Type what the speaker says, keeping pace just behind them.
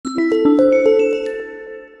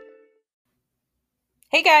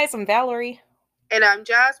Hey guys, I'm Valerie. And I'm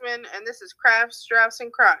Jasmine, and this is Crafts, Drafts,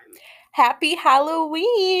 and Crime. Happy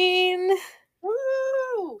Halloween!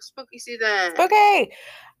 Woo! Spooky season. Okay,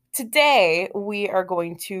 today we are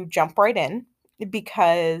going to jump right in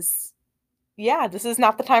because, yeah, this is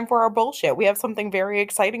not the time for our bullshit. We have something very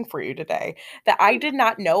exciting for you today that I did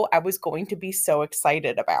not know I was going to be so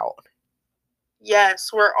excited about.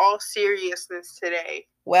 Yes, we're all seriousness today.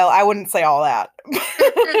 Well, I wouldn't say all that,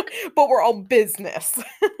 but we're all business.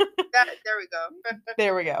 There we go.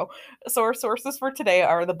 There we go. So our sources for today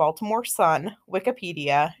are the Baltimore Sun,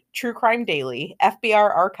 Wikipedia, True Crime Daily,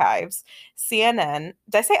 FBR Archives, CNN.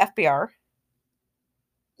 Did I say FBR?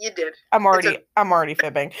 You did. I'm already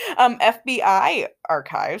fibbing. FBI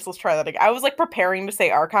Archives. Let's try that again. I was like preparing to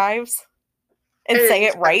say archives and say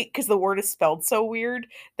it right because the word is spelled so weird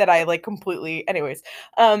that I like completely. Anyways,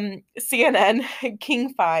 CNN,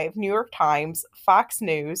 King 5, New York Times, Fox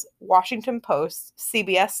News, Washington Post,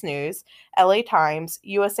 CBS News, LA Times,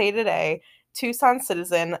 USA Today, Tucson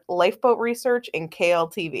Citizen, Lifeboat Research, and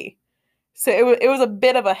KLTV. So it was a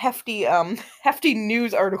bit of a hefty hefty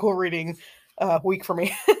news article reading week for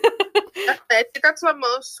me. I think that's the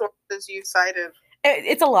most sources you cited.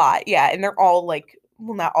 It's a lot, yeah, and they're all like,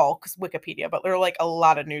 well, not all because Wikipedia, but they're like a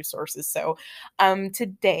lot of news sources. So,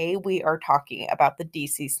 today we are talking about the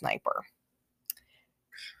DC sniper.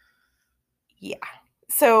 Yeah.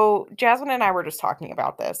 So Jasmine and I were just talking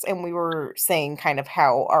about this, and we were saying kind of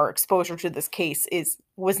how our exposure to this case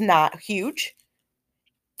was not huge.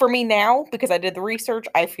 For me now, because I did the research,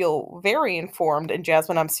 I feel very informed. And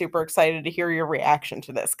Jasmine, I'm super excited to hear your reaction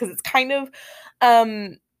to this because it's kind of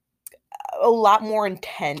um a lot more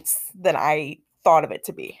intense than I thought of it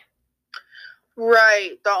to be.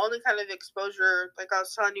 Right. The only kind of exposure, like I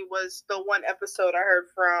was telling you, was the one episode I heard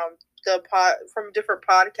from from different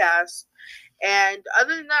podcasts. And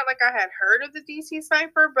other than that, like I had heard of the DC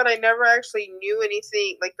sniper, but I never actually knew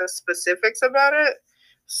anything like the specifics about it.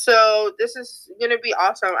 So this is gonna be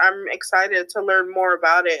awesome. I'm excited to learn more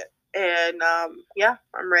about it. And yeah,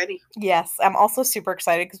 I'm ready. Yes, I'm also super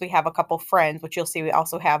excited because we have a couple friends, which you'll see we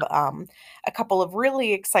also have a couple of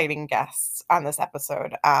really exciting guests on this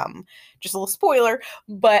episode. Just a little spoiler,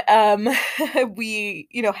 but we,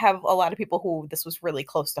 have a lot of people who this was really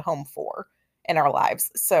close to home for in our lives.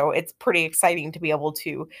 So it's pretty exciting to be able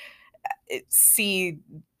to see,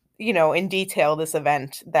 in detail this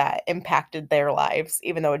event that impacted their lives,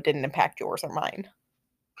 even though it didn't impact yours or mine.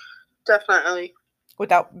 Definitely.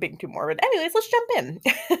 Without being too morbid. Anyways, let's jump in.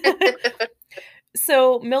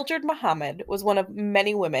 So, Mildred Muhammad was one of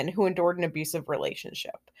many women who endured an abusive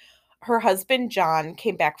relationship. Her husband, John,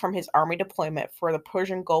 came back from his army deployment for the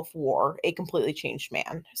Persian Gulf War, a completely changed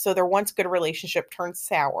man. So, their once good relationship turned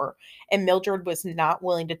sour, and Mildred was not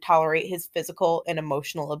willing to tolerate his physical and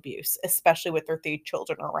emotional abuse, especially with their 3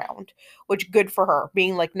 children around, which good for her,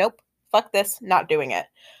 being like, nope, fuck this, not doing it.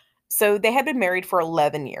 So, they had been married for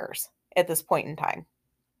 11 years at this point in time.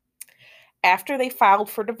 After they filed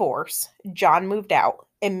for divorce, John moved out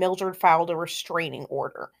and Mildred filed a restraining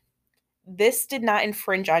order. This did not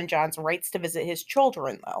infringe on John's rights to visit his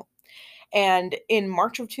children, though. And in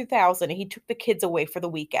March of 2000, he took the kids away for the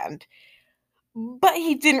weekend, but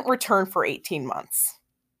he didn't return for 18 months.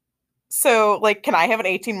 So, like, can I have an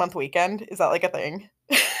 18-month weekend? Is that like a thing?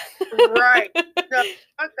 Right. No,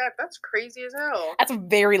 fuck that. That's crazy as hell. That's a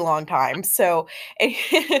very long time. So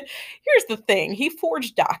here's the thing. He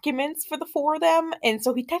forged documents for the 4 of them, and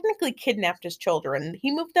so he technically kidnapped his children.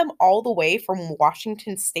 He moved them all the way from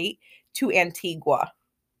Washington State to Antigua.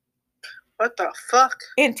 What the fuck?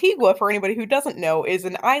 Antigua, for anybody who doesn't know, is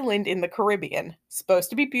an island in the Caribbean.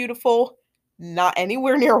 Supposed to be beautiful, not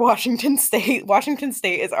anywhere near Washington State. Washington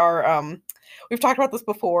State is our we've talked about this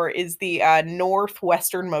before, is the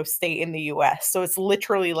northwesternmost state in the US. So it's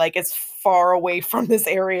literally like as far away from this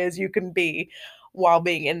area as you can be while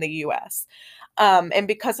being in the US. And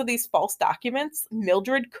because of these false documents,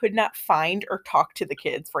 Mildred could not find or talk to the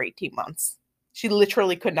kids for 18 months. She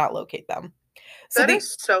literally could not locate them. So That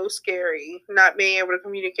is so scary, not being able to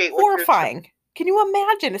communicate with your horrifying. Can you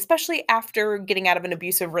imagine, especially after getting out of an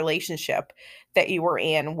abusive relationship that you were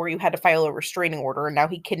in where you had to file a restraining order and now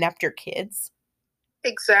he kidnapped your kids?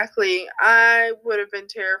 Exactly. I would have been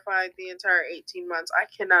terrified the entire 18 months. I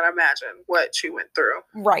cannot imagine what she went through.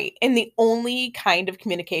 Right. And the only kind of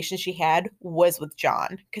communication she had was with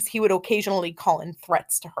John because he would occasionally call in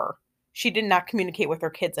threats to her. She did not communicate with her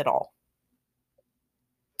kids at all.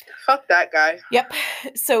 Fuck that guy. Yep.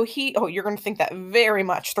 So you're going to think that very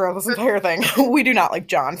much throughout this entire thing. We do not like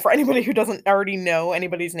John. For anybody who doesn't already know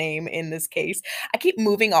anybody's name in this case, I keep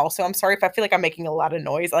moving also. I'm sorry if I feel like I'm making a lot of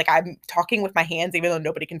noise. Like I'm talking with my hands, even though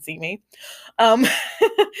nobody can see me. Um,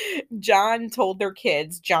 John told their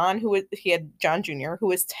kids, he had John Jr., who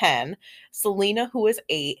was 10, Selena, who was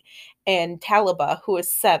 8, and Taliba, who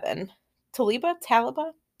was 7. Taliba?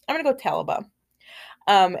 I'm going to go Taliba.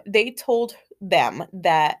 They told them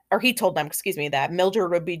he told them, excuse me, that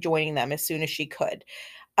Mildred would be joining them as soon as she could.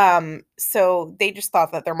 So they just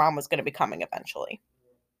thought that their mom was going to be coming eventually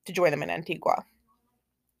to join them in Antigua.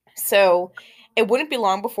 So it wouldn't be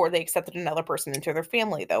long before they accepted another person into their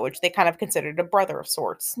family, though, which they kind of considered a brother of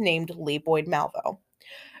sorts, named Lee Boyd Malvo.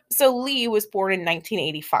 So Lee was born in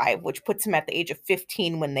 1985, which puts him at the age of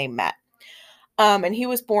 15 when they met. And he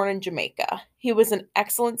was born in Jamaica. He was an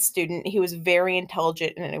excellent student. He was very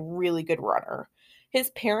intelligent and a really good runner. His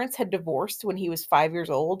parents had divorced when he was 5 years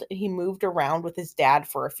old, and he moved around with his dad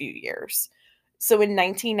for a few years. So in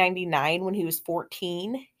 1999, when he was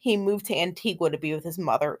 14, he moved to Antigua to be with his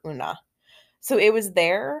mother, Una. So it was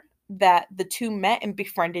there that the two met and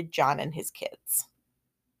befriended John and his kids.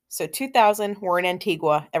 So 2000, we're in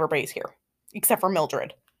Antigua. Everybody's here, except for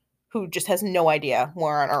Mildred, who just has no idea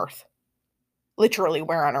where on earth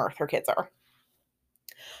her kids are.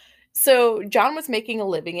 So John was making a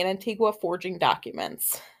living in Antigua forging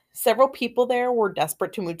documents. Several people there were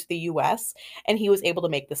desperate to move to the US, and he was able to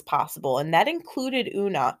make this possible, and that included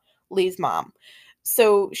Una, Lee's mom.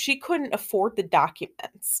 So she couldn't afford the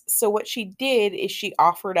documents. So what she did is she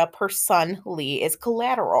offered up her son, Lee, as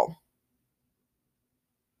collateral.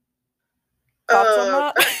 Thoughts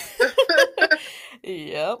on that?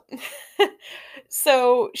 Yep.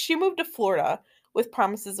 So she moved to Florida with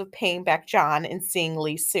promises of paying back John and seeing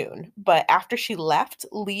Lee soon. But after she left,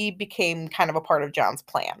 Lee became kind of a part of John's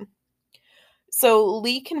plan. So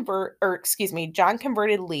John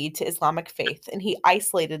converted Lee to Islamic faith, and he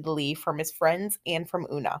isolated Lee from his friends and from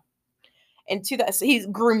Una. So he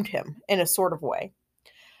groomed him in a sort of way.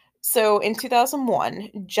 So in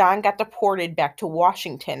 2001, John got deported back to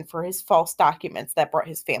Washington for his false documents that brought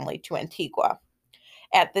his family to Antigua.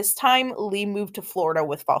 At this time, Lee moved to Florida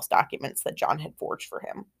with false documents that John had forged for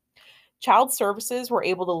him. Child Services were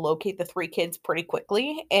able to locate the 3 kids pretty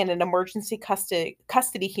quickly, and an emergency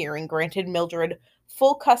custody hearing granted Mildred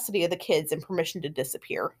full custody of the kids and permission to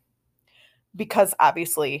disappear. Because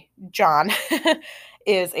obviously, John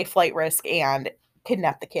is a flight risk and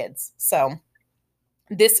kidnapped the kids. So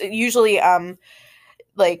this usually,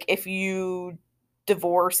 like if you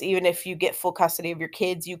divorce, even if you get full custody of your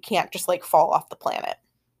kids, you can't just like fall off the planet.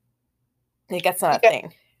 Like that's not a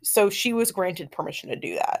thing. So she was granted permission to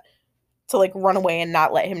do that, to like run away and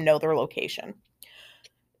not let him know their location.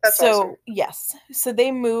 That's awesome. Yes. So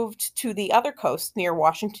they moved to the other coast near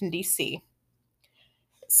Washington, D.C.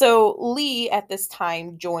 So Lee at this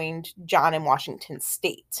time joined John in Washington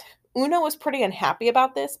State. Una was pretty unhappy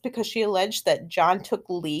about this because she alleged that John took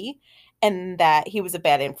Lee and that he was a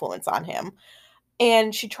bad influence on him.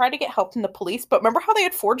 And she tried to get help from the police, but remember how they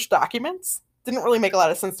had forged documents? Didn't really make a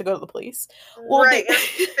lot of sense to go to the police. Well, right.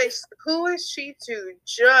 Who is she to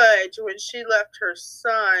judge when she left her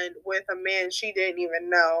son with a man she didn't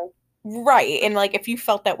even know? Right. And like if you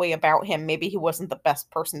felt that way about him, maybe he wasn't the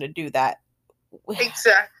best person to do that.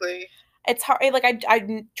 Exactly. It's hard. Like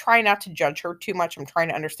I try not to judge her too much. I'm trying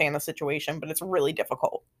to understand the situation, but it's really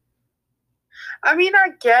difficult. I mean, I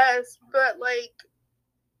guess, but like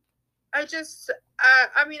I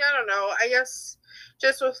don't know. I guess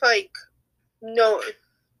just with like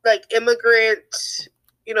immigrant,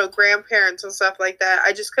 grandparents and stuff like that,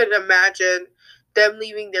 I just couldn't imagine them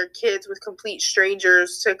leaving their kids with complete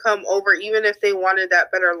strangers to come over, even if they wanted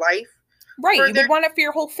that better life. Right. You would want it for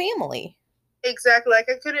your whole family. Exactly. Like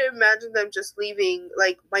I couldn't imagine them just leaving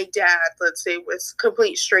like my dad, let's say, with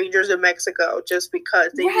complete strangers in Mexico just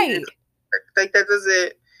because they needed to work. Like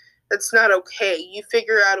that's not okay. You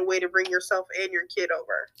figure out a way to bring yourself and your kid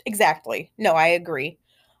over. Exactly. No, I agree.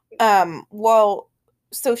 Well,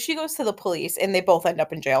 so she goes to the police and they both end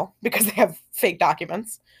up in jail because they have fake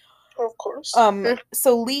documents. Of course.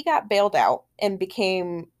 So Lee got bailed out and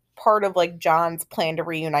became part of like John's plan to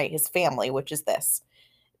reunite his family, which is this.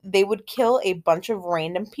 They would kill a bunch of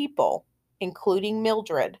random people, including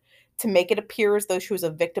Mildred, to make it appear as though she was a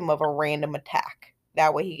victim of a random attack.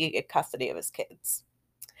 That way he could get custody of his kids.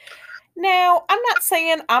 Now, I'm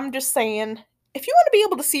just saying, if you want to be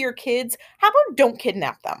able to see your kids, how about don't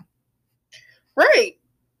kidnap them? Right.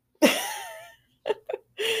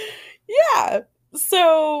 Yeah.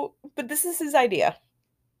 So, but this is his idea,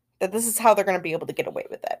 that this is how they're going to be able to get away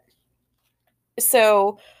with it.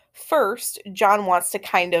 So, First, John wants to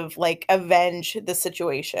kind of like avenge the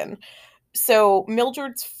situation. So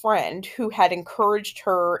Mildred's friend, who had encouraged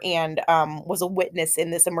her and was a witness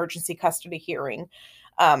in this emergency custody hearing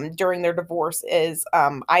during their divorce, is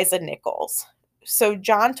Isa Nichols. So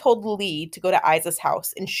John told Lee to go to Isa's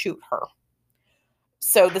house and shoot her.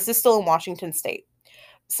 So this is still in Washington State.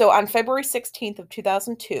 So on February 16th of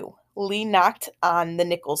 2002, Lee knocked on the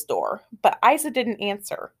Nichols door, but Isa didn't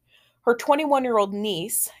answer. Her 21-year-old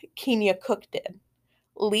niece, Kenya Cook, did.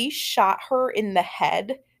 Lee shot her in the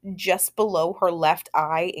head just below her left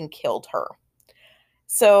eye and killed her.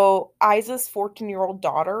 So Isa's 14-year-old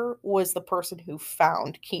daughter was the person who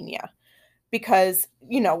found Kenya because,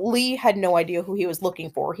 Lee had no idea who he was looking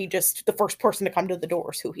for. The first person to come to the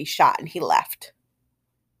door is who he shot, and he left.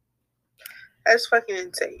 That's fucking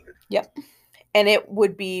insane. Yep. And it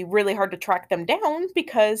would be really hard to track them down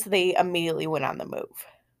because they immediately went on the move.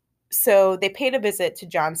 So they paid a visit to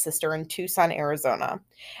John's sister in Tucson, Arizona.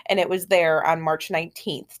 And it was there on March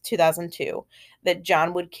 19th, 2002, that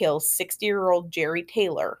John would kill 60-year-old Jerry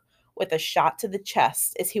Taylor with a shot to the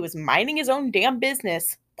chest as he was minding his own damn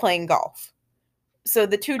business playing golf. So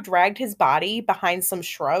the two dragged his body behind some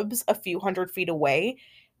shrubs a few hundred feet away,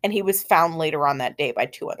 and he was found later on that day by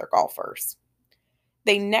two other golfers.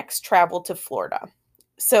 They next traveled to Florida.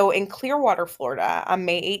 So in Clearwater, Florida, on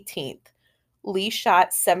May 18th, Lee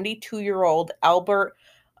shot 72-year-old Albert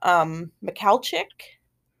Michalczyk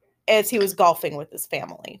as he was golfing with his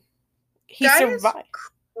family. He survived.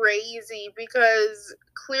 Crazy because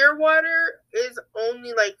Clearwater is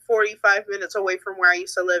only like 45 minutes away from where I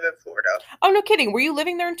used to live in Florida. Oh, no kidding. Were you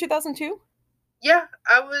living there in 2002? Yeah,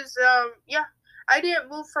 I was, I didn't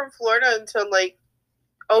move from Florida until like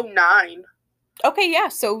 2009. Okay, yeah.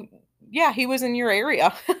 So, yeah, he was in your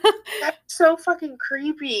area. That's so fucking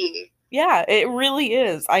creepy. Yeah, it really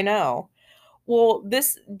is. I know. Well,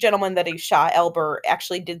 this gentleman that he shot, Albert,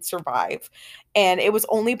 actually did survive. And it was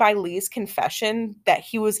only by Lee's confession that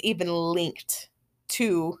he was even linked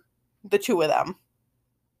to the two of them.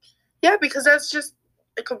 Yeah, because that's just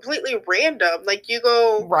completely random. Like, you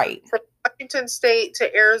go from Washington State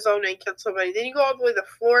to Arizona and kill somebody. Then you go all the way to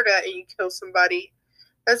Florida and you kill somebody.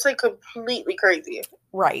 That's, like, completely crazy.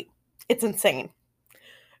 Right. It's insane.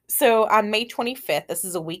 So on May 25th, this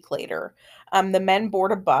is a week later, the men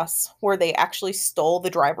board a bus where they actually stole the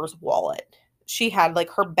driver's wallet. She had like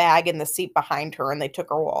her bag in the seat behind her and they took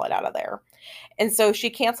her wallet out of there. And so she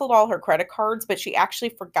canceled all her credit cards, but she actually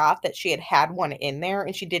forgot that she had one in there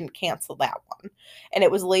and she didn't cancel that one. And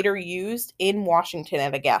it was later used in Washington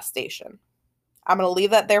at a gas station. I'm going to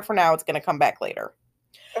leave that there for now. It's going to come back later.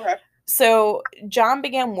 Okay. So John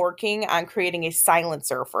began working on creating a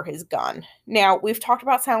silencer for his gun. Now, we've talked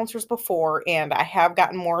about silencers before, and I have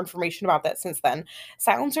gotten more information about that since then.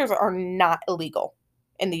 Silencers are not illegal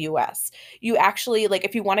in the U.S. You actually, like,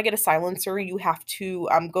 if you want to get a silencer, you have to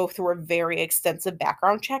go through a very extensive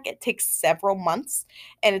background check. It takes several months,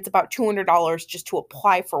 and it's about $200 just to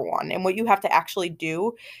apply for one. And what you have to actually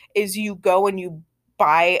do is you go and you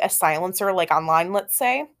buy a silencer, like online, let's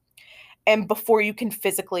say. And before you can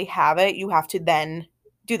physically have it, you have to then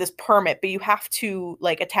do this permit, but you have to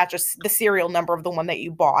like attach the serial number of the one that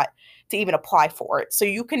you bought to even apply for it. So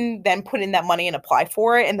you can then put in that money and apply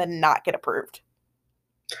for it and then not get approved.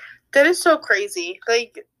 That is so crazy.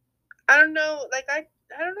 Like, I don't know. Like, I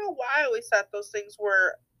don't know why I always thought those things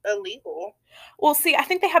were illegal. Well, see, I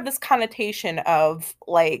think they have this connotation of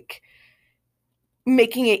like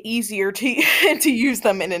making it easier to to use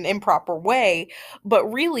them in an improper way, but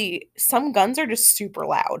really some guns are just super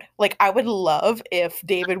loud. Like, I would love if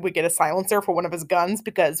David would get a silencer for one of his guns,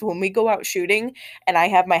 because when we go out shooting and I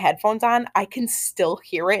have my headphones on, I can still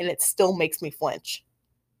hear it and it still makes me flinch.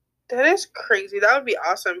 That is crazy. That would be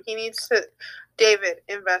awesome. He needs to, David,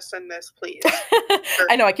 invest in this, please.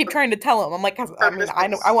 I know. I keep trying to tell him. I'm like, I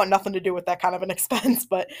know I want nothing to do with that kind of an expense,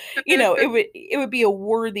 but it would be a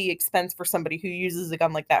worthy expense for somebody who uses a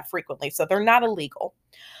gun like that frequently. So they're not illegal.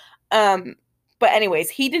 But anyways,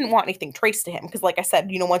 he didn't want anything traced to him because, like I said,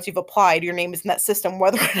 once you've applied, your name is in that system,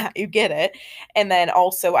 whether or not you get it. And then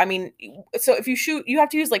also, I mean, so if you shoot, you have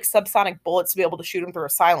to use like subsonic bullets to be able to shoot them through a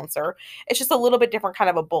silencer. It's just a little bit different kind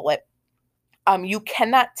of a bullet. You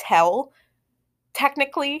cannot tell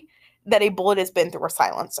technically that a bullet has been through a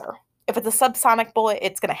silencer. If it's a subsonic bullet,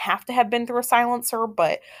 it's going to have been through a silencer,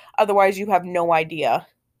 but otherwise you have no idea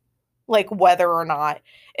like whether or not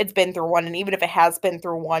it's been through one. And even if it has been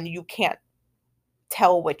through one, you can't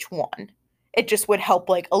tell which one. It just would help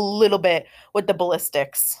like a little bit with the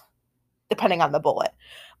ballistics depending on the bullet.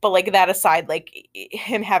 But like that aside, like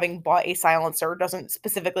him having bought a silencer doesn't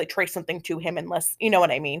specifically trace something to him unless, you know what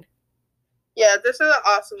I mean? Yeah, this is an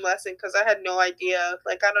awesome lesson because I had no idea.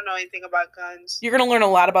 Like, I don't know anything about guns. You're going to learn a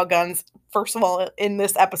lot about guns, first of all, in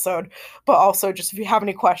this episode, but also just if you have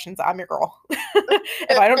any questions, I'm your girl.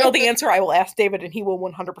 If I don't know the answer, I will ask David and he will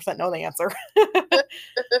 100% know the answer.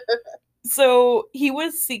 So he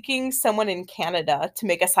was seeking someone in Canada to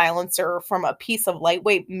make a silencer from a piece of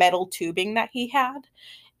lightweight metal tubing that he had.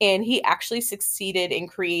 And he actually succeeded in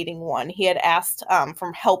creating one. He had asked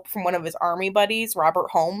from help from one of his army buddies, Robert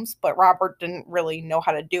Holmes, but Robert didn't really know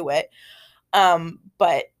how to do it.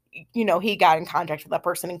 But he got in contact with that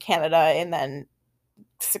person in Canada and then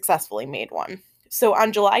successfully made one. So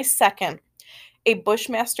on July 2nd, a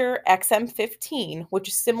Bushmaster XM15, which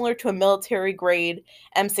is similar to a military grade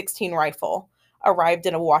M16 rifle, arrived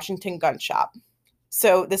in a Washington gun shop.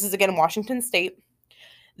 So this is again Washington State.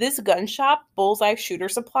 This gun shop, Bullseye Shooter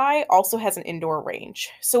Supply, also has an indoor range.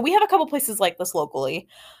 So we have a couple places like this locally.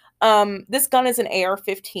 This gun is an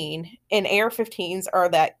AR-15, and AR-15s are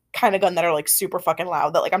that kind of gun that are like super fucking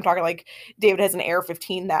loud. That like I'm talking like David has an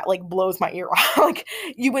AR-15 that like blows my ear off. Like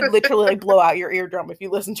you would literally like blow out your eardrum if you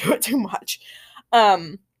listen to it too much.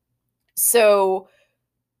 So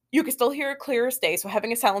you can still hear it clear as day. So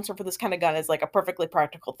having a silencer for this kind of gun is like a perfectly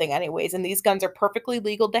practical thing anyways. And these guns are perfectly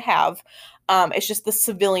legal to have. It's just the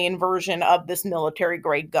civilian version of this military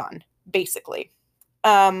grade gun, basically.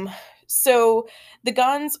 So the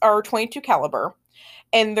guns are 22 caliber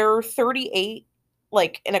and they're 38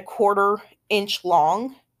 like and a quarter inch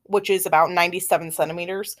long, which is about 97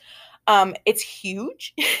 centimeters. It's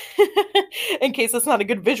huge. In case that's not a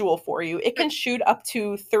good visual for you, it can shoot up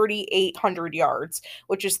to 3,800 yards,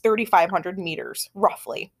 which is 3,500 meters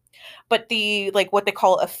roughly. But the like what they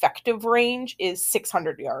call effective range is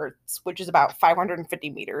 600 yards, which is about 550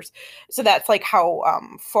 meters. So that's like how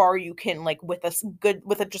far you can like with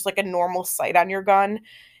just like a normal sight on your gun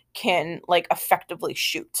can like effectively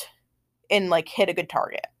shoot and like hit a good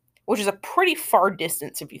target, which is a pretty far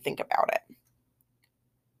distance if you think about it.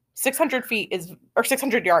 600 feet is, or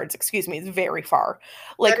 600 yards, excuse me, is very far.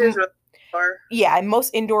 Like, That is really far. yeah, in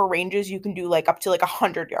most indoor ranges, you can do like up to like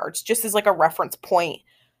 100 yards, just as like a reference point.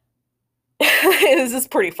 This is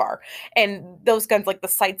pretty far. And those guns, like the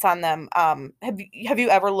sights on them, have you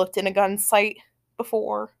ever looked in a gun sight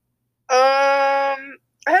before?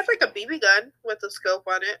 I have like a BB gun with a scope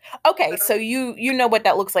on it. Okay, so you know what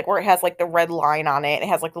that looks like, where it has like the red line on it. It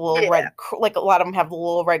has like the little red, like a lot of them have the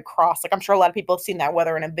little red cross. Like I'm sure a lot of people have seen that,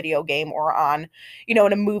 whether in a video game or on, in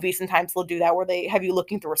a movie. Sometimes they'll do that where they have you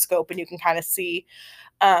looking through a scope and you can kind of see.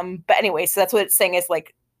 But anyway, so that's what it's saying is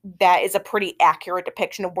like that is a pretty accurate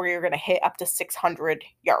depiction of where you're going to hit up to 600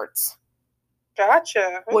 yards. Gotcha.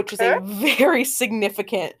 Okay. Which is a very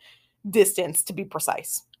significant distance, to be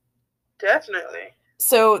precise. Definitely.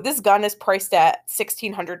 So this gun is priced at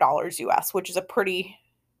 $1,600 US, which is a pretty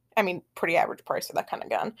average price for that kind of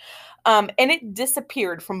gun. And it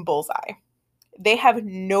disappeared from Bullseye. They have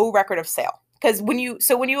no record of sale because when you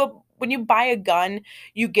buy a gun,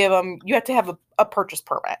 you have to have a purchase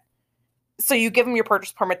permit. So you give them your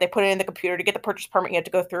purchase permit, they put it in the computer. To get the purchase permit, you have to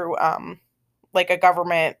go through like a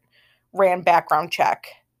government ran background check.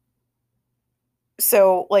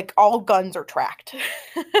 So like all guns are tracked.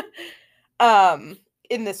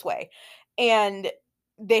 In this way. And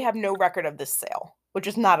they have no record of this sale, which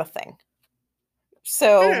is not a thing.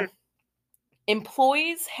 So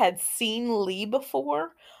employees had seen Lee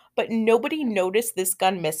before, but nobody noticed this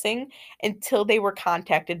gun missing until they were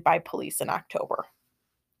contacted by police in October.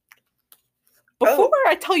 Before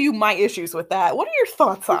I tell you my issues with that, what are your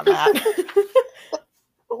thoughts on that?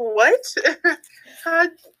 What?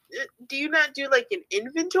 Do you not do like an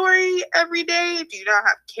inventory every day? Do you not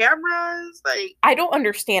have cameras? Like, I don't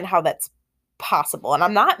understand how that's possible. And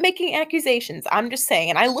I'm not making accusations. I'm just saying,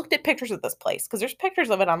 and I looked at pictures of this place because there's pictures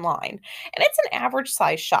of it online, and it's an average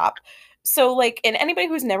size shop. So like, and anybody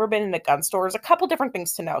who's never been in a gun store, there's a couple different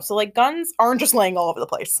things to know. So like guns aren't just laying all over the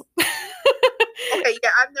place. Okay, yeah,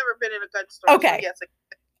 I've never been in a gun store. Okay. So yes,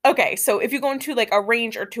 okay, so if you go into like a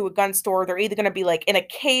range or to a gun store, they're either going to be like in a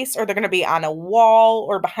case or they're going to be on a wall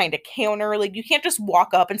or behind a counter. Like you can't just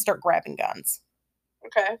walk up and start grabbing guns.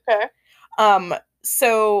 Okay.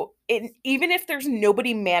 So even if there's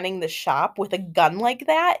nobody manning the shop with a gun like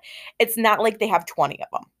that, it's not like they have 20 of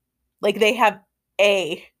them. Like they have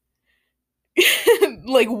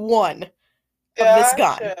like one of this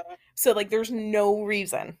gun. So like there's no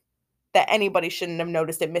reason that anybody shouldn't have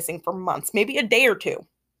noticed it missing for months, maybe a day or two.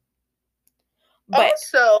 But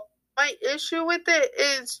also, my issue with it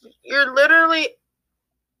is you're literally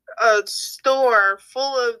a store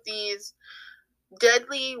full of these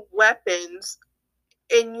deadly weapons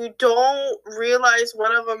and you don't realize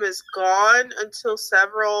one of them is gone until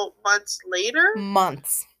several months later.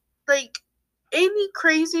 Months. Like, any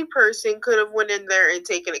crazy person could have went in there and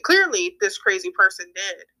taken it. Clearly, this crazy person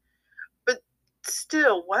did. But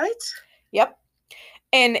still, what? Yep.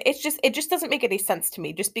 And it just doesn't make any sense to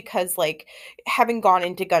me, just because, like, having gone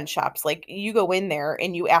into gun shops, like, you go in there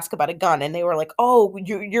and you ask about a gun and they were like, oh,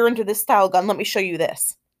 you're into this style gun, let me show you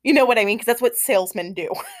this. You know what I mean? Because that's what salesmen do.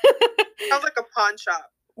 Sounds like a pawn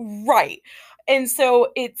shop. Right. And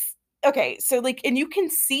so it's okay. So, like, and you can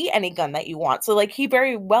see any gun that you want. So, like, he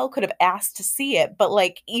very well could have asked to see it. But,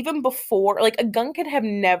 like, even before, like, a gun could have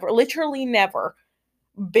never, literally never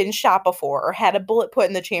been shot before or had a bullet put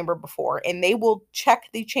in the chamber before. And they will check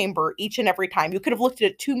the chamber each and every time. You could have looked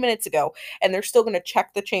at it 2 minutes ago and they're still going to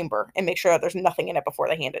check the chamber and make sure that there's nothing in it before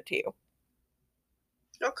they hand it to you.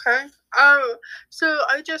 Okay. So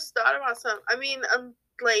I just thought about something. I mean,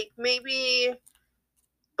 like, maybe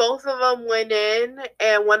both of them went in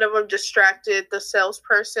and one of them distracted the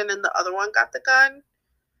salesperson and the other one got the gun.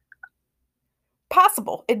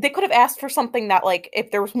 Possible. They could have asked for something that, like,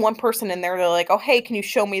 if there was one person in there, they're like, oh, hey, can you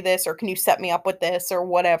show me this, or can you set me up with this, or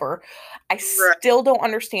whatever. I still don't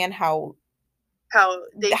understand how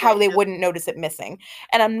they wouldn't notice it missing.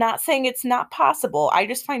 And I'm not saying it's not possible. I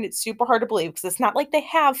just find it super hard to believe, because it's not like they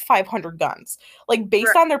have 500 guns. Like,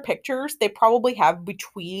 based on their pictures, they probably have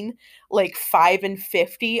between like 5 and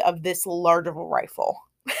 50 of this large of a rifle.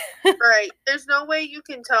 Right. There's no way you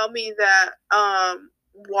can tell me that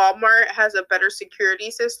Walmart has a better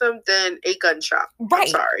security system than a gun shop. Right. I'm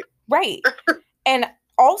sorry. Right. And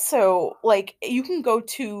also, like, you can go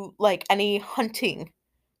to like any hunting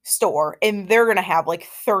store and they're going to have like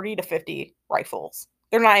 30 to 50 rifles.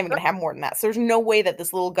 They're not even going to have more than that. So there's no way that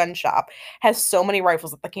this little gun shop has so many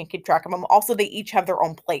rifles that they can't keep track of them. Also, they each have their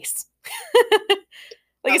own place.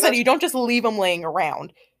 Like I said, you don't just leave them laying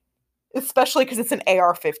around, especially because it's an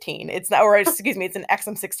AR-15. It's not, or excuse me, it's an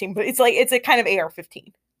XM16, but it's like, it's a kind of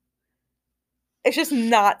AR-15. It's just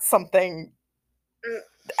not something.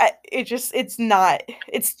 It's not,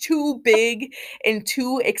 it's too big and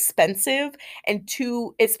too expensive and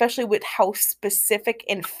too, especially with how specific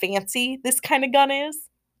and fancy this kind of gun is.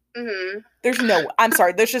 Mm-hmm. I'm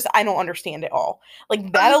sorry, I don't understand it all.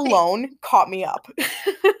 Like, that alone caught me up.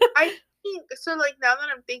 I think, so, like, now that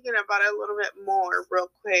I'm thinking about it a little bit more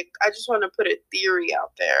real quick, I just want to put a theory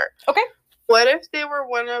out there. Okay. What if they were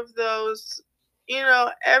one of those,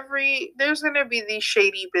 there's going to be these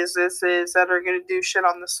shady businesses that are going to do shit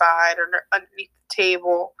on the side or underneath the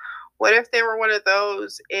table. What if they were one of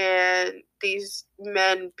those and these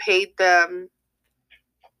men paid them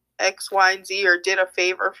X, Y, and Z, or did a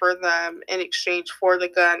favor for them in exchange for the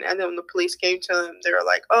gun, and then when the police came to them, they were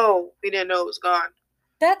like, oh, we didn't know it was gone.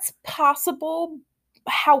 That's possible.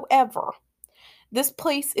 However, this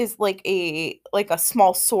place is like a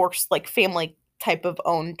small source, like, family type of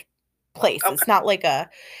owned place. Okay. It's not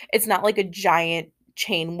like a giant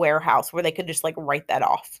chain warehouse where they could just, like, write that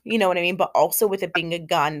off. You know what I mean? But also, with it being a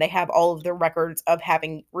gun, they have all of the records of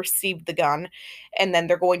having received the gun, and then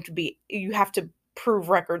you have to prove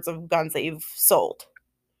records of guns that you've sold.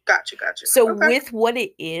 Gotcha. So with what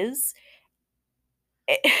it is,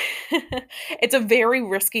 it's a very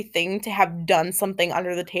risky thing to have done something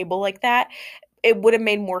under the table like that. It would have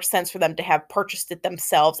made more sense for them to have purchased it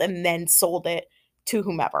themselves and then sold it to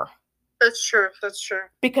whomever. That's true.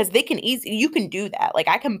 Because you can do that. Like,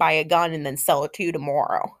 I can buy a gun and then sell it to you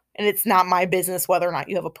tomorrow. And it's not my business whether or not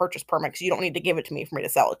you have a purchase permit, because you don't need to give it to me for me to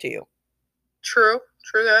sell it to you. True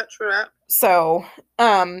that. So,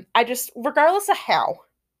 regardless of how,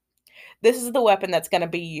 this is the weapon that's going to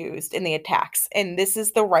be used in the attacks. And this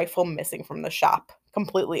is the rifle missing from the shop,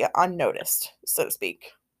 completely unnoticed, so to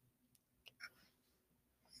speak.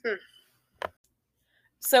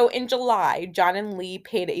 So in July, John and Lee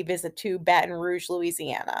paid a visit to Baton Rouge,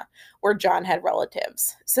 Louisiana, where John had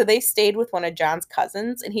relatives. So they stayed with one of John's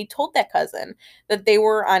cousins, and he told that cousin that they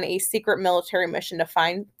were on a secret military mission to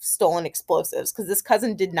find stolen explosives, because this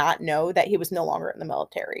cousin did not know that he was no longer in the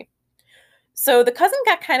military. So the cousin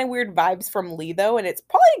got kind of weird vibes from Lee, though, and it's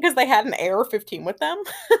probably because they had an AR-15 with them.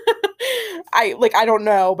 I don't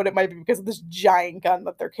know, but it might be because of this giant gun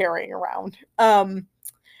that they're carrying around.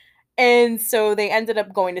 And so they ended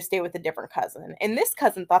up going to stay with a different cousin. And this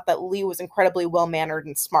cousin thought that Lee was incredibly well-mannered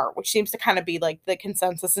and smart, which seems to kind of be like the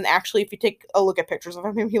consensus. And actually, if you take a look at pictures of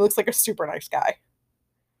him, he looks like a super nice guy.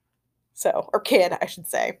 So, or kid, I should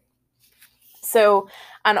say. So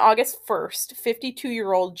on August 1st,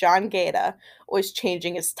 52-year-old John Gaeta was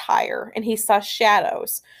changing his tire and he saw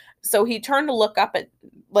shadows. So he turned to look up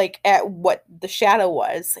at what the shadow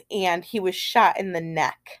was, and he was shot in the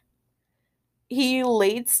neck. He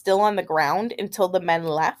laid still on the ground until the men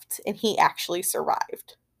left, and he actually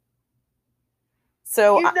survived.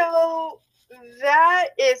 So, You know,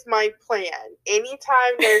 that is my plan.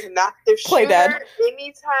 Anytime there's an active Play shooter, dead.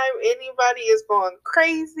 anytime anybody is going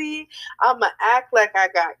crazy, I'ma act like I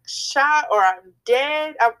got shot or I'm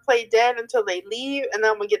dead. I'll play dead until they leave, and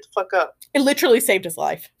then I'm gonna get the fuck up. It literally saved his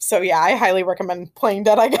life. So yeah, I highly recommend playing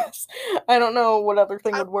dead, I guess. I don't know what other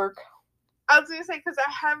thing would work. I was gonna say, because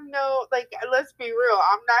I have no, like, let's be real,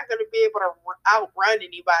 I'm not gonna be able to outrun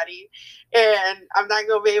anybody, and I'm not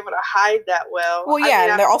gonna be able to hide that well. Well, yeah, I mean,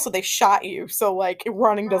 and they're also they shot you, so like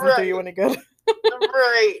running doesn't do you any good.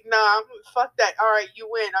 Right. No, fuck that. All right, you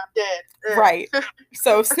win. I'm dead. Right.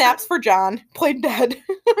 So snaps for John, played dead.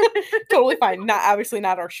 Totally fine. Not obviously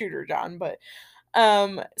not our shooter, John, but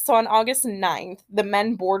so on August 9th, the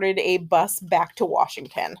men boarded a bus back to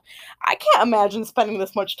Washington. I can't imagine spending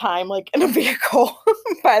this much time like in a vehicle,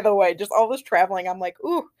 by the way. Just all this traveling. I'm like,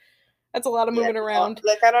 ooh, that's a lot of moving around.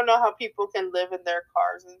 Like, I don't know how people can live in their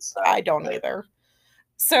cars and stuff. I don't either.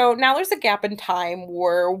 So now there's a gap in time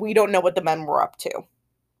where we don't know what the men were up to.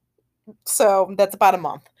 So that's about a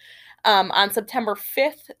month. On September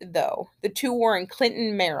 5th, though, the two were in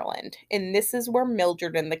Clinton, Maryland, and this is where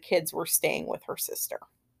Mildred and the kids were staying with her sister.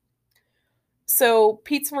 So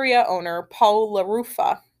pizzeria owner Paul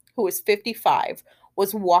LaRufa, who was 55,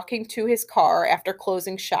 was walking to his car after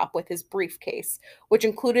closing shop with his briefcase, which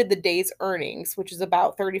included the day's earnings, which is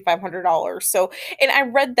about $3,500. So, and I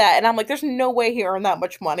read that and I'm like, there's no way he earned that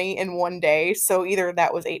much money in one day. So either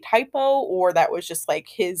that was a typo or that was just like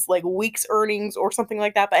his like week's earnings or something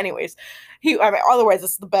like that. But anyways, otherwise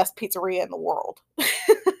this is the best pizzeria in the world.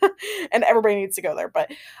 And everybody needs to go there.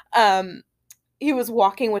 But he was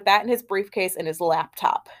walking with that in his briefcase and his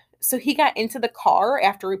laptop. So he got into the car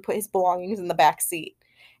after he put his belongings in the back seat.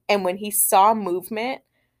 And when he saw movement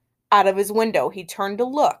out of his window, he turned to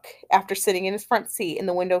look after sitting in his front seat, and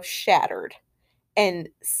the window shattered. And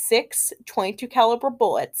 6 .22 caliber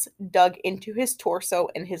bullets dug into his torso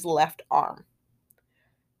and his left arm.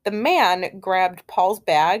 The man grabbed Paul's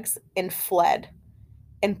bags and fled,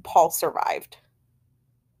 and Paul survived.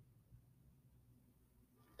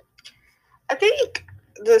 I think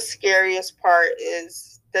the scariest part is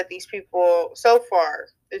that these people, so far,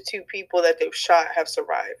 the 2 people that they've shot have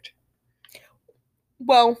survived.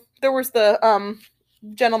 Well, there was the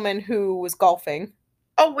gentleman who was golfing.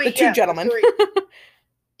 Oh, wait, the 2 gentlemen.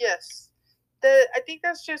 Yes. I think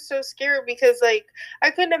that's just so scary because, like,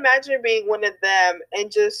 I couldn't imagine being one of them and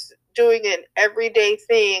just doing an everyday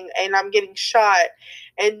thing and I'm getting shot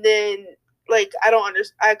and then, like, I don't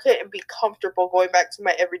understand. I couldn't be comfortable going back to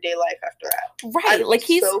my everyday life after that. Right, like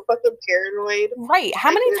he's so fucking paranoid. Right.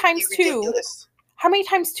 How many times too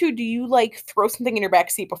do you like throw something in your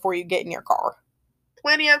backseat before you get in your car?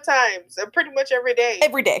 Plenty of times. Pretty much every day.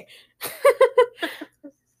 Every day.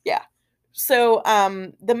 Yeah. So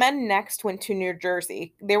the men next went to New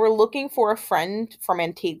Jersey. They were looking for a friend from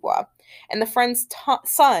Antigua, and the friend's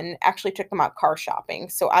son actually took them out car shopping.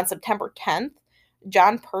 So on September 10th,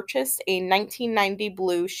 John purchased a 1990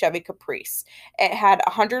 blue Chevy Caprice. It had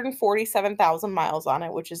 147,000 miles on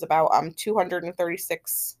it, which is about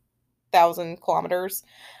 236,000 kilometers.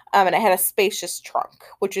 And it had a spacious trunk,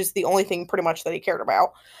 which is the only thing pretty much that he cared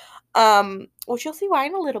about. Which you'll see why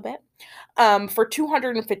in a little bit. For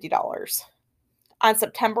 $250. On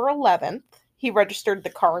September 11th, he registered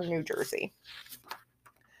the car in New Jersey.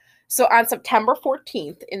 So on September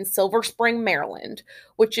 14th in Silver Spring, Maryland,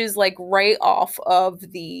 which is like right off of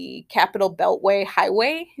the Capitol Beltway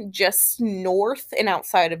Highway, just north and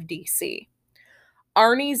outside of DC,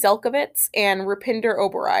 Arnie Zelkovitz and Rupinder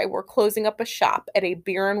Oberoi were closing up a shop at a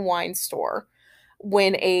beer and wine store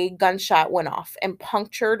when a gunshot went off and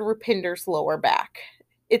punctured Rupinder's lower back.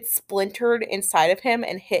 It splintered inside of him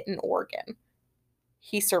and hit an organ.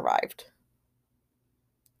 He survived.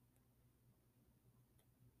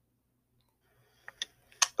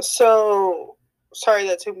 So, sorry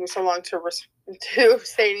that took me so long to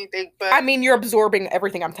say anything, but... I mean, you're absorbing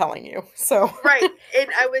everything I'm telling you, so... Right, and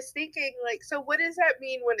I was thinking, like, so what does that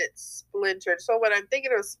mean when it's splintered? So when I'm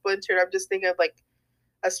thinking of splintered, I'm just thinking of, like,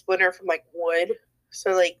 a splinter from, like, wood. So,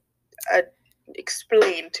 like,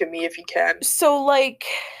 explain to me if you can. So, like...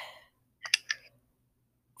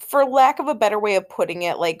 For lack of a better way of putting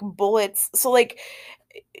it, like, bullets... So, like,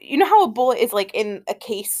 you know how a bullet is, like, in a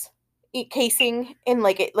casing and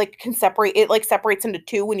like it like can separate it like separates into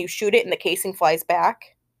 2 when you shoot it and the casing flies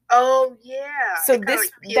back. Oh yeah. So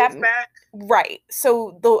this like that back. Right.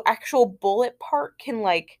 So the actual bullet part can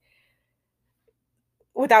like,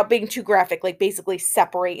 without being too graphic, like basically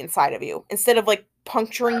separate inside of you instead of like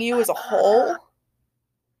puncturing you as a whole.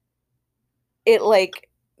 it like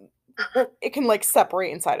it can like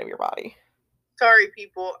separate inside of your body. Sorry,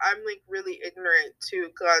 people. I'm like really ignorant to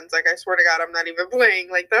guns. Like I swear to God, I'm not even playing.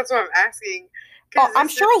 Like that's what I'm asking. Because I'm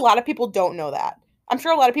sure a lot of people don't know that. I'm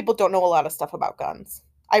sure a lot of people don't know a lot of stuff about guns.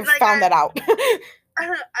 I've like found that out.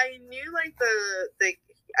 I knew like the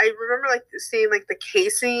I remember like seeing like the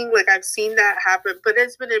casing. Like I've seen that happen, but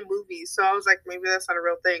it's been in movies, so I was like, maybe that's not a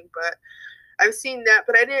real thing. But I've seen that,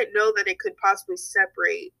 but I didn't know that it could possibly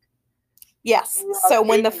separate. Yes. So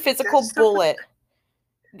when the physical bullet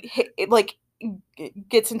like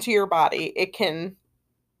gets into your body,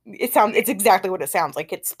 it's exactly what it sounds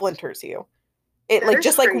like. It splinters you. It like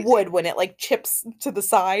just crazy. Like wood when it like chips to the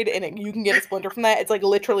side and you can get a splinter from that. It's like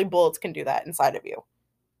literally bullets can do that inside of you.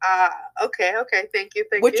 Okay, thank you.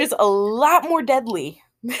 Which is a lot more deadly.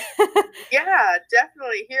 Yeah,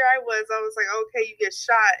 definitely. Here I was like, okay, you get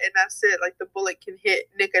shot and that's it. Like the bullet can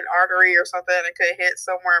nick an artery or something, and it could hit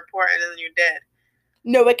somewhere important and then you're dead.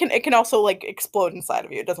 No, it can also like explode inside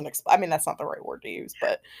of you. It doesn't explode. I mean, that's not the right word to use,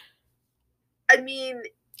 but I mean,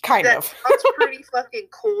 kind of. Sounds pretty fucking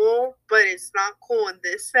cool, but it's not cool in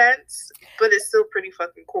this sense. But it's still pretty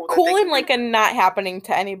fucking cool. Cool in like a not happening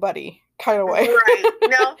to anybody kind of way. Right.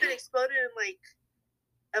 Now, if it exploded in like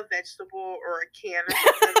a vegetable or a can or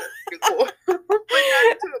something, that's pretty cool. But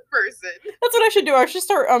not to a person. That's what I should do. I should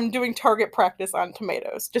start doing target practice on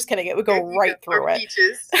tomatoes. Just kidding. It would go right through it.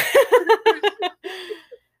 Peaches.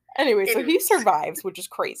 Anyway, so he survives, which is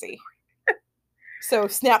crazy. So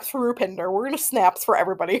snaps for Rupinder. We're going to snaps for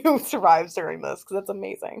everybody who survives during this because that's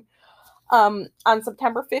amazing. On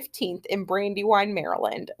September 15th in Brandywine,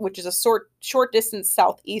 Maryland, which is a short distance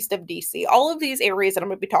southeast of D.C. All of these areas that I'm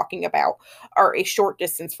going to be talking about are a short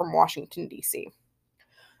distance from Washington, D.C.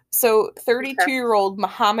 So 32-year-old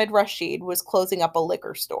Muhammad Rashid was closing up a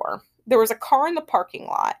liquor store. There was a car in the parking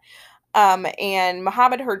lot, and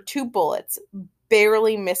Muhammad heard 2 bullets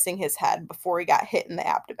barely missing his head before he got hit in the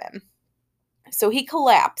abdomen. So he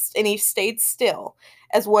collapsed and he stayed still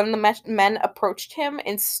as one of the men approached him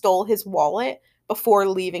and stole his wallet before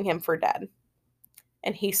leaving him for dead.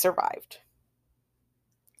 And he survived.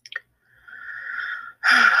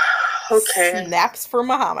 Okay. Snaps for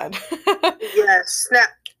Muhammad. Yes, snap.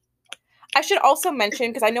 I should also mention,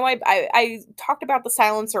 because I know I talked about the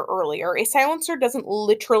silencer earlier, a silencer doesn't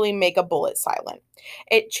literally make a bullet silent.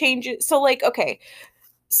 It changes. So, like, okay.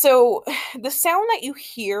 So the sound that you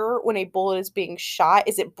hear when a bullet is being shot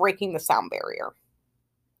is it breaking the sound barrier.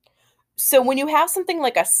 So when you have something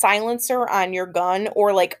like a silencer on your gun,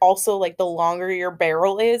 or like also like the longer your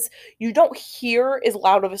barrel is, you don't hear as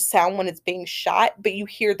loud of a sound when it's being shot, but you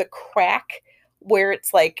hear the crack where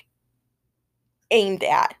it's like aimed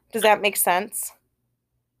at. Does that make sense?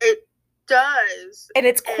 It does. And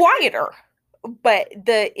it's quieter, but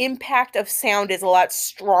the impact of sound is a lot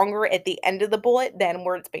stronger at the end of the bullet than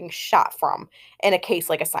where it's being shot from in a case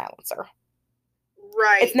like a silencer.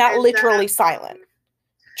 Right. It's not literally silent.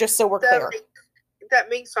 Just so we're clear. That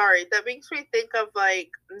makes me think of like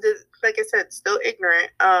I said, still ignorant.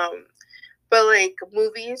 But like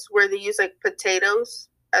movies where they use like potatoes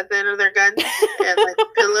at the end of their guns and like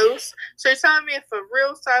pillows. So you're telling me if a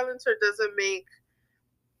real silencer doesn't make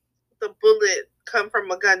the bullet come from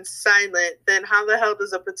a gun silent, then how the hell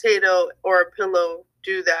does a potato or a pillow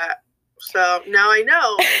do that? So now I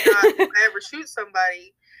know if I ever shoot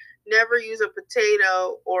somebody, never use a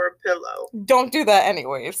potato or a pillow. Don't do that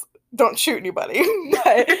anyways. Don't shoot anybody.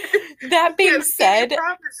 But that being said,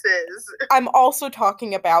 I'm also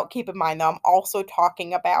talking about, keep in mind though, I'm also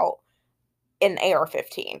talking about an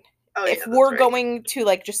AR-15. If we're going to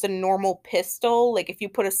like just a normal pistol, like if you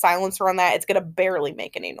put a silencer on that, it's going to barely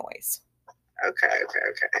make any noise. Okay.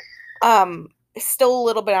 Still a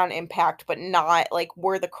little bit on impact, but not like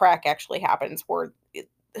where the crack actually happens, where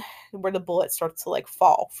the bullet starts to like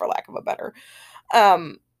fall, for lack of a better.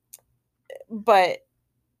 But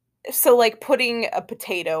so like putting a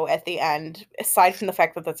potato at the end, aside from the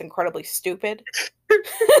fact that that's incredibly stupid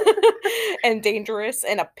and dangerous,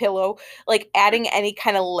 and a pillow, like adding any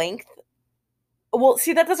kind of length. Well,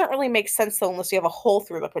 see, that doesn't really make sense though unless you have a hole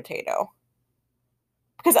through the potato.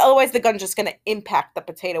 Because otherwise the gun's just going to impact the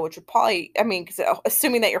potato, which would probably, I mean, because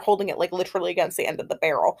assuming that you're holding it like literally against the end of the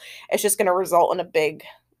barrel, it's just going to result in a big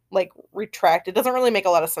like retract. It doesn't really make a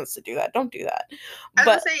lot of sense to do that. Don't do that. I was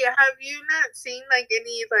gonna say, have you not seen like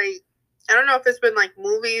any like, I don't know if it's been like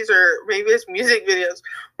movies or maybe it's music videos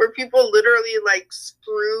where people literally like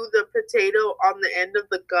screw the potato on the end of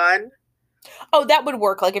the gun? Oh, that would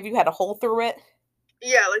work. Like if you had a hole through it.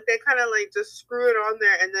 Yeah, like they kind of like just screw it on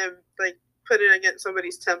there and then like put it against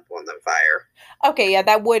somebody's temple and then fire. Okay, yeah,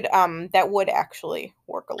 that would actually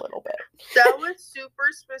work a little bit. That was super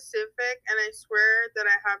specific, and I swear that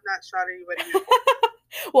I have not shot anybody before.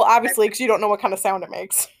 Well, obviously, because you don't know what kind of sound it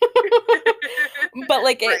makes. But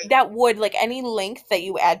like Right. that would, like, any length that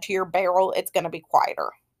you add to your barrel, it's gonna be quieter.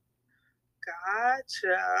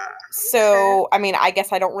 Gotcha. So, I mean, I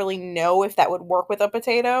guess I don't really know if that would work with a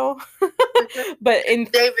potato, but in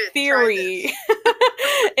David, theory,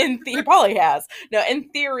 he probably has. No, in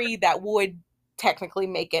theory, that would technically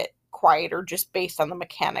make it quieter just based on the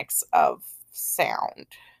mechanics of sound.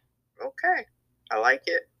 Okay, I like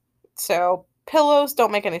it. So, pillows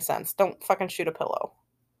don't make any sense. Don't fucking shoot a pillow.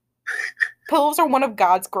 Pillows are one of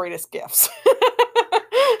God's greatest gifts.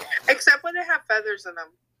 Except when they have feathers in them.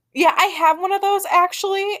 Yeah, I have one of those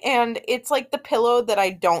actually, and it's like the pillow that I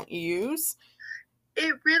don't use.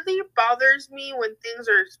 It really bothers me when things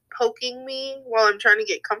are poking me while I'm trying to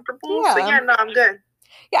get comfortable. Yeah. So yeah, no, I'm good.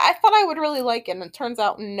 Yeah, I thought I would really like it, and it turns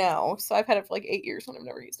out no. So I've had it for like 8 years and I've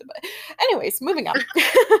never used it. But anyways, moving on.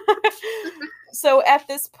 So at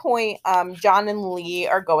this point, John and Lee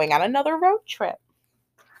are going on another road trip.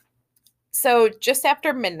 So just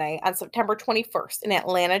after midnight on September 21st in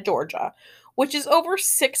Atlanta, Georgia, which is over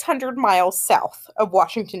 600 miles south of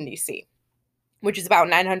Washington, D.C., which is about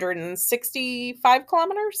 965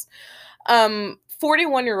 kilometers,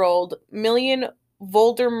 41-year-old Million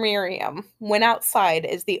Voldemariam went outside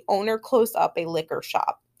as the owner closed up a liquor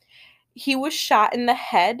shop. He was shot in the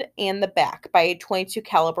head and the back by a .22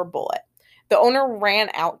 caliber bullet. The owner ran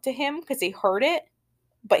out to him because he heard it,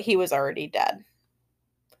 but he was already dead.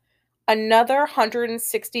 Another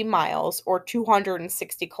 160 miles or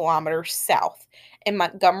 260 kilometers south in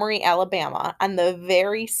Montgomery, Alabama, on the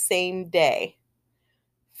very same day,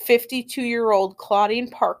 52-year-old Claudine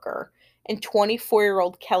Parker and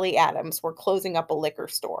 24-year-old Kelly Adams were closing up a liquor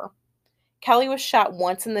store. Kelly was shot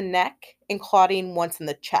once in the neck and Claudine once in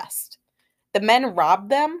the chest. The men robbed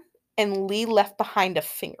them, and Lee left behind a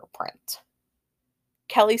fingerprint.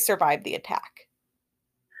 Kelly survived the attack.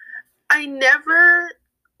 I never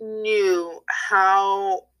knew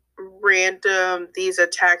how random these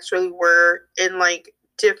attacks really were in like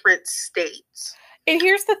different states. And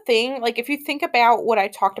here's the thing, like, if you think about what I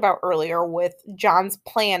talked about earlier with John's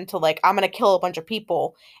plan to, like, I'm going to kill a bunch of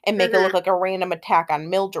people and make it look like a random attack on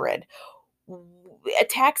Mildred,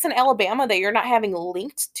 attacks in Alabama that you're not having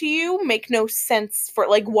linked to you make no sense for,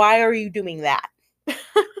 like, why are you doing that?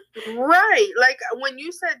 Right. Like, when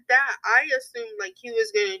you said that, I assumed, like, he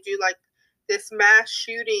was going to do, like, this mass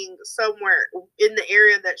shooting somewhere in the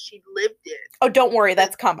area that she lived in. Oh, don't worry,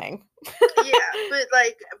 that's coming. Yeah, but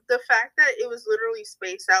like the fact that it was literally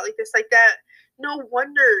spaced out like this, like that, no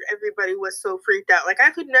wonder everybody was so freaked out. Like, I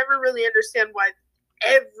could never really understand why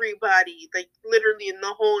everybody, like literally in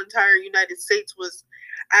the whole entire United States, was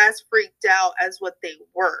as freaked out as what they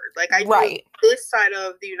were. Like, I knew this side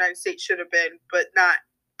of the United States should have been, but not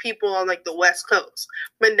people on like the West Coast.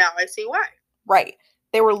 But now I see why. Right.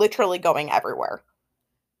 They were literally going everywhere.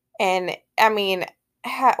 And, I mean,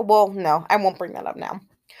 well, no, I won't bring that up now.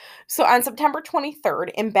 So, on September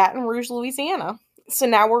 23rd in Baton Rouge, Louisiana, so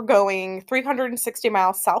now we're going 360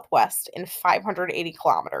 miles southwest and 580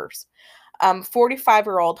 kilometers.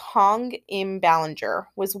 45-year-old Hong Im Ballinger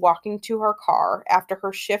was walking to her car after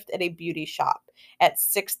her shift at a beauty shop at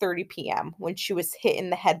 6:30 p.m. when she was hit in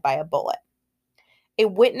the head by a bullet. A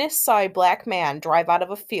witness saw a black man drive out of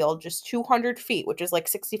a field just 200 feet, which is like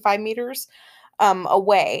 65 meters,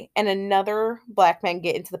 away, and another black man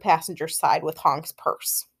get into the passenger side with Hong's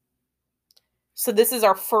purse. So this is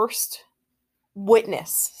our first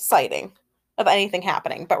witness sighting of anything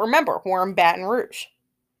happening. But remember, we're in Baton Rouge.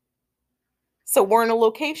 So we're in a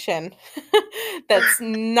location that's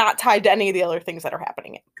not tied to any of the other things that are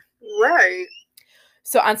happening. Right.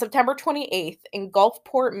 So on September 28th in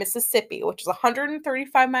Gulfport, Mississippi, which is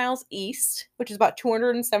 135 miles east, which is about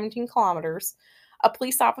 217 kilometers, a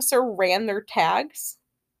police officer ran their tags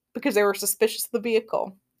because they were suspicious of the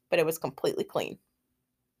vehicle, but it was completely clean.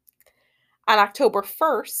 On October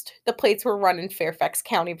 1st, the plates were run in Fairfax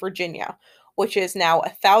County, Virginia, which is now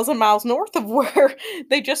 1,000 miles north of where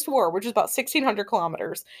they just were, which is about 1,600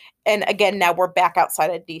 kilometers. And again, now we're back outside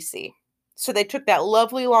of D.C. So they took that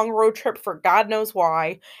lovely long road trip for God knows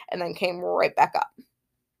why, and then came right back up.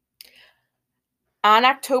 On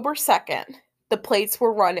October 2nd, the plates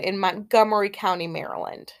were run in Montgomery County,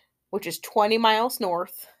 Maryland, which is 20 miles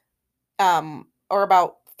north, or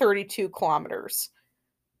about 32 kilometers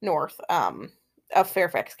north of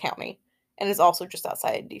Fairfax County, and is also just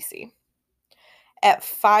outside of D.C. At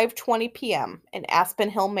 5:20 p.m. in Aspen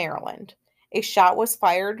Hill, Maryland, a shot was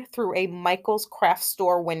fired through a Michael's craft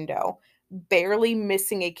store window barely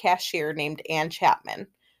missing a cashier named Ann Chapman.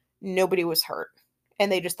 Nobody was hurt,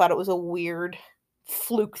 and they just thought it was a weird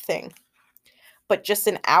fluke thing. But just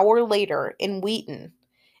an hour later in Wheaton,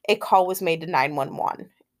 a call was made to 911.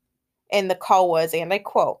 And the call was, and I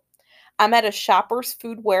quote, "I'm at a Shoppers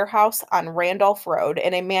Food Warehouse on Randolph Road,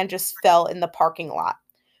 and a man just fell in the parking lot.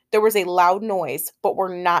 There was a loud noise, but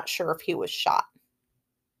we're not sure if he was shot."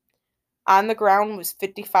 On the ground was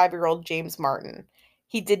 55-year-old James Martin.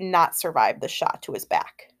 He did not survive the shot to his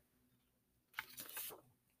back.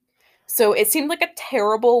 So it seemed like a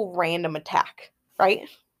terrible random attack, right?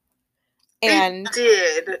 And it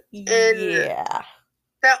did. And yeah.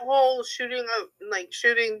 that whole shooting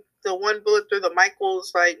the one bullet through the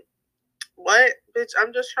Michaels, like, what? Bitch,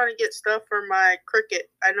 I'm just trying to get stuff for my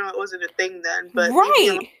cricket. I know it wasn't a thing then, but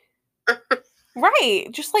right. Right.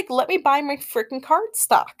 Just like, let me buy my freaking card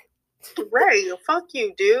stock. Right. Fuck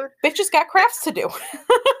you, dude. Bitches got crafts to do.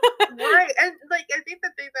 Right. And like, I think the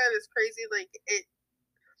thing that is crazy, like, it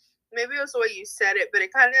maybe it was the way you said it, but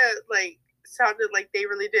it kind of like sounded like they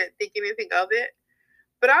really didn't think anything of it.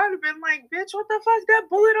 But I would have been like, bitch, what the fuck? That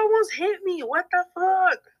bullet almost hit me. What the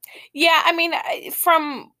fuck? Yeah, I mean,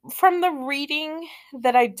 from the reading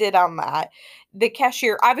that I did on that, the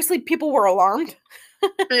cashier, obviously people were alarmed.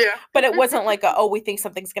 Yeah. But it wasn't like, oh, we think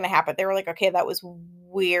something's going to happen. They were like, okay, that was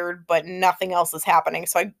weird, but nothing else is happening,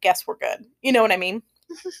 so I guess we're good. You know what I mean?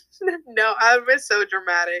 No, I've been so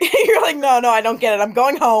dramatic. You're like, no, I don't get it. I'm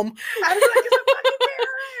going home. I was like, it's a fucking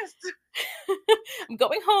terrorist. I'm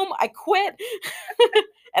going home. I quit.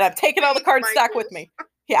 And I'm taking all the card stock with me.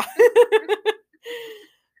 Yeah.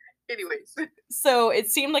 Anyways. So it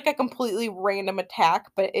seemed like a completely random attack,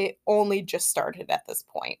 but it only just started at this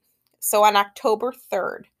point. So on October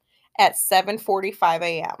 3rd at 7:45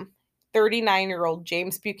 a.m., 39-year-old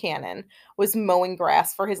James Buchanan was mowing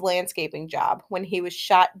grass for his landscaping job when he was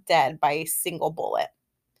shot dead by a single bullet.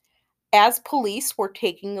 As police were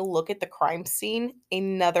taking a look at the crime scene,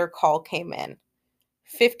 another call came in.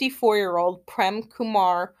 54-year-old Prem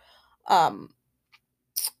Kumar, I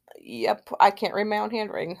can't read my own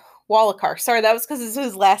handwriting. Walekar. Sorry, that was because it's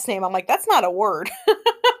his last name. I'm like, that's not a word.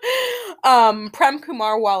 Prem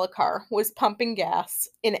Kumar Walekar was pumping gas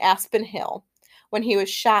in Aspen Hill when he was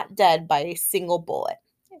shot dead by a single bullet.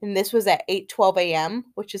 And this was at 8:12 a.m.,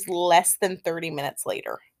 which is less than 30 minutes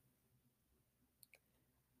later.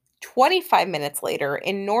 25 minutes later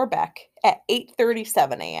in Norbeck at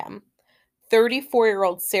 8:37 a.m.,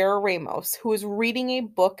 34-year-old Sarah Ramos, who was reading a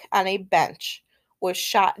book on a bench, was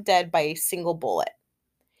shot dead by a single bullet.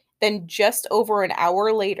 Then just over an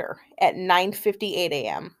hour later, at 9:58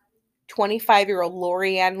 a.m., 25-year-old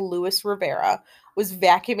Lorianne Lewis Rivera was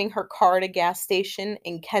vacuuming her car at a gas station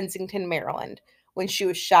in Kensington, Maryland, when she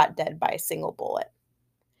was shot dead by a single bullet.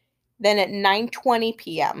 Then at 9:20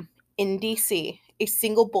 p.m. in D.C., a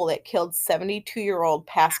single bullet killed 72-year-old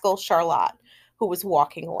Pascal Charlotte, who was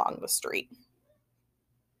walking along the street.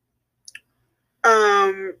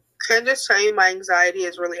 Can I just tell you my anxiety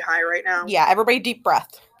is really high right now? Yeah, everybody deep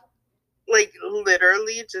breath. Like,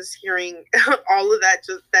 literally just hearing all of that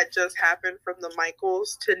just happened from the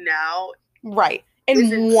Michaels to now. Right.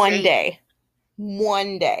 In one day.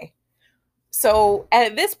 One day. So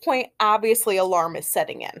at this point, obviously alarm is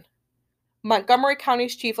setting in. Montgomery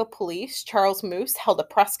County's chief of police, Charles Moose, held a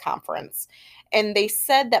press conference, and they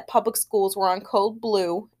said that public schools were on code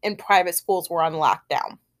blue and private schools were on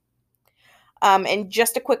lockdown. And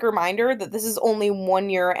just a quick reminder that this is only 1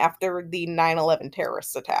 year after the 9/11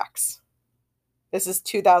 terrorist attacks. This is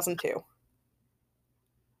 2002.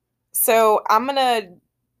 So I'm going to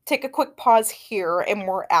take a quick pause here, and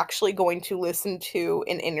we're actually going to listen to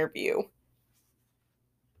an interview.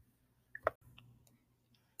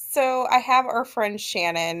 So I have our friend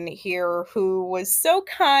Shannon here, who was so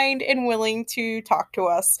kind and willing to talk to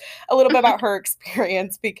us a little bit about her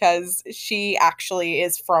experience, because she actually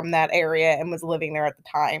is from that area and was living there at the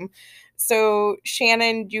time. So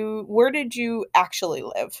Shannon, where did you actually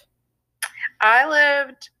live? I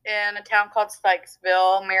lived in a town called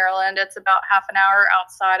Sykesville, Maryland. It's about half an hour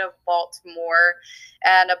outside of Baltimore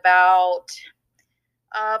and about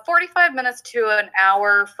 45 minutes to an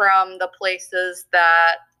hour from the places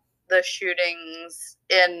that the shootings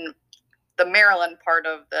in the Maryland part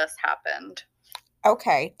of this happened.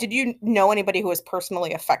 Okay. Did you know anybody who was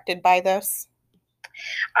personally affected by this?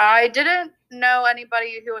 I didn't know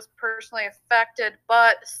anybody who was personally affected,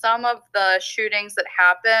 but some of the shootings that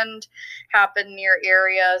happened near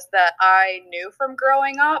areas that I knew from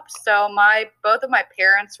growing up. So both of my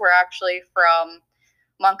parents were actually from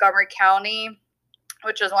Montgomery County,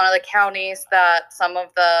 which is one of the counties that some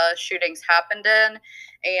of the shootings happened in.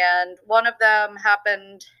 And one of them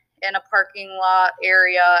happened in a parking lot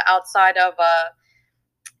area outside of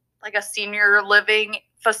a senior living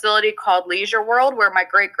facility called Leisure World, where my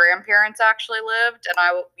great grandparents actually lived, and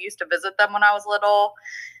I used to visit them when I was little.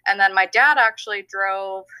 And then my dad actually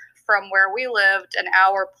drove from where we lived an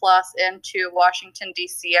hour plus into Washington,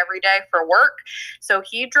 D.C. every day for work. So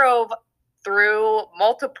he drove through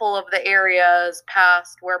multiple of the areas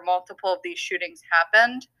past where multiple of these shootings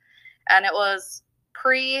happened. And it was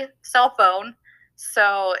pre-cell phone,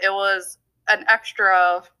 so it was an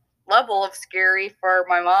extra level of scary for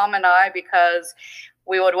my mom and I, because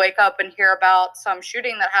we would wake up and hear about some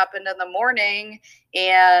shooting that happened in the morning,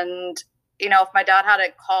 and if my dad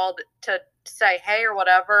hadn't called to say hey or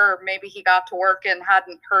whatever, or maybe he got to work and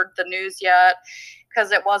hadn't heard the news yet,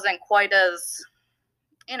 because it wasn't quite as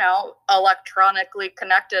electronically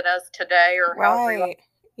connected as today, or right.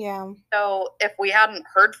 Yeah. So if we hadn't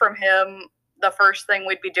heard from him, the first thing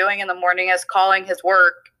we'd be doing in the morning is calling his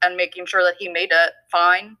work and making sure that he made it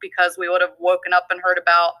fine, because we would have woken up and heard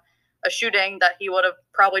about a shooting that he would have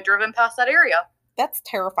probably driven past that area. That's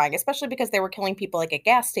terrifying, especially because they were killing people like at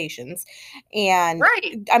gas stations and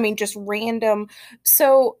Right. I mean just random.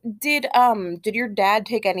 So did your dad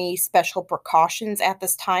take any special precautions at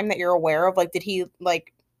this time that you're aware of? Like did he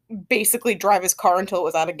like basically drive his car until it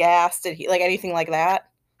was out of gas? Did he like anything like that?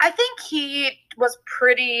 I think he was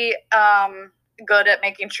pretty good at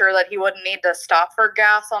making sure that he wouldn't need to stop for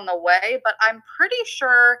gas on the way, but I'm pretty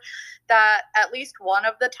sure that at least one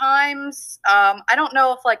of the times, I don't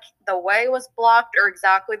know if like the way was blocked or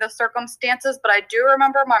exactly the circumstances, but I do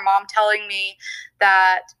remember my mom telling me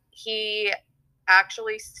that he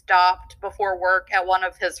actually stopped before work at one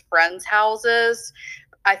of his friends' houses.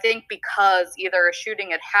 I think because either a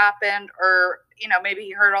shooting had happened or, maybe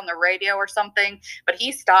he heard on the radio or something, but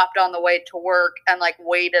he stopped on the way to work and like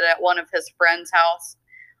waited at one of his friend's house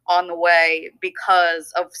on the way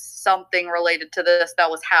because of something related to this that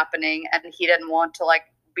was happening. And he didn't want to like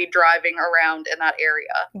be driving around in that area.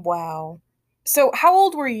 Wow. So how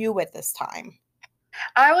old were you at this time?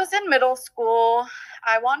 I was in middle school.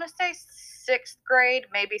 I want to say 6th grade,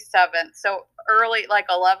 maybe 7th. So early, like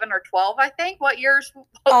 11 or 12, I think. What years?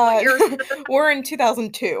 We're in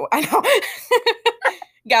 2002. I know.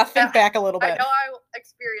 Gotta think back a little bit. I know I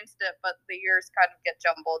experienced it, but the years kind of get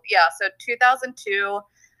jumbled. Yeah, so 2002,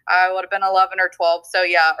 I would have been 11 or 12. So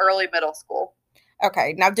yeah, early middle school.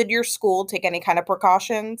 Okay. Now, did your school take any kind of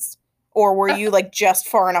precautions? Or were you like just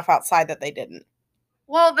far enough outside that they didn't?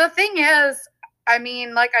 Well, the thing is, I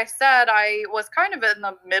mean, like I said, I was kind of in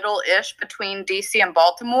the middle-ish between DC and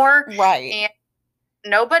Baltimore. Right. And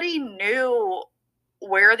nobody knew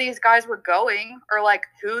where these guys were going or like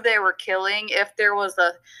who they were killing, if there was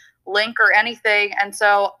a link or anything. And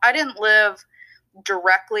so I didn't live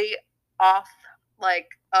directly off like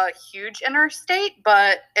a huge interstate,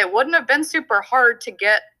 but it wouldn't have been super hard to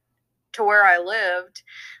get to where I lived.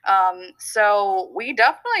 So we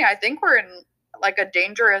definitely, I think we're in like a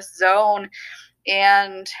dangerous zone.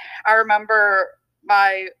 And I remember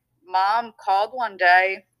my mom called one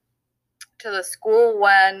day to the school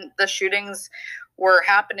when the shootings were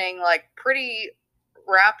happening like pretty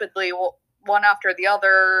rapidly, one after the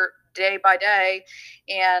other, day by day.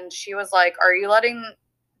 And she was like, "Are you letting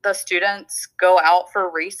the students go out for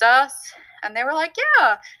recess?" And they were like,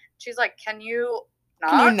 "Yeah." She's like, "Can you not?"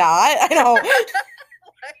 Can you not? I know.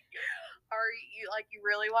 Are you like, you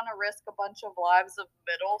really want to risk a bunch of lives of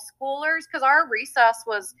middle schoolers? Because our recess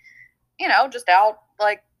was, just out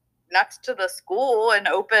like next to the school, an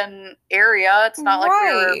open area. It's not like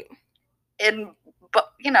we were in,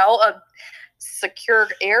 a secure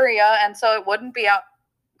area. And so it wouldn't be out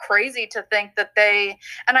crazy to think that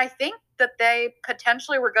and I think that they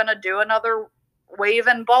potentially were going to do another wave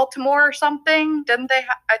in Baltimore or something. Didn't they?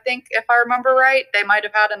 I think if I remember right, they might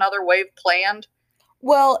have had another wave planned.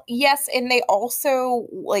 Well, yes, and they also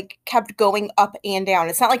like kept going up and down.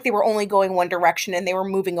 It's not like they were only going one direction and they were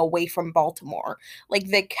moving away from Baltimore. Like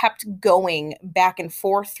they kept going back and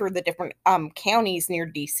forth through the different counties near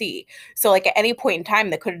DC. So like at any point in time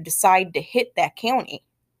they could have decided to hit that county.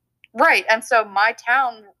 Right. And so my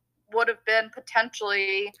town would have been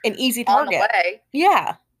potentially an easy target. On the way.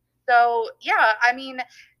 Yeah. So, yeah, I mean,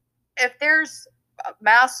 if there's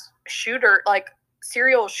mass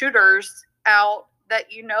serial shooters out, that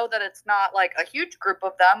that it's not like a huge group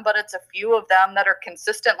of them, but it's a few of them that are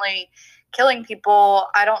consistently killing people.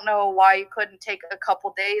 I don't know why you couldn't take a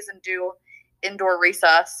couple days and do indoor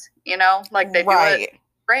recess, like they do it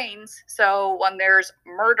rains. So when there's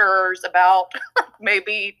murderers about,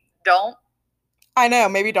 maybe don't. I know,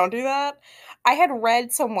 maybe don't do that. I had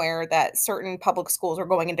read somewhere that certain public schools are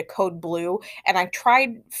going into code blue, and I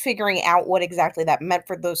tried figuring out what exactly that meant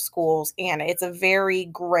for those schools, and it's a very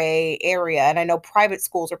gray area. And I know private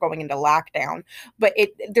schools are going into lockdown, but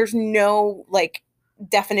there's no like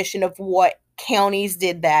definition of what counties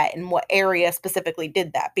did that and what area specifically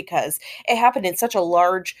did that, because it happened in such a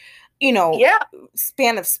large, Yeah.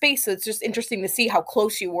 span of space. So it's just interesting to see how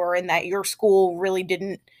close you were and that your school really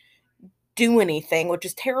didn't do anything, which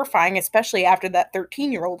is terrifying, especially after that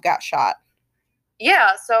 13-year-old got shot.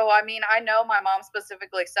 Yeah. So, I mean, I know my mom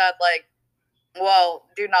specifically said, like, well,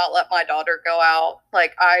 do not let my daughter go out.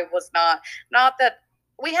 Like, I was not that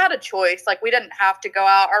we had a choice. Like, we didn't have to go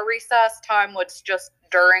out. Our recess time was just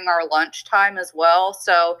during our lunch time as well.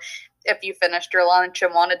 So, if you finished your lunch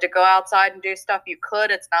and wanted to go outside and do stuff, you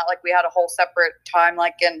could. It's not like we had a whole separate time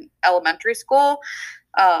like in elementary school.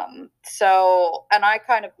 So, and I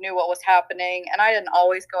kind of knew what was happening, and I didn't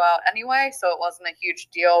always go out anyway, so it wasn't a huge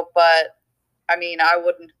deal. But I mean,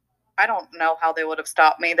 I don't know how they would have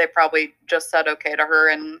stopped me. They probably just said okay to her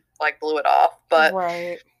and like blew it off. But,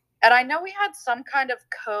 right. And I know we had some kind of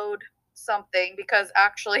code something, because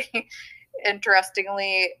actually,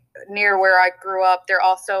 interestingly, near where I grew up, there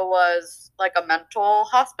also was like a mental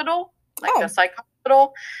hospital, like a psych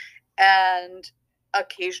hospital, and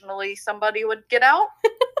occasionally somebody would get out.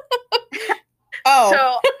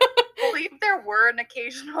 So I believe there were an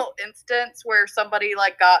occasional instance where somebody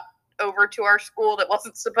like got over to our school that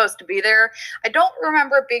wasn't supposed to be there. I don't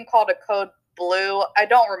remember it being called a code blue. I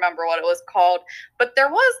don't remember what it was called, but there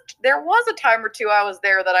was a time or two I was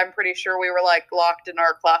there that I'm pretty sure we were like locked in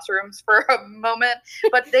our classrooms for a moment,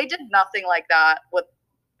 but they did nothing like that with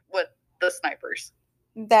the snipers.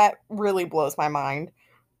 That really blows my mind.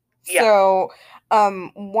 Yeah. So,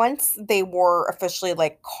 once they were officially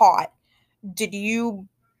like caught, did you,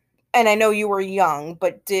 and I know you were young,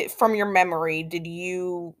 but from your memory, did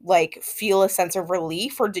you like feel a sense of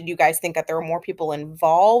relief, or did you guys think that there were more people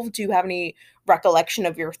involved? Do you have any recollection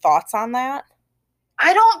of your thoughts on that?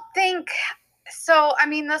 I don't think so. I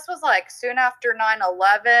mean, this was like soon after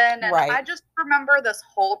 9/11, and Right. I just remember this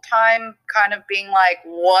whole time kind of being like,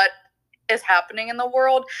 what is happening in the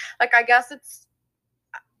world? Like, I guess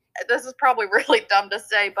this is probably really dumb to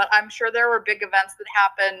say, but I'm sure there were big events that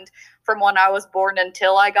happened from when I was born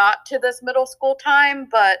until I got to this middle school time.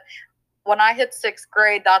 But when I hit 6th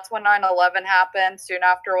grade, that's when 9/11 happened. Soon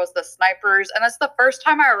after was the snipers. And it's the first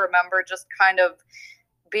time I remember just kind of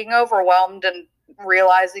being overwhelmed and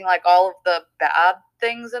realizing like all of the bad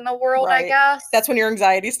things in the world, Right. I guess. That's when your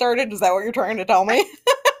anxiety started? Is that what you're trying to tell me?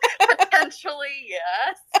 Potentially,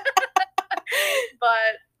 yes.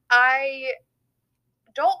 But I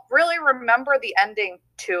don't really remember the ending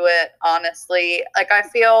to it, honestly. Like, I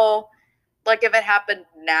feel like if it happened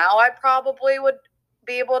now, I probably would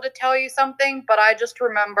be able to tell you something, but I just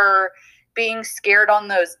remember being scared on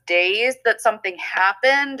those days that something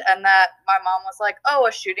happened, and that my mom was like, oh,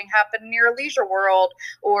 a shooting happened near Leisure World,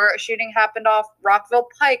 or a shooting happened off Rockville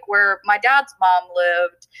Pike where my dad's mom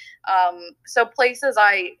lived. So places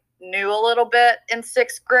I knew a little bit in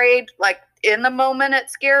 6th grade, like in the moment it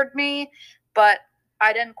scared me, but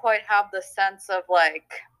I didn't quite have the sense of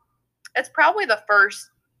like, it's probably the first,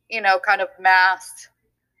 kind of mass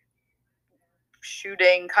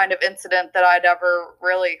shooting kind of incident that I'd ever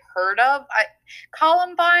really heard of.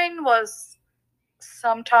 Columbine was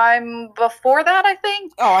sometime before that, I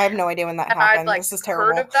think. Oh, I have no idea when that happened. I'd this is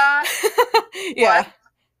terrible. heard of that. Yeah.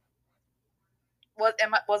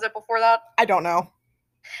 Was it before that? I don't know.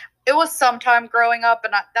 It was sometime growing up,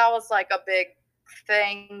 and that was like a big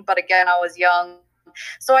thing. But again, I was young.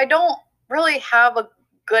 So I don't really have a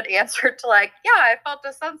good answer to like, yeah, I felt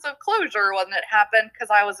a sense of closure when it happened because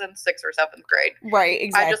I was in 6th or 7th grade. Right,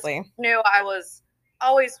 exactly. I just knew I was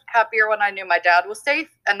always happier when I knew my dad was safe,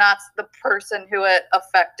 and that's the person who it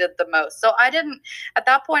affected the most. So at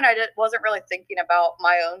that point, wasn't really thinking about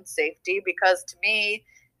my own safety, because to me,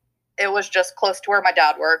 it was just close to where my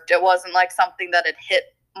dad worked. It wasn't like something that had hit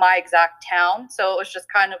my exact town. So it was just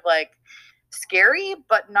kind of like scary,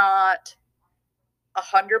 but not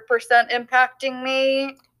 100% impacting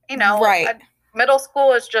me. Right. Middle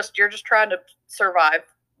school is you're just trying to survive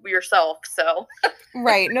yourself. So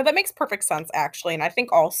right. No, that makes perfect sense, actually. And I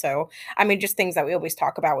think also, I mean, just things that we always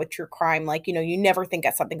talk about with true crime, like, you never think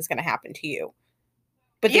that something's going to happen to you.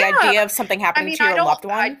 But the idea of something happening to your loved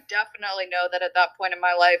one. I definitely know that at that point in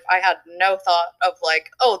my life, I had no thought of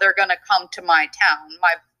like, oh, they're going to come to my town.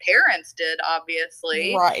 My parents did,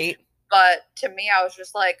 obviously. Right. But to me, I was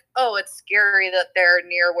just like, oh, it's scary that they're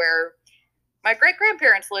near where my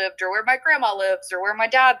great-grandparents lived, or where my grandma lives, or where my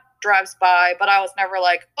dad drives by, but I was never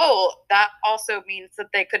like, oh, that also means that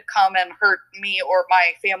they could come and hurt me or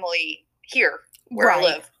my family here where I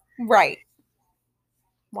live. Right.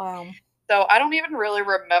 Wow. So I don't even really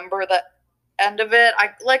remember the end of it.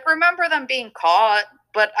 I like remember them being caught,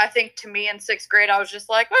 but I think to me in 6th grade, I was just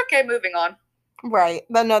like, okay, moving on. Right.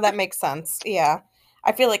 No, that makes sense. Yeah.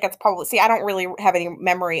 I feel like it's probably, see, I don't really have any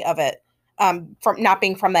memory of it, from not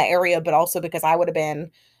being from that area, but also because I would have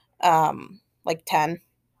been, like 10.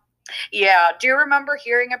 Yeah. Do you remember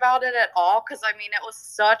hearing about it at all? Because I mean, it was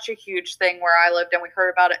such a huge thing where I lived, and we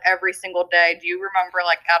heard about it every single day. Do you remember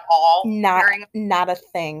like at all? Not a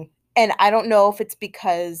thing. And I don't know if it's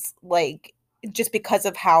because like just because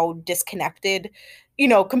of how disconnected,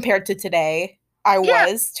 compared to today I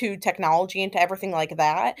was to technology and to everything like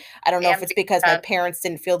that. I don't know if it's because my parents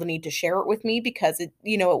didn't feel the need to share it with me because it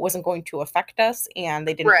wasn't going to affect us, and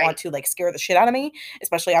they didn't want to like scare the shit out of me,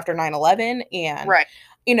 especially after 9/11. And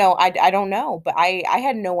I don't know, but I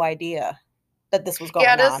had no idea that this was going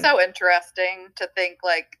on. Yeah, it is so interesting to think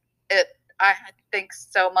like it. I think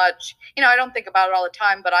so much, I don't think about it all the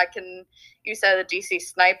time, but you said the DC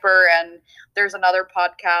Sniper, and there's another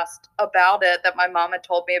podcast about it that my mom had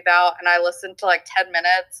told me about, and I listened to like 10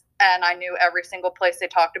 minutes, and I knew every single place they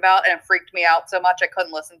talked about, and it freaked me out so much I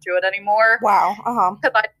couldn't listen to it anymore. Wow.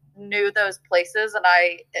 Because I knew those places, and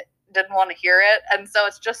I didn't want to hear it, and so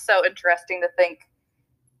it's just so interesting to think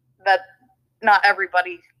that not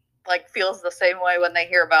everybody like feels the same way when they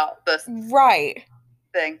hear about this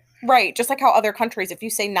thing. Right. Just like how other countries, if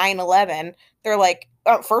you say 9/11, they're like,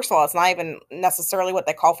 oh, first of all, it's not even necessarily what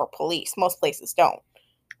they call for police. Most places don't.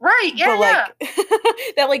 Right. Yeah. But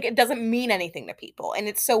that like it doesn't mean anything to people. And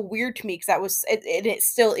it's so weird to me because it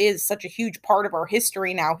still is such a huge part of our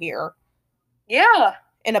history now here. Yeah.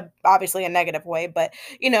 In obviously a negative way, but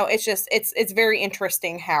it's just it's very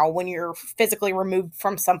interesting how when you're physically removed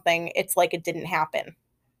from something, it's like it didn't happen.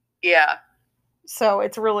 Yeah. So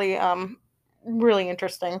it's really really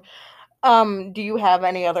interesting. Do you have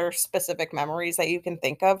any other specific memories that you can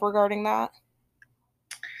think of regarding that?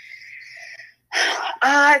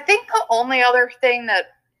 I think the only other thing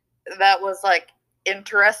that was like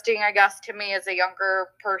interesting, I guess, to me as a younger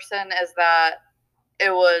person is that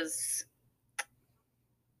there was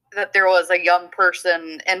a young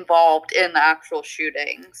person involved in the actual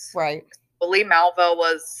shootings. Right. Lee Malvo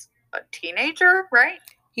was a teenager, right?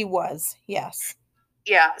 He was, yes.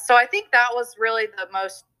 Yeah, so I think that was really the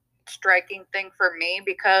most striking thing for me,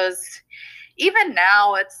 because even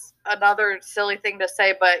now it's another silly thing to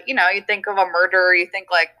say, but you think of a murderer, you think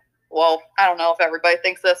like, well, I don't know if everybody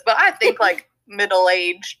thinks this, but I think like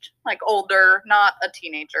middle-aged, like older, not a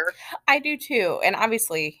teenager. I do too. And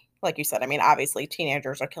obviously, like you said, I mean, obviously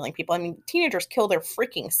teenagers are killing people. I mean, teenagers kill their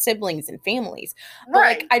freaking siblings and families. But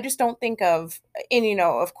like, I just don't think of, and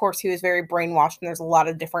of course he was very brainwashed, and there's a lot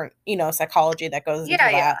of different, psychology that goes into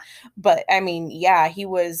that. Yeah. But I mean, yeah, he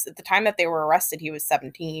was, at the time that they were arrested, he was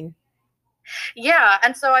 17. Yeah,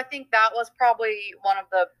 and so I think that was probably one of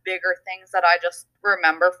the bigger things that I just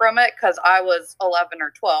remember from it, because I was 11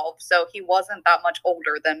 or 12, so he wasn't that much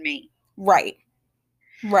older than me. Right.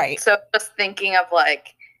 So just thinking of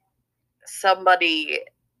like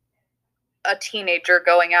a teenager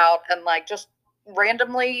going out and like just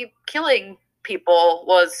randomly killing people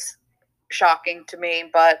was shocking to me.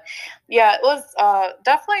 But yeah, it was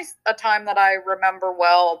definitely a time that I remember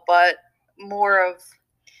well, but more of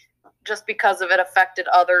just because of it affected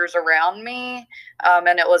others around me,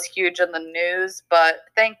 and it was huge in the news. But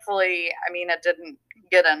thankfully, I mean, it didn't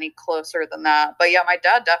get any closer than that. But yeah, my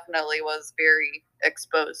dad definitely was very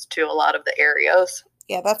exposed to a lot of the areas.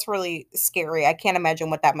 Yeah, that's really scary. I can't imagine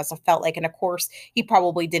what that must have felt like. And of course, he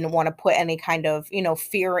probably didn't want to put any kind of,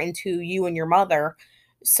 fear into you and your mother.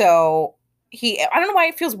 So I don't know why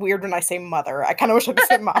it feels weird when I say mother. I kind of wish I could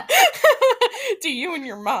say mom. To you and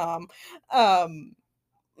your mom. So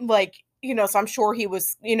I'm sure he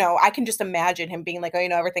was, I can just imagine him being like, oh,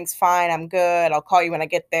 everything's fine. I'm good. I'll call you when I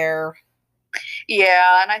get there.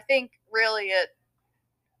 Yeah. And I think really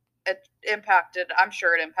I'm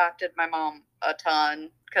sure it impacted my mom a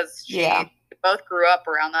ton, because she both grew up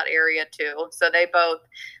around that area too. So they both,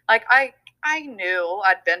 like, I knew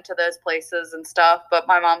I'd been to those places and stuff, but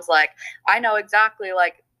my mom's like, I know exactly,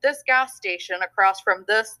 like, this gas station across from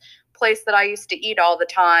this place that I used to eat all the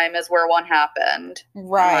time is where one happened.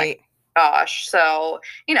 Right. gosh. So,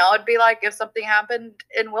 it'd be like if something happened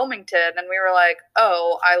in Wilmington and we were like,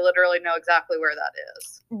 oh, I literally know exactly where that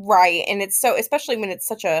is. Right. And it's so, especially when it's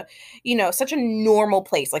such a, such a normal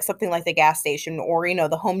place, like something like the gas station or,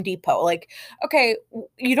 the Home Depot. Like, okay,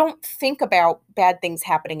 you don't think about bad things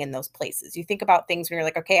happening in those places. You think about things when you're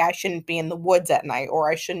like, okay, I shouldn't be in the woods at night,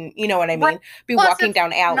 or I shouldn't, you know what I mean? Right. Be Plus, walking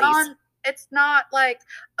down alleys. It's not like,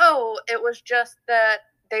 oh, it was just that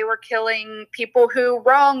they were killing people who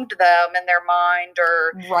wronged them in their mind,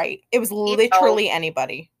 or right. It was literally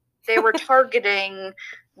anybody. They were targeting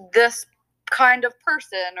this kind of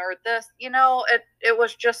person or this, it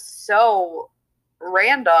was just so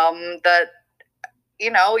random that,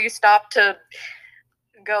 you stop to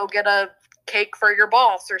go get a cake for your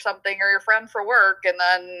boss or something, or your friend for work, and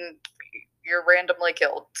then you're randomly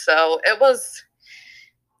killed. So it was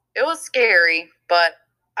scary, but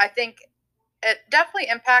I think it definitely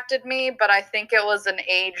impacted me, but I think it was an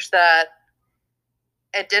age that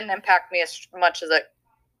it didn't impact me as much as it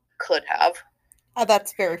could have. Oh,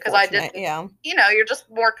 that's very fortunate. I didn't, yeah. You're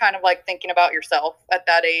just more kind of like thinking about yourself at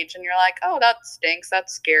that age, and you're like, oh, that stinks,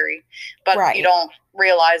 that's scary. But right. You don't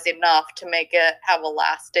realize enough to make it have a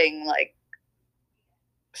lasting, like,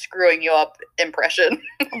 screwing you up impression.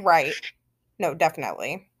 Right. No,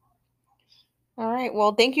 definitely. All right.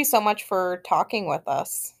 Well, thank you so much for talking with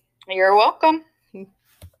us. You're welcome.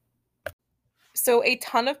 So a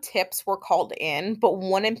ton of tips were called in, but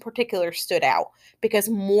one in particular stood out because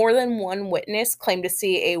more than one witness claimed to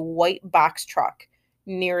see a white box truck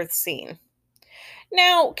near the scene.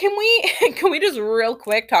 Now, can we just real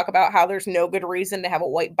quick talk about how there's no good reason to have a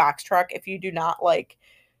white box truck if you do not like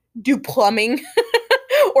do plumbing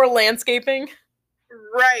or landscaping?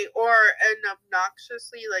 Right, or an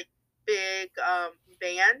obnoxiously like big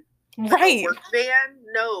van. Right. A work van?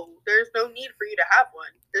 No, there's no need for you to have one.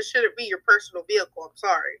 This shouldn't be your personal vehicle. I'm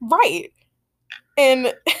sorry. Right.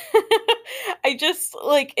 And I just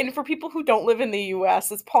like, and for people who don't live in the US,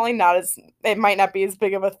 it's probably it might not be as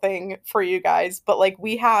big of a thing for you guys, but like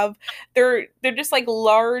they're just like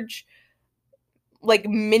large, like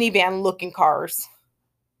minivan looking cars,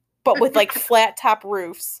 but with like flat top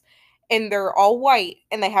roofs, and they're all white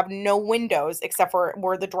and they have no windows except for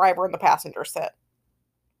where the driver and the passenger sit.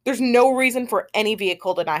 There's no reason for any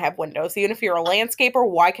vehicle to not have windows. Even if you're a landscaper,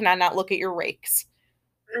 why can I not look at your rakes?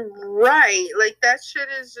 Right. Like, that shit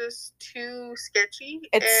is just too sketchy.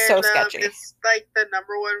 It's so sketchy. It's like the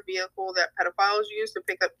number one vehicle that pedophiles use to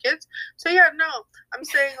pick up kids. So, yeah, no, I'm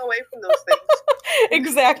staying away from those things.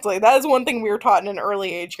 Exactly. That is one thing we were taught in an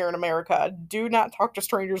early age here in America. Do not talk to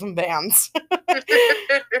strangers in vans.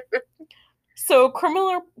 So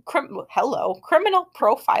criminal profilers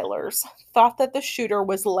thought that the shooter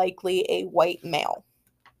was likely a white male.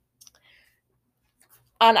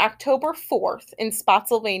 On October 4th in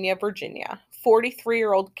Spotsylvania, Virginia,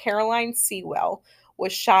 43-year-old Caroline Sewell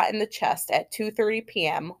was shot in the chest at 2:30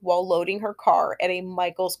 p.m. while loading her car at a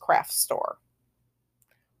Michael's craft store.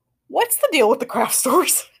 What's the deal with the craft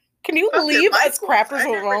stores? Can you believe us crafters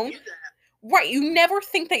alone? Right, you never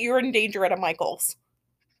think that you're in danger at a Michael's.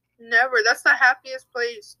 Never. That's the happiest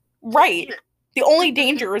place. Right. The only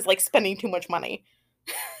danger is like spending too much money.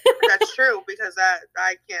 That's true, because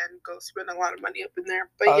I can go spend a lot of money up in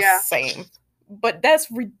there. But yeah. Same. But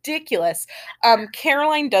that's ridiculous.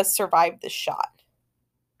 Caroline does survive this shot.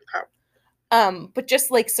 Okay. But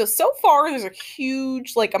just like so far there's a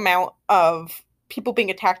huge like amount of people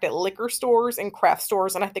being attacked at liquor stores and craft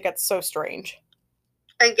stores, and I think that's so strange.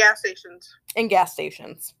 And gas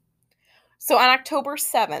stations. So on October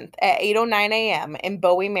 7th at 8:09 a.m. in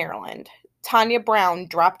Bowie, Maryland, Tanya Brown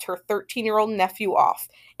dropped her 13-year-old nephew off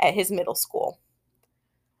at his middle school.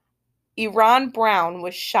 Iran Brown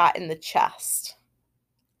was shot in the chest.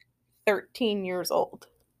 13 years old.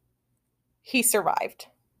 He survived.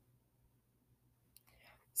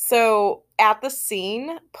 So at the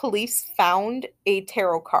scene, police found a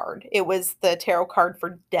tarot card. It was the tarot card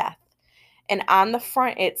for death. And on the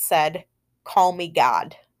front it said, "Call me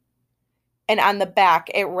God." And on the back,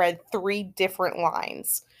 it read 3 different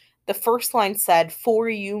lines. The first line said, "For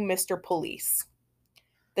you, Mr. Police."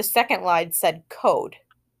 The second line said, "Code,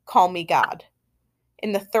 call me God."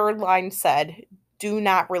 And the third line said, "Do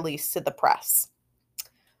not release to the press."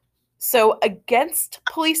 So against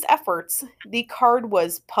police efforts, the card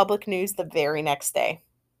was public news the very next day.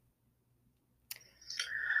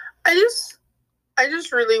 I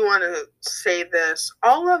just really want to say this.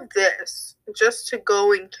 All of this just to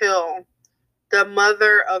go and kill the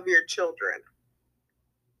mother of your children.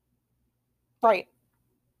 Right.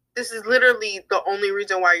 This is literally the only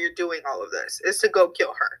reason why you're doing all of this, is to go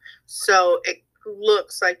kill her. So it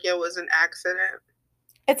looks like it was an accident.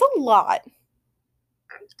 It's a lot.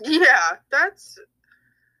 Yeah, that's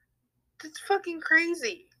fucking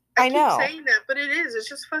crazy. I know. keep saying that, but it is. It's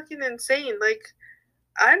just fucking insane. Like,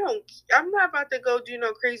 I'm not about to go do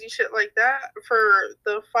no crazy shit like that for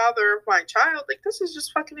the father of my child. Like, this is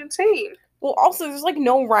just fucking insane. Well, also, there's like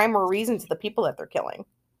no rhyme or reason to the people that they're killing.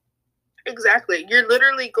 Exactly. You're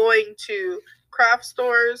literally going to craft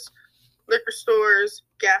stores, liquor stores,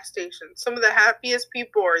 gas stations. Some of the happiest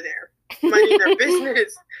people are there, minding their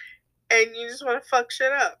business, and you just want to fuck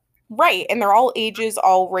shit up. Right, and they're all ages,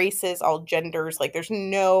 all races, all genders. Like, there's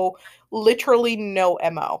literally no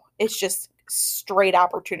MO. It's just straight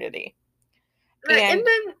opportunity. Right. And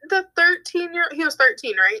then the 13-year-old, he was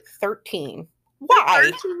 13, right? 13.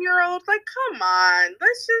 Why? 13-year-old, like, come on.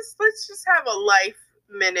 Let's just have a life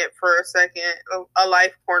minute for a second, a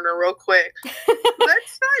life corner real quick.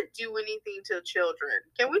 Let's not do anything to children.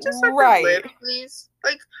 Can we just let them live, please?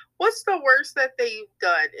 Like, what's the worst that they've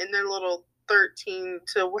done in their little 13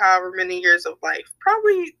 to however many years of life?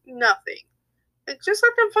 Probably nothing. Like, just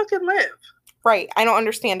let them fucking live. Right. I don't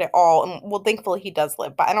understand at all. And well, thankfully he does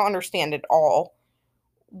live, but I don't understand at all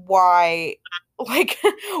why, like,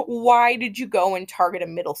 why did you go and target a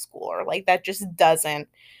middle schooler? Like, that just doesn't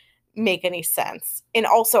make any sense. And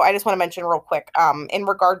also, I just want to mention real quick, in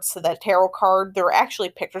regards to the tarot card, there are actually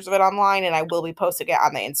pictures of it online, and I will be posting it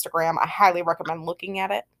on the Instagram. I highly recommend looking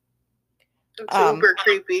at it. It's super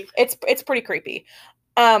creepy. It's pretty creepy.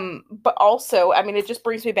 But also, I mean, it just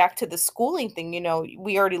brings me back to the schooling thing. You know,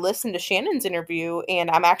 we already listened to Shannon's interview, and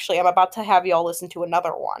I'm about to have y'all listen to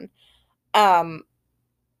another one.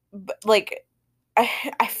 But like,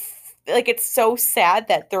 I like, it's so sad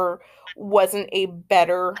that there wasn't a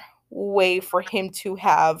better way for him to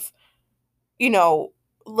have, you know,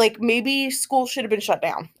 like, maybe school should have been shut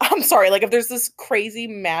down. I'm sorry, like, if there's this crazy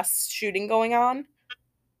mass shooting going on.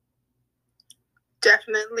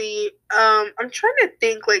 Definitely. I'm trying to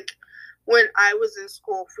think, like, when I was in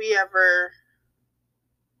school, if we ever,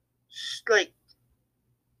 like,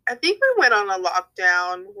 I think we went on a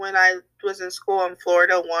lockdown when I was in school in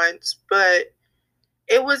Florida once, but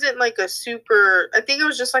it wasn't like a super, I think it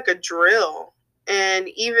was just like a drill. And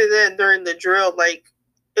even then, during the drill, like,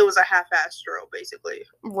 it was a half-ass drill, basically.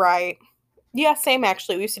 Right. Yeah, same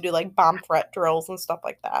actually. We used to do like bomb threat drills and stuff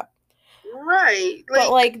like that. Right. But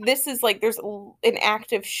like, this is like, there's an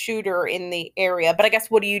active shooter in the area. But I guess,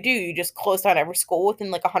 what do? You just close down every school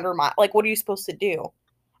within like 100 miles. Like, what are you supposed to do?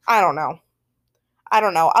 I don't know.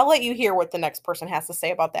 I'll let you hear what the next person has to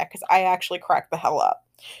say about that, because I actually cracked the hell up.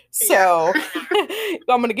 So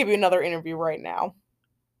I'm going to give you another interview right now.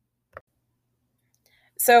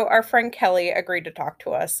 So our friend Kelly agreed to talk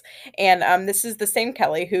to us. And this is the same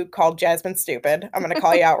Kelly who called Jasmine stupid. I'm going to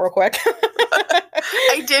call you out real quick.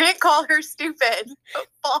 I didn't call her stupid.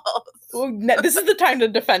 False. Well, this is the time to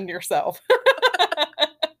defend yourself.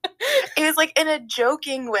 It was like in a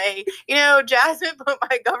joking way. You know, Jasmine put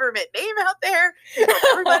my government name out there.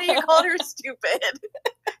 Everybody called her stupid.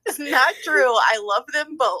 It's not true. I love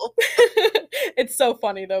them both. It's so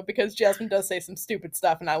funny, though, because Jasmine does say some stupid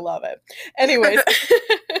stuff, and I love it. Anyways,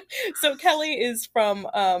 so Kelly is from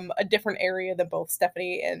a different area than both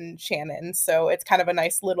Stephanie and Shannon, so it's kind of a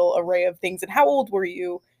nice little array of things. And how old were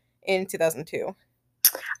you in 2002?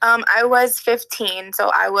 I was 15,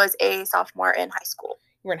 so I was a sophomore in high school.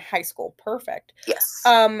 You were in high school. Perfect. Yes.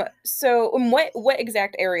 So what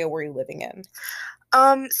exact area were you living in?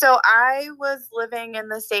 So I was living in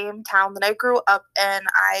the same town that I grew up in.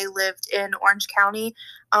 I lived in Orange County,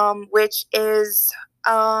 which is,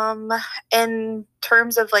 in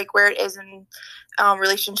terms of like where it is in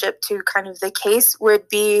relationship to kind of the case, would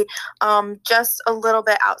be just a little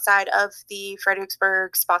bit outside of the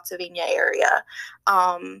Fredericksburg, Spotsylvania area.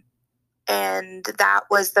 And that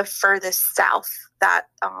was the furthest south that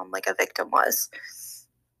like a victim was.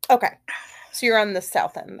 Okay. So you're on the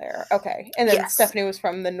south end there. Okay. And then Yes. Stephanie was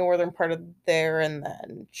from the northern part of there, and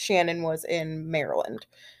then Shannon was in Maryland.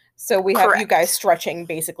 So we have Correct. you guys stretching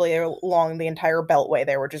basically along the entire beltway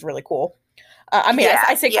there, which is really cool. I mean, Yeah,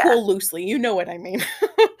 I say yeah. cool loosely. You know what I mean.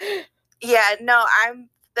 Yeah, no, I'm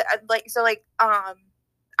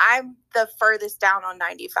the furthest down on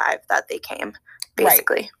 95 that they came,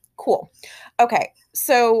 basically. Right. Cool. Okay.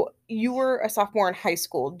 So you were a sophomore in high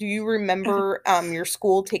school. Do you remember your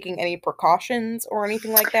school taking any precautions or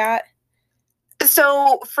anything like that?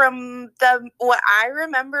 So from what I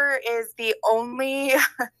remember is the only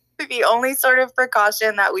the only sort of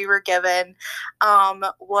precaution that we were given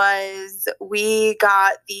was we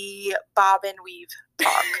got the bob and weave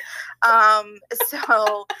talk.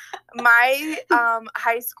 So my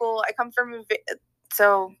high school, I come from,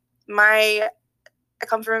 so my I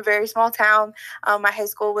come from a very small town. My high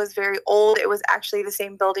school was very old. It was actually the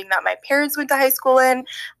same building that my parents went to high school in.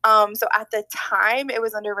 So at the time, it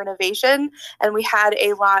was under renovation, and we had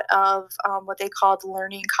a lot of what they called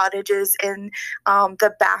learning cottages in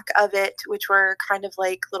the back of it, which were kind of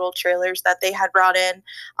like little trailers that they had brought in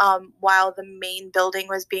while the main building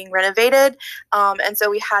was being renovated. And so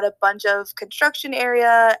we had a bunch of construction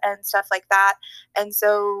area and stuff like that. And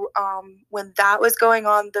so when that was going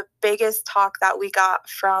on, the biggest talk that we got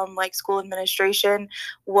from like school administration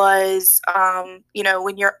was,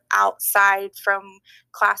 when you're outside from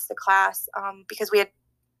class to class, because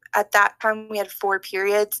at that time we had 4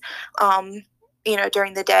 periods,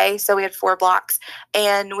 during the day. So we had 4 blocks.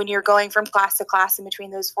 And when you're going from class to class in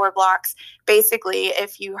between those 4 blocks, basically,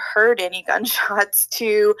 if you heard any gunshots,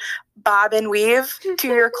 to bob and weave to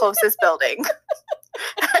your closest building.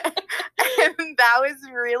 And that was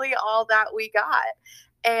really all that we got.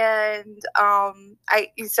 And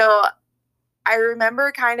I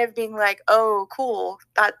remember kind of being like, oh, cool,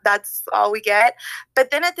 that's all we get.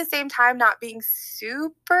 But then at the same time, not being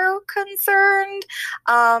super concerned,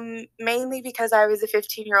 mainly because I was a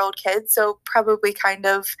 15-year-old kid. So probably kind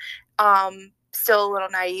of still a little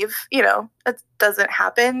naive. It doesn't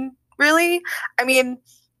happen really. I mean,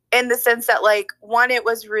 in the sense that, like, one, it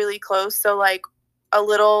was really close. So like a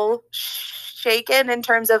little shaken in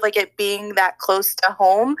terms of like it being that close to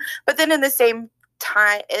home. But then in the same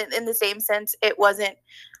time, in the same sense, it wasn't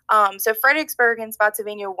so Fredericksburg and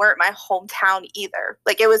Spotsylvania weren't my hometown either.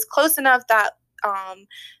 Like, it was close enough that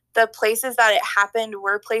the places that it happened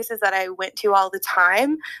were places that I went to all the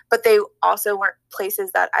time, but they also weren't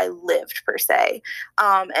places that I lived per se.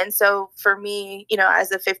 And so for me,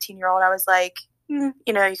 as a 15-year-old, I was like, you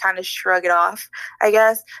kind of shrug it off, I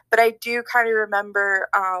guess. But I do kind of remember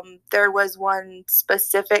there was one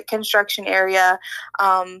specific construction area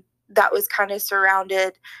that was kind of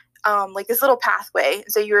surrounded like this little pathway.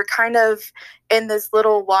 So you were kind of in this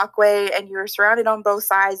little walkway, and you were surrounded on both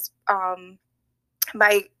sides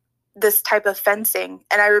by this type of fencing.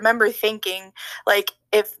 And I remember thinking, like,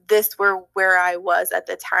 if this were where I was at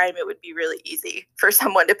the time, it would be really easy for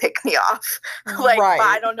someone to pick me off. Like, right.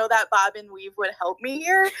 I don't know that bob and weave would help me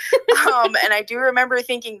here. And I do remember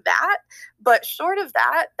thinking that. But short of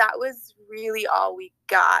that, that was really all we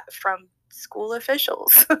got from school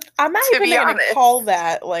officials. I'm not even going to call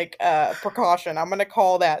that like precaution. I'm going to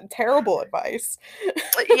call that terrible advice.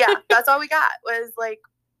 Yeah, that's all we got was like,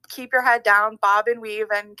 keep your head down, bob and weave,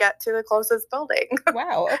 and get to the closest building.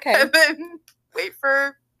 Wow, okay. And then wait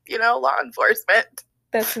for, law enforcement.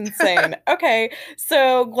 That's insane. Okay,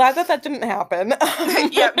 so glad that didn't happen.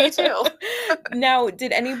 Yeah, me too. Now,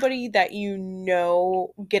 did anybody that you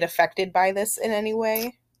know get affected by this in any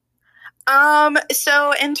way?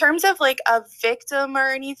 So in terms of like a victim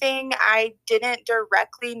or anything, I didn't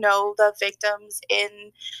directly know the victims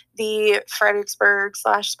in the Fredericksburg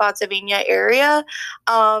 / Spotsylvania area.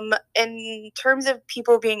 In terms of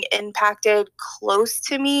people being impacted close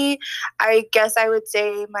to me, I guess I would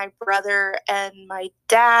say my brother and my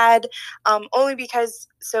dad, only because,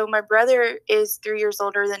 so my brother is 3 years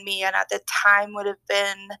older than me, and at the time would have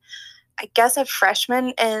been, I guess, a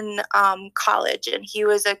freshman in college, and he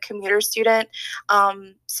was a commuter student.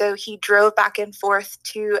 So he drove back and forth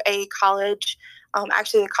to a college.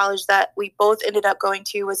 Actually, the college that we both ended up going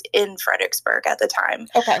to was in Fredericksburg at the time.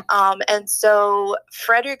 Okay. And so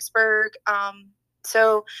Fredericksburg,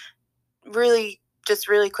 so really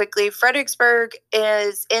quickly, Fredericksburg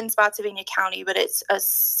is in Spotsylvania County, but it's a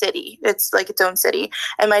city. It's like its own city.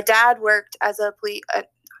 And my dad worked as a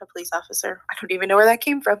police officer. I don't even know where that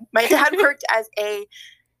came from. My dad worked as a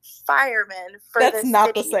fireman for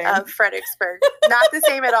the city of Fredericksburg. Not the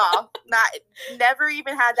same at all. Never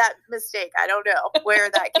even had that mistake. I don't know where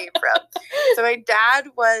that came from. So my dad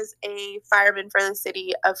was a fireman for the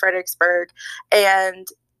city of Fredericksburg, and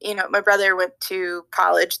my brother went to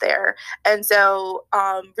college there. And so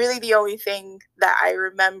really the only thing that I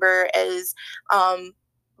remember is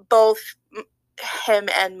both him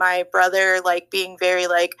and my brother like being very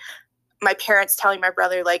like, my parents telling my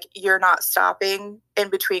brother like, you're not stopping in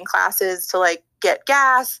between classes to like get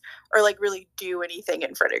gas or like really do anything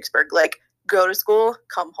in Fredericksburg. Like, go to school,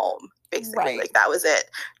 come home, basically. Right. Like, that was it.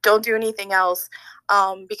 Don't do anything else.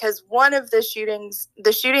 Because one of the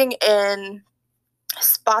shooting in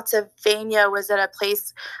Spotsylvania was at a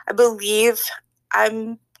place, I believe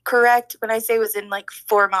I'm correct when I say it was in like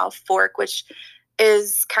 4 Mile Fork, which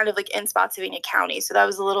is kind of like in Spotsylvania County. So that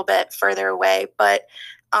was a little bit further away, but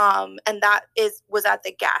and that was at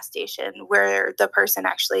the gas station where the person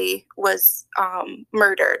actually was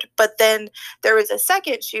murdered. But then there was a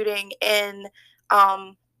second shooting in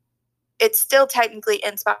it's still technically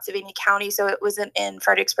in Spotsylvania County, so it wasn't in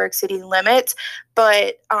Fredericksburg city limits,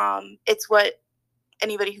 but it's what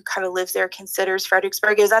anybody who kind of lives there considers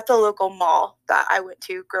Fredericksburg. Is at the local mall that I went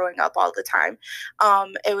to growing up all the time.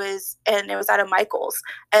 It was at a Michael's,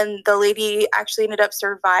 and the lady actually ended up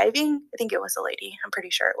surviving. I think it was a lady. I'm pretty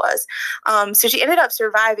sure it was. So she ended up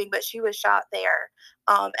surviving, but she was shot there.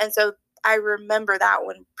 And so I remember that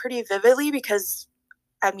one pretty vividly because,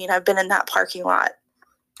 I mean, I've been in that parking lot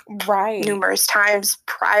numerous times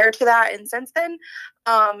prior to that and since then.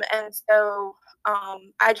 And so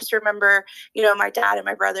I just remember, my dad and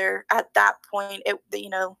my brother at that point,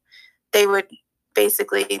 they would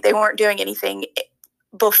basically, they weren't doing anything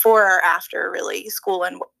before or after really school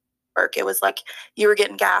and work. It was like you were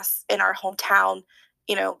getting gas in our hometown,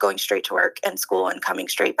 going straight to work and school and coming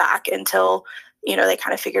straight back until, they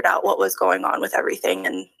kind of figured out what was going on with everything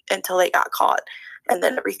and until they got caught. And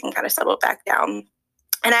then everything kind of settled back down.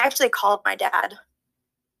 And I actually called my dad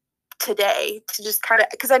today to just kind of,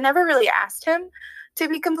 because I never really asked him, to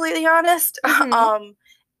be completely honest,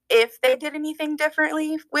 if they did anything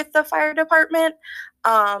differently with the fire department.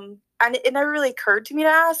 And it never really occurred to me to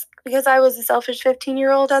ask because I was a selfish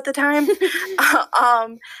 15-year-old at the time.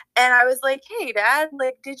 And I was like, hey, Dad,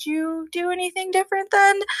 like, did you do anything different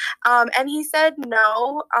then? And he said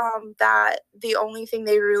no, that the only thing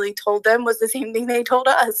they really told them was the same thing they told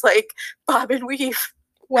us, like bob and weave.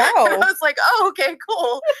 Wow. And I was like, oh, okay,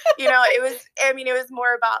 cool. It was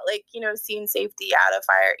more about like, seeing safety at a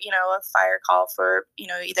fire, a fire call for,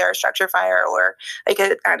 either a structure fire or like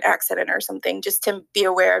an accident or something, just to be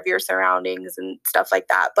aware of your surroundings and stuff like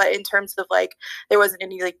that. But in terms of like, there wasn't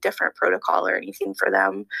any like different protocol or anything for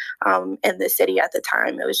them in the city at the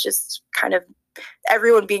time. It was just kind of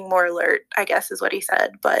everyone being more alert, I guess is what he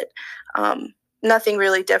said. But nothing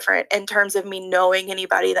really different in terms of me knowing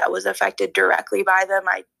anybody that was affected directly by them.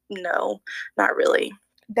 No, not really.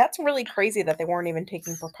 That's really crazy that they weren't even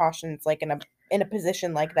taking precautions like in a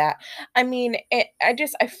position like that. I mean, I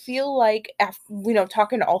feel like, after,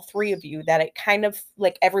 talking to all three of you, that it kind of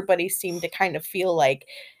like everybody seemed to kind of feel like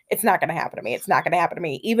it's not going to happen to me. It's not going to happen to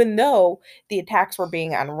me, even though the attacks were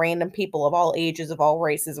being on random people of all ages, of all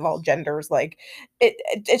races, of all genders. Like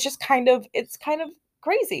it's just kind of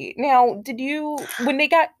crazy. Now, when they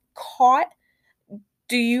got caught,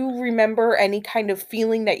 do you remember any kind of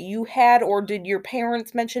feeling that you had, or did your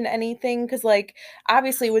parents mention anything? Because, like,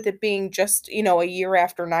 obviously with it being just, a year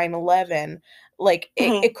after 9/11, like,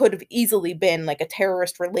 it could have easily been, like, a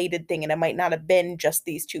terrorist-related thing, and it might not have been just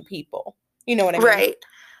these two people. You know what I mean? Right.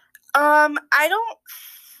 I don't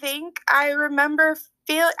think I remember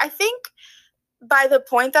I think by the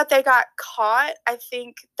point that they got caught, I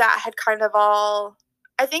think that had kind of all...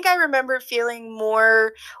 I think I remember feeling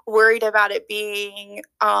more worried about it being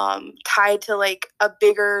tied to like a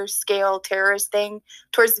bigger scale terrorist thing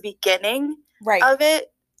towards the beginning of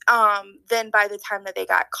it than by the time that they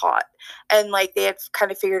got caught. And like they had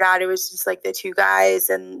kind of figured out it was just like the two guys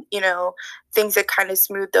and, things that kind of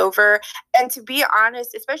smoothed over. And to be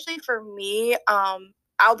honest, especially for me,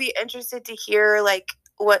 I'll be interested to hear like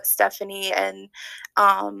what Stephanie and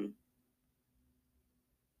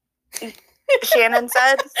Shannon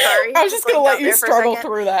said. Sorry. I was just going to let you struggle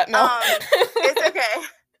through that. No. It's okay.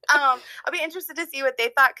 I'll be interested to see what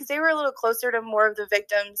they thought because they were a little closer to more of the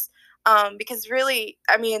victims. Because really,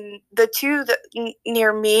 I mean, the two that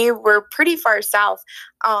near me were pretty far south.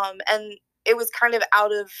 And it was kind of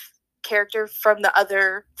out of character from the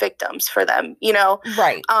other victims for them,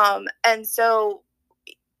 Right. And so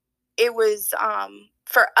it was,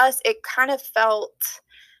 for us, it kind of felt...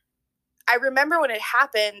 I remember when it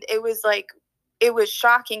happened, it was like, it was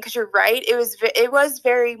shocking because you're right. It was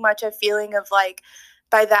very much a feeling of like,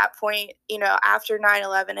 by that point, after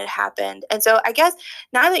 9/11 had happened. And so I guess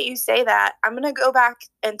now that you say that, I'm going to go back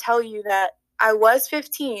and tell you that I was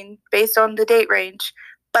 15 based on the date range,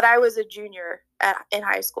 but I was a junior in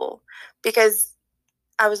high school because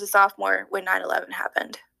I was a sophomore when 9/11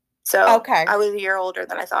 happened. So okay. I was a year older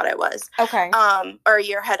than I thought I was. Okay. Or a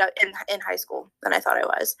year ahead in high school than I thought I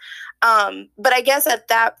was. But I guess at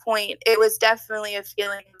that point, it was definitely a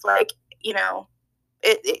feeling of like,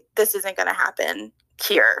 this isn't going to happen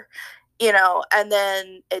here, and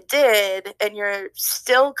then it did. And you're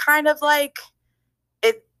still kind of like,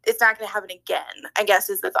 it's not going to happen again, I guess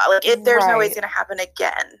is the thought. Like, there's no way it's going to happen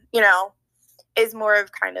again, is more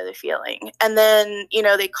of kind of the feeling. And then,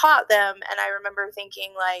 they caught them. And I remember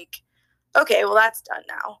thinking like, okay, well, that's done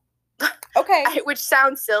now. Okay. Which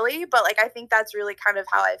sounds silly, but like, I think that's really kind of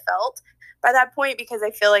how I felt by that point, because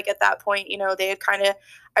I feel like at that point, you know, they had kind of,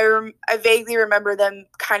 I vaguely remember them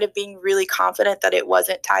kind of being really confident that it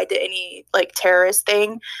wasn't tied to any like terrorist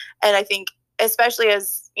thing. And I think especially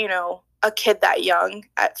as, you know, a kid that young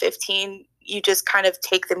at 15, you just kind of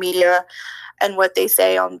take the media and what they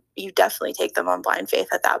say on, you definitely take them on blind faith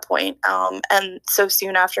at that point. And so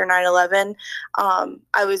soon after 9/11,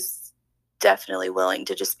 I was definitely willing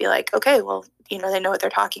to just be like, okay, well, you know, they know what they're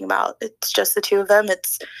talking about. It's just the two of them.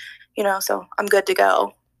 It's, you know, so I'm good to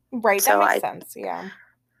go. Right. So That makes sense. Yeah.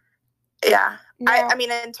 Yeah. Now, I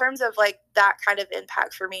mean, in terms of like that kind of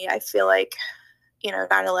impact for me, I feel like, you know,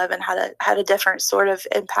 9/11 had a different sort of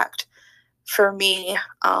impact for me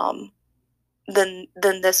than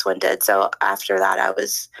this one did. So after that, I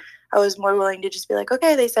was more willing to just be like,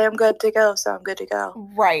 okay, they say I'm good to go, so I'm good to go.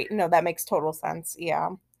 right. No, that makes total sense.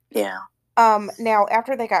 Yeah. Yeah. Now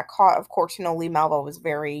after they got caught, of course, you know, Lee Malvo was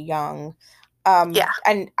very young. Yeah.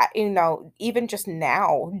 And you know, even just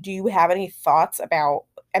now, do you have any thoughts about,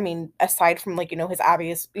 I mean, aside from like, you know, his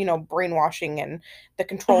obvious, you know, brainwashing and the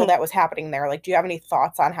control that was happening there, like, do you have any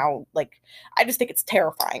thoughts on how, like, I just think it's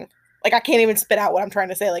terrifying. Like, I can't even spit out what I'm trying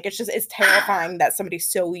to say. Like, it's terrifying that somebody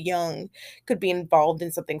so young could be involved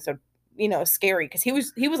in something so, you know, scary. Because he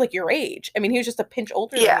was like your age. I mean, he was just a pinch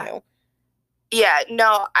older than you. Yeah,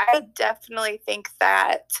 no, I definitely think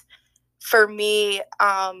that for me,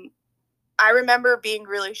 I remember being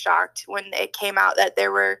really shocked when it came out that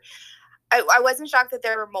there were, I wasn't shocked that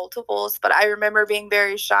there were multiples, but I remember being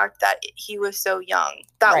very shocked that he was so young,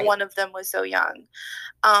 that Right. one of them was so young.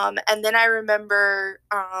 And then I remember,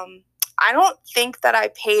 I don't think that I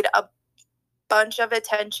paid a bunch of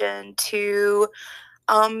attention to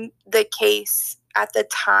the case at the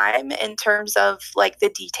time in terms of like the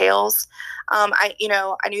details. I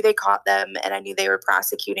knew they caught them and I knew they were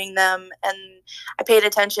prosecuting them, and I paid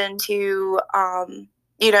attention to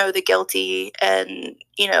the guilty and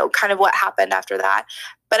kind of what happened after that,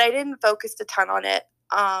 but I didn't focus a ton on it.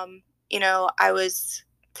 I was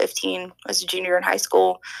 15, I was a junior in high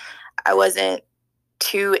school. I wasn't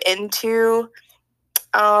too into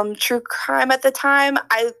true crime at the time.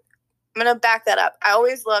 I'm gonna back that up. I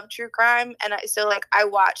always loved true crime, and I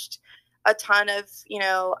watched a ton of,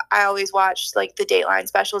 I always watched like the Dateline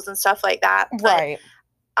specials and stuff like that. Right.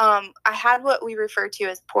 But, I had what we refer to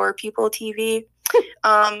as poor people TV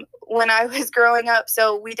when I was growing up.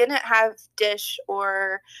 So we didn't have Dish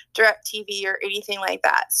or DirecTV or anything like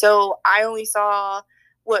that. So I only saw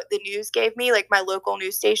what the news gave me, like my local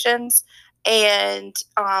news stations, and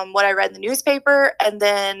what I read in the newspaper, and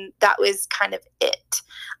then that was kind of it.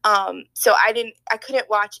 So I couldn't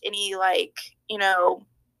watch any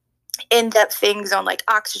in-depth things on like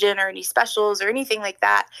Oxygen or any specials or anything like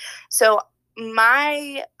that. So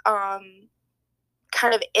my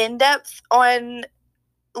kind of in-depth on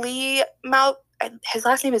Lee his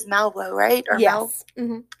last name is Malvo, right? Or yes.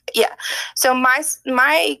 Mm-hmm. Yeah. So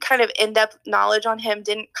my kind of in-depth knowledge on him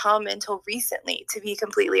didn't come until recently, to be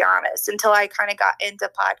completely honest, until I kind of got into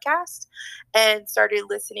podcasts and started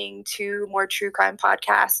listening to more true crime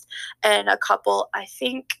podcasts, and a couple, I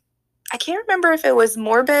can't remember if it was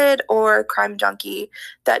Morbid or Crime Junkie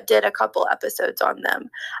that did a couple episodes on them.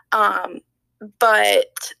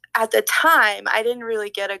 But at the time, I didn't really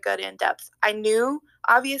get a good in-depth. I knew,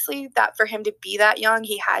 obviously, that for him to be that young,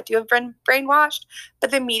 he had to have been brainwashed.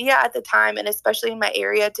 But the media at the time, and especially in my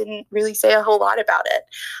area, didn't really say a whole lot about it.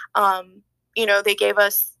 They gave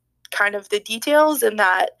us kind of the details, and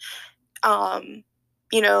that,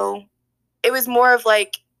 it was more of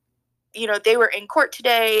like, they were in court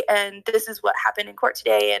today, and this is what happened in court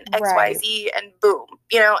today, and XYZ, right. And boom,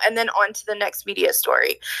 and then on to the next media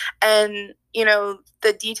story. And,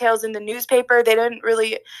 the details in the newspaper, they didn't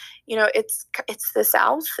really, it's the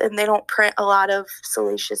South, and they don't print a lot of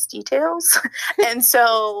salacious details. And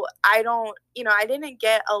so I didn't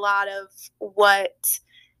get a lot of what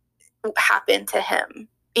happened to him.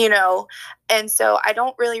 And so I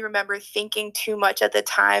don't really remember thinking too much at the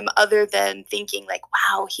time, other than thinking like,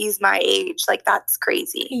 wow, he's my age. Like, that's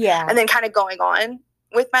crazy. Yeah. And then kind of going on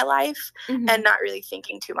with my life, mm-hmm. and not really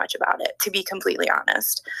thinking too much about it, to be completely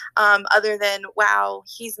honest. Other than, wow,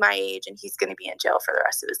 he's my age and he's going to be in jail for the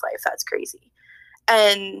rest of his life. That's crazy.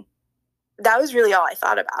 And that was really all I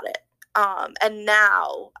thought about it. And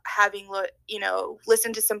now, having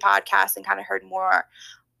listened to some podcasts and kind of heard more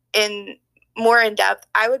in depth,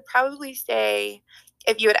 I would probably say,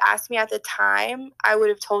 if you had asked me at the time, I would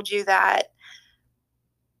have told you that,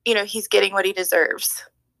 he's getting what he deserves,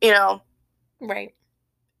 Right.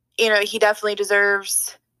 He definitely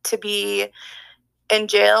deserves to be in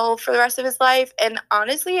jail for the rest of his life. And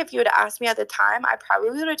honestly, if you had asked me at the time, I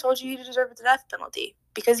probably would have told you he deserved the death penalty.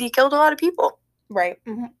 because he killed a lot of people. Right.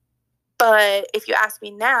 Mm-hmm. But if you ask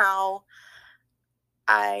me now,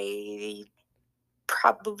 I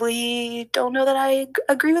probably don't know that I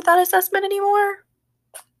agree with that assessment anymore.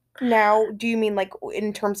 Now, do you mean like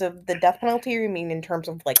in terms of the death penalty, or you mean in terms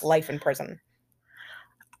of like life in prison?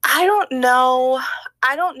 I don't know.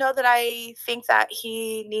 I don't know that I think that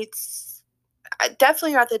he needs,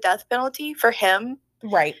 definitely not the death penalty for him.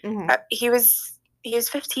 Right. Mm-hmm. He was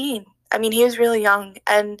 15. I mean, he was really young,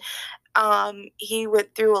 and he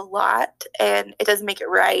went through a lot, and it doesn't make it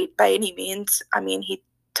right by any means. I mean, he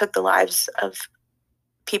took the lives of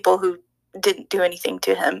people who didn't do anything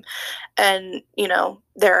to him. And, you know,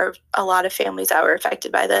 there are a lot of families that were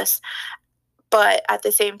affected by this. But at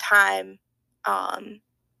the same time,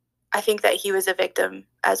 I think that he was a victim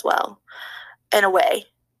as well, in a way.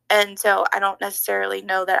 And so I don't necessarily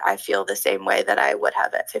know that I feel the same way that I would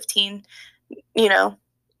have at 15, you know,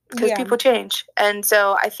 because people change. And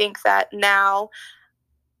so I think that now,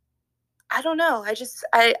 I don't know.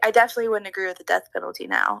 I definitely wouldn't agree with the death penalty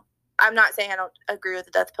now. I'm not saying I don't agree with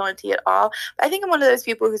the death penalty at all, but I think I'm one of those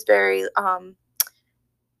people who's very,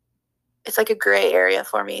 it's like a gray area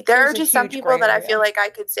for me. There are just some people that I feel like I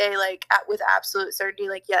could say, like, with absolute certainty,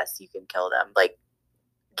 like, yes, you can kill them. Like,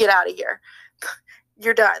 get out of here.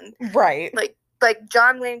 You're done. Right. Like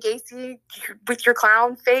John Wayne Gacy with your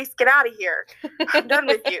clown face, get out of here. I'm done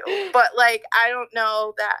with you. But, like, I don't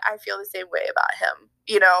know that I feel the same way about him,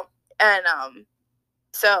 you know? And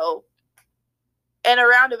so in a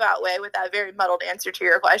roundabout way, with that very muddled answer to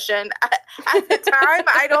your question, at the time,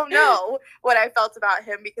 I don't know what I felt about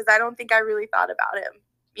him, because I don't think I really thought about him.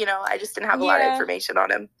 You know, I just didn't have a lot of information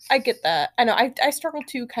on him. I get that. I know. I struggle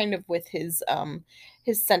too, kind of, with his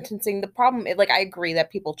sentencing. The problem is, like, I agree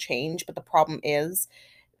that people change, but the problem is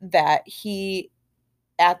that he,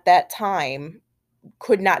 at that time,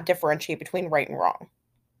 could not differentiate between right and wrong.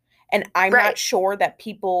 And I'm not sure that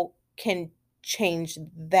people can change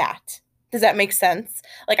that. Does that make sense?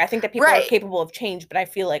 Like, I think that people are capable of change, but I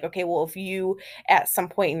feel like, okay, well, if you at some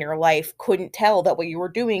point in your life couldn't tell that what you were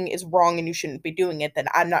doing is wrong and you shouldn't be doing it, then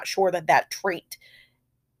I'm not sure that that trait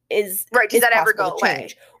is does that ever go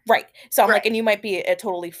away? Right. So I'm like, and you might be a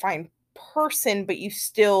totally fine person, but you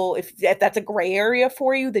still, if that's a gray area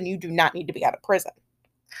for you, then you do not need to be out of prison.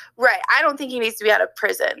 Right. I don't think he needs to be out of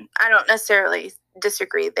prison. I don't necessarily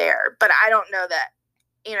disagree there, but I don't know that.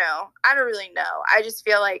 You know, I don't really know. I just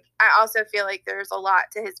feel like, I also feel like there's a lot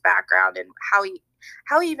to his background, and how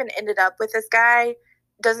he even ended up with this guy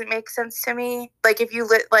doesn't make sense to me. Like, if you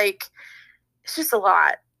like, it's just a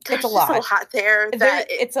lot. There's just a lot there.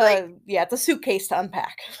 It's a suitcase to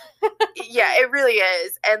unpack. Yeah, it really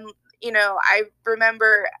is. And, you know, I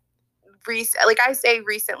remember recently,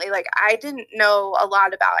 like, I didn't know a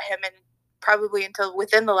lot about him, and probably until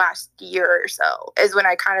within the last year or so is when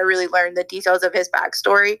I kind of really learned the details of his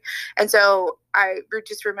backstory. And so I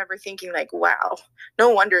just remember thinking, like, wow, no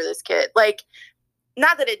wonder this kid, like,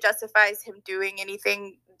 not that it justifies him doing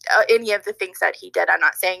anything, any of the things that he did. I'm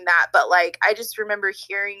not saying that, but, like, I just remember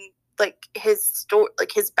hearing, like, his story,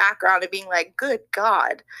 like, his background, and being like, good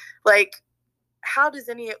God, like, how does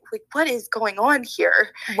what is going on here?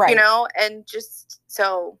 Right. You know? And just,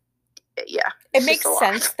 so yeah, it makes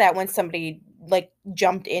sense that when somebody, like,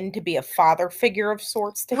 jumped in to be a father figure of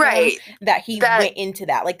sorts to him, that he went into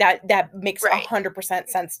that. Like, that makes 100%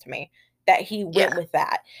 sense to me, that he went with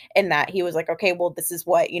that, and that he was like, okay, well, this is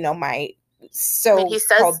what, you know, my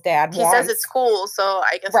called dad wants. He says it's cool, so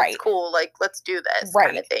I guess it's cool. Like, let's do this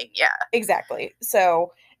kind of thing. Yeah, exactly.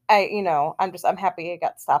 So I'm happy it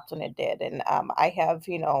got stopped when it did, and I have,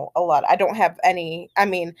 you know, a lot. I don't have any. I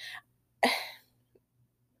mean.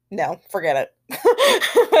 No, forget it.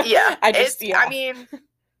 Yeah. I mean,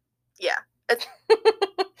 yeah.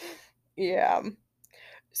 Yeah.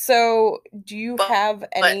 So, do you have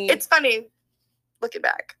any... But it's funny, looking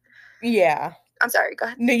back. Yeah. I'm sorry, go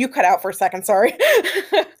ahead. No, you cut out for a second, sorry.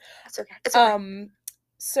 That's okay. It's okay.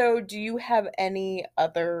 So, do you have any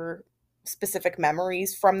other specific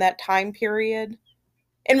memories from that time period?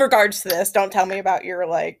 In regards to this, don't tell me about your,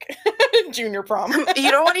 like, junior prom.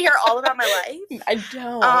 You don't want to hear all about my life? I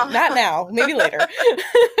don't. Not now. Maybe later.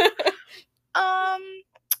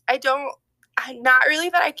 I don't. Not really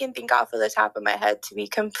that I can think off of the top of my head, to be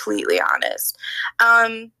completely honest.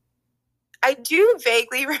 I do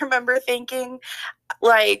vaguely remember thinking,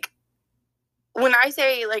 like, when I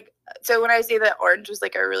say that Orange was,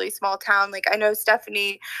 like, a really small town, like, I know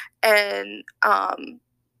Stephanie and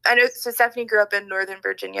Stephanie grew up in Northern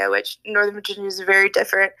Virginia, which Northern Virginia is very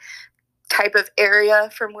different type of area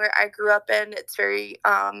from where I grew up in. It's very,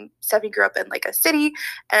 Stephanie grew up in like a city,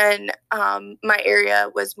 and my area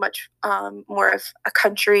was much more of a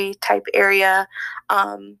country type area.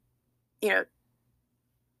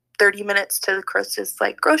 30 minutes to the closest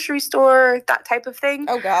like grocery store, that type of thing.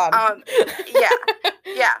 Oh God.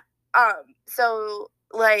 Yeah. So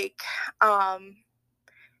like,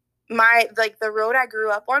 the road I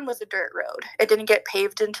grew up on was a dirt road. It didn't get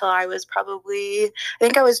paved until I was probably, I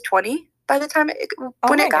think I was 20 by the time it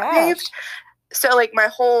got paved. So like my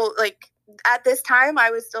whole, like at this time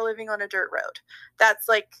I was still living on a dirt road. That's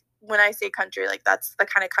like, when I say country, like that's the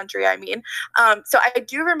kind of country I mean. So I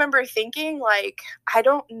do remember thinking like, I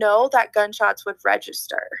don't know that gunshots would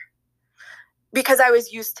register because I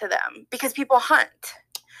was used to them because people hunt.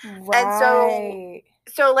 Right. And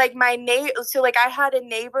so like I had a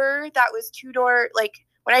neighbor that was like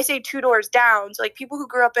when I say 2 doors down, so like people who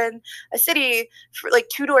grew up in a city, like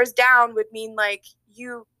 2 doors down would mean like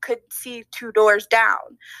you could see 2 doors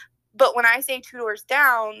down. But when I say 2 doors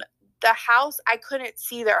down, the house, I couldn't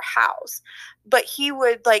see their house, but he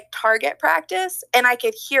would like target practice and I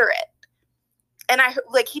could hear it. And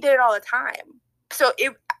he did it all the time. So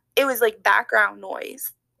it was like background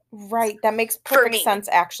noise. Right. That makes perfect sense,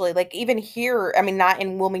 actually. Like, even here, I mean, not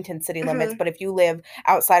in Wilmington city limits, but if you live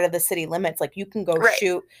outside of the city limits, like, you can go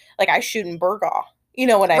shoot. Like, I shoot in Burgaw. You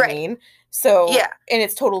know what I mean? So, yeah. And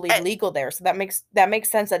it's totally legal there. So that makes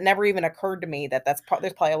sense. That never even occurred to me that there's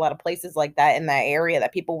probably a lot of places like that in that area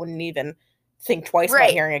that people wouldn't even think twice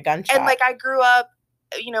about hearing a gunshot. And, like, I grew up,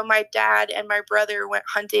 my dad and my brother went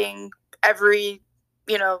hunting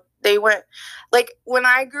they went, like, when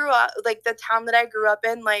I grew up, like, the town that I grew up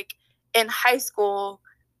in, like, in high school,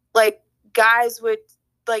 like, guys would,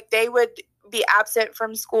 like, they would be absent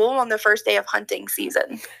from school on the first day of hunting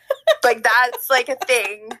season. Like, that's, like, a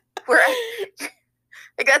thing where,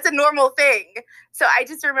 like, that's a normal thing. So I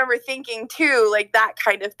just remember thinking, too, like, that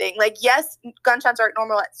kind of thing. Like, yes, gunshots aren't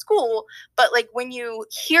normal at school, but, like, when you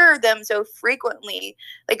hear them so frequently,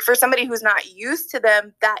 like, for somebody who's not used to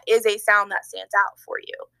them, that is a sound that stands out for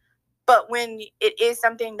you. But when it is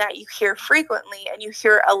something that you hear frequently and you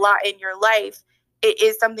hear a lot in your life, it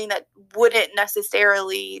is something that wouldn't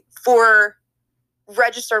necessarily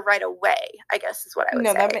register right away, I guess is what I would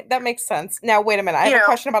say. No, that makes sense. Now, wait a minute. I have a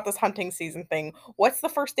question about this hunting season thing. What's the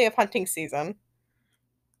first day of hunting season?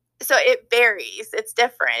 So it varies. It's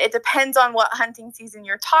different. It depends on what hunting season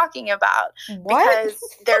you're talking about. What? Because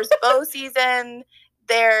there's bow season,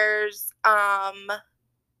 there's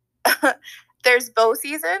there's bow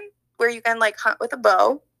season, where you can like hunt with a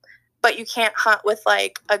bow, but you can't hunt with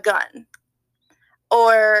like a gun.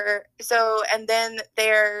 And then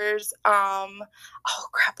there's oh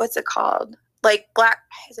crap, what's it called? Like black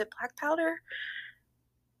powder?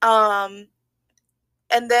 And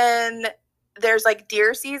then there's like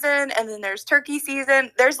deer season, and then there's turkey season.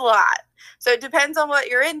 There's a lot. So it depends on what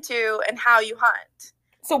you're into and how you hunt.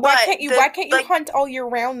 So why can't you hunt all year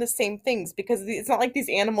round the same things? Because it's not like these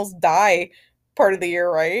animals die part of the year,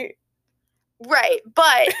 right? Right,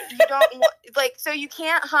 but you don't want, so you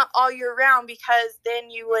can't hunt all year round because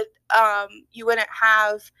then you wouldn't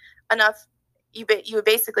have enough. You would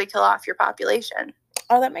basically kill off your population.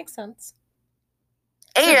 Oh, that makes sense.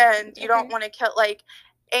 And you don't want to kill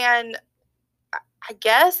and I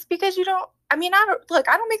guess because you don't. I mean, I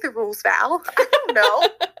don't make the rules, Val. I don't know.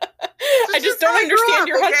 I just don't understand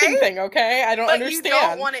your hunting thing. Okay, I don't understand. You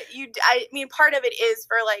don't want it. I mean, part of it is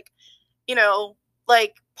for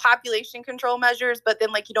population control measures, but then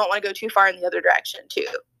you don't want to go too far in the other direction too.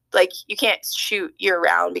 Like, you can't shoot year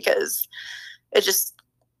round because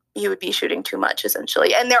you would be shooting too much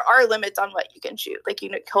essentially. And there are limits on what you can shoot. Like, you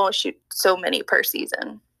can only shoot so many per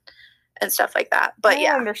season and stuff like that. But I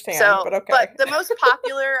understand. So, but okay. But the most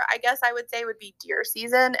popular, I guess I would say, would be deer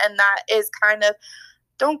season, and that is kind of,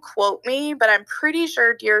 don't quote me, but I'm pretty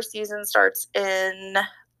sure deer season starts in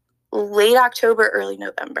late October, early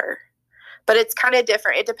November. But it's kind of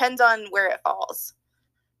different. It depends on where it falls,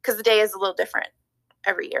 because the day is a little different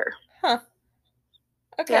every year. Huh.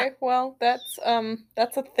 Okay. Yeah. Well, that's a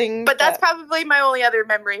thing. But that's probably my only other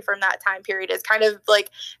memory from that time period, is kind of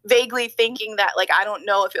vaguely thinking that I don't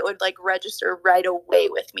know if it would register right away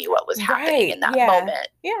with me what was happening in that moment.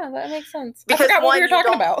 Yeah, that makes sense. Because I forgot what we were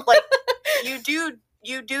talking about.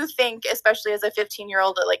 You do think, especially as a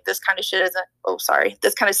 15-year-old, that this kind of shit isn't,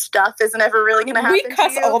 this kind of stuff isn't ever really going to happen. We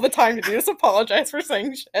cuss all the time to do this. Apologize for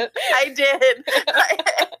saying shit. I did.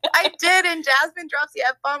 I I did, and Jasmine drops the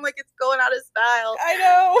F-bomb like it's going out of style. I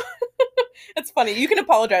know. It's funny. You can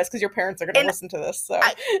apologize because your parents are going to listen to this. So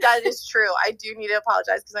that is true. I do need to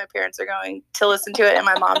apologize because my parents are going to listen to it, and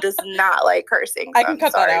my mom does not like cursing. I can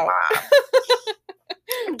cut that out. Mom.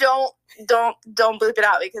 Don't bleep it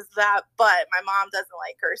out because that. But my mom doesn't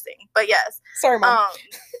like cursing. But yes. Sorry, Mom.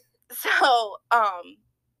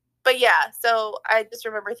 But yeah, so I just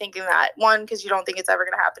remember thinking that, one, because you don't think it's ever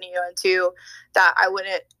going to happen to you, and two, that I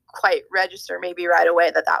wouldn't quite register maybe right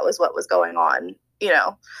away that was what was going on,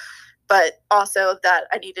 but also that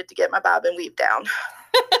I needed to get my bob and weave down.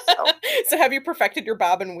 So have you perfected your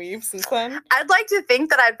bob and weave since then? I'd like to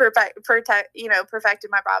think that I'd perfected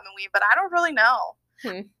my bob and weave, but I don't really know.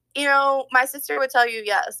 My sister would tell you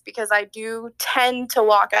yes, because I do tend to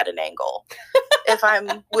walk at an angle if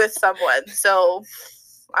I'm with someone. So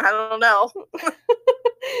I don't know.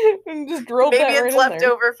 Just drilled Maybe that it's right left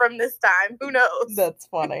over from this time. Who knows? That's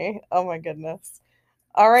funny. Oh my goodness.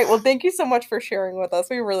 All right. Well, thank you so much for sharing with us.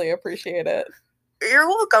 We really appreciate it. You're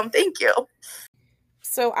welcome. Thank you.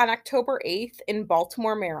 So on October 8th in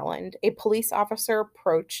Baltimore, Maryland, a police officer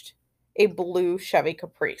approached a blue Chevy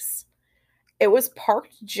Caprice. It was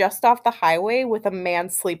parked just off the highway with a man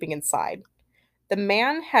sleeping inside. The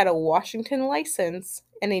man had a Washington license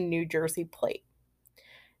and a New Jersey plate.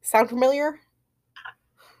 Sound familiar?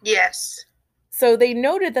 Yes. So they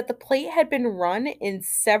noted that the plate had been run in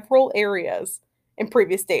several areas in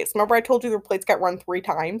previous days. Remember I told you the plates got run 3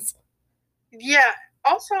 times? Yeah.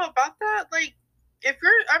 Also about that, like,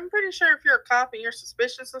 I'm pretty sure if you're a cop and you're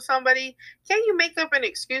suspicious of somebody, can't you make up an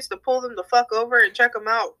excuse to pull them the fuck over and check them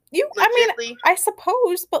out? I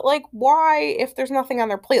suppose, but like, why, if there's nothing on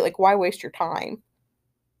their plate, like, why waste your time?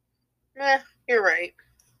 You're right.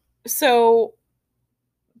 So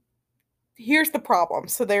here's the problem.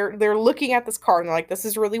 So they're looking at this car and they're like, this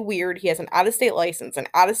is really weird. He has an out-of-state license, an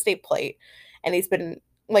out-of-state plate, and he's been,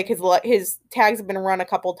 like, his tags have been run a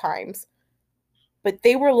couple times. But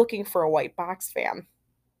they were looking for a white box fan.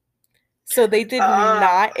 So they did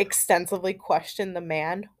not extensively question the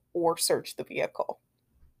man or search the vehicle.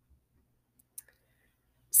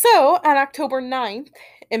 So on October 9th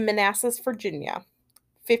in Manassas, Virginia,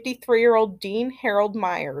 53-year-old Dean Harold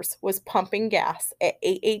Myers was pumping gas at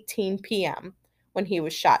 8:18 p.m. when he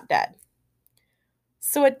was shot dead.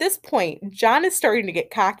 So at this point, John is starting to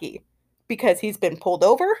get cocky because he's been pulled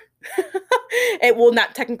over.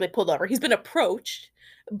 Not technically pulled over. He's been approached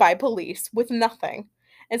by police with nothing.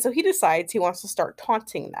 And so he decides he wants to start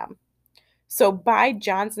taunting them. So by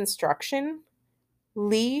John's instruction,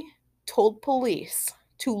 Lee told police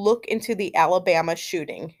to look into the Alabama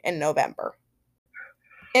shooting in November.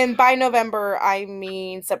 And by November, I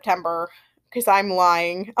mean September, because I'm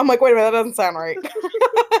lying. I'm like, wait a minute, that doesn't sound right.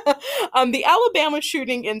 The Alabama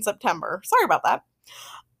shooting in September. Sorry about that.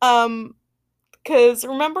 Because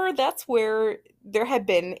remember, that's where there had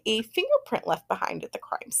been a fingerprint left behind at the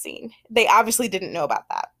crime scene. They obviously didn't know about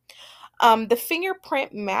that. The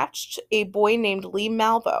fingerprint matched a boy named Lee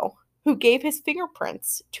Malvo, who gave his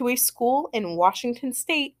fingerprints to a school in Washington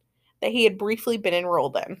State that he had briefly been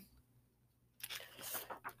enrolled in.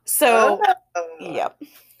 So, yep.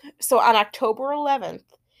 So on October 11th,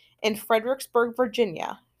 in Fredericksburg,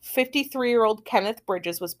 Virginia, 53-year-old Kenneth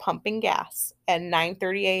Bridges was pumping gas at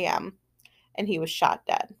 9:30 a.m., and he was shot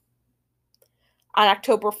dead. On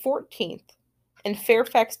October 14th, in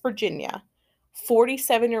Fairfax, Virginia,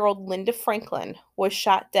 47-year-old Linda Franklin was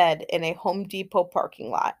shot dead in a Home Depot parking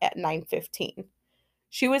lot at 9:15.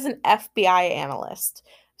 She was an FBI analyst,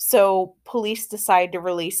 so police decided to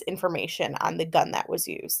release information on the gun that was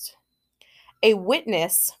used. A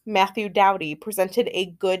witness, Matthew Dowdy, presented a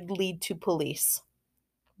good lead to police,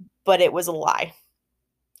 but it was a lie.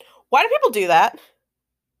 Why do people do that?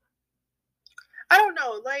 I don't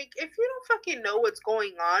know. Like, if you don't fucking know what's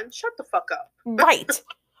going on, shut the fuck up. Right.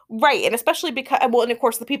 Right. And especially because, well, and of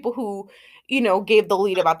course, the people who, gave the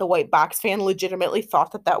lead about the white box fan legitimately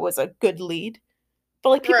thought that was a good lead. But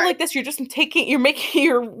like people like this, you're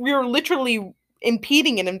literally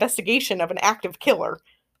impeding an investigation of an active killer.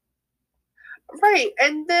 Right.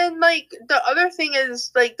 And then like the other thing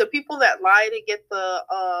is like the people that lie to get the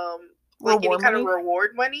any kind of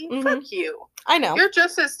reward money, fuck you. I know. You're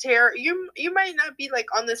just as terrible. You might not be like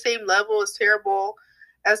on the same level as terrible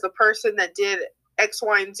as the person that did X,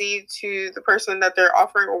 Y, and Z to the person that they're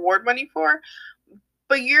offering reward money for,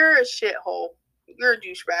 but you're a shithole. You're a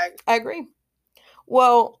douchebag. I agree.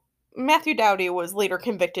 Well, Matthew Dowdy was later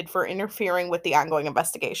convicted for interfering with the ongoing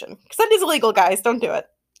investigation. Because that is illegal, guys. Don't do it.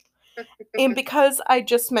 And because I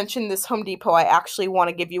just mentioned this Home Depot, I actually want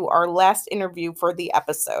to give you our last interview for the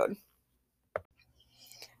episode.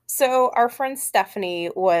 So our friend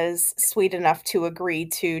Stephanie was sweet enough to agree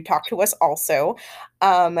to talk to us also.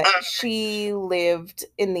 She lived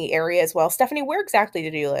in the area as well. Stephanie, where exactly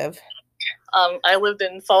did you live? I lived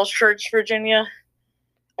in Falls Church, Virginia,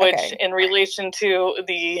 which Okay. in relation to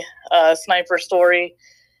the sniper story,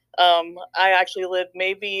 I actually lived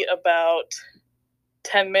maybe about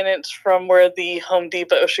 10 minutes from where the Home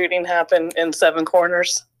Depot shooting happened in Seven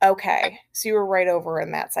Corners. Okay. So you were right over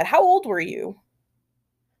in that side. How old were you?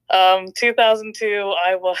 2002,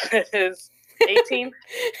 I was 18.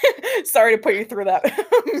 Sorry to put you through that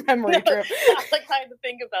memory trip. I had to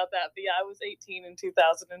think about that, but yeah, I was 18 in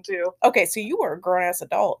 2002. Okay, so you were a grown-ass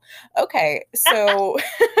adult. Okay, so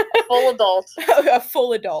Full adult. A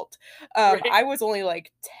full adult. Right. I was only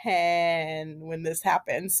like 10 when this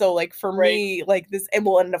happened. So like for Right. me, like this,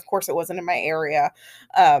 and of course it wasn't in my area.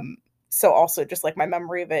 So also just like my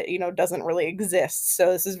memory of it, doesn't really exist.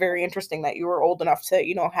 So this is very interesting that you were old enough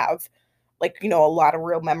to, have like, a lot of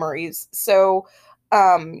real memories. So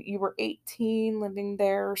you were 18 living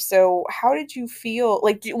there. So how did you feel?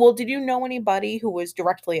 Like, did you know anybody who was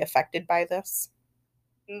directly affected by this?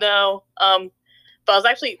 No. But I was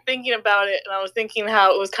actually thinking about it, and I was thinking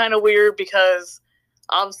how it was kind of weird because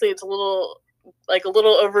obviously it's a little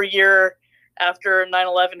over a year after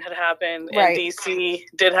 9/11 had happened, and Right. DC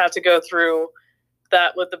did have to go through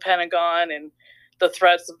that with the Pentagon and the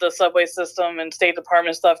threats of the subway system and State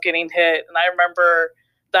Department stuff getting hit. And I remember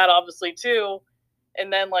that obviously too.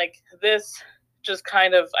 And then like this just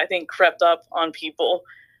kind of, I think, crept up on people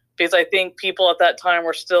because I think people at that time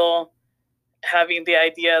were still having the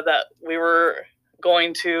idea that we were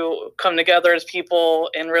going to come together as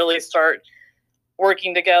people and really start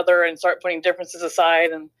working together and start putting differences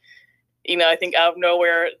aside. And I think out of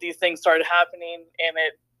nowhere these things started happening, and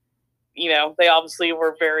it, they obviously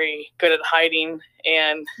were very good at hiding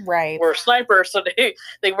and Right. were snipers, so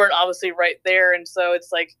they weren't obviously right there. And so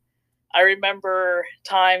it's like I remember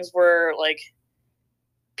times where like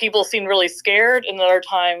people seemed really scared, and other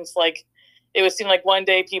times like it would seem like one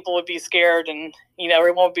day people would be scared and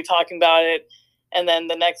everyone would be talking about it, and then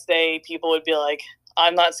the next day people would be like,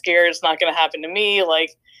 I'm not scared, it's not going to happen to me,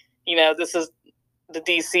 like this is the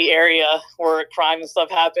DC area where crime and stuff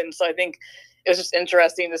happens. So I think it was just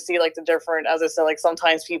interesting to see like the different, as I said, like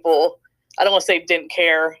sometimes people, I don't want to say didn't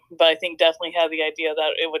care, but I think definitely had the idea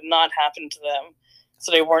that it would not happen to them, so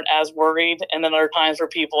they weren't as worried. And then there are times where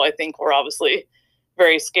people, I think, were obviously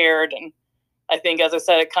very scared. And I think, as I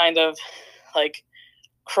said, it kind of like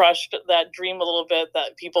crushed that dream a little bit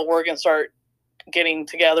that people were going to start getting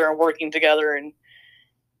together and working together and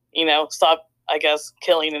stop, I guess,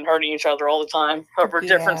 killing and hurting each other all the time over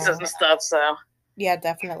differences and stuff. So yeah,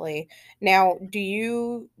 definitely. Now, did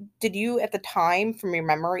you at the time, from your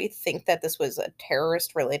memory, think that this was a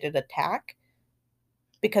terrorist related attack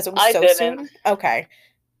because it was so soon? Okay.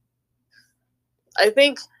 I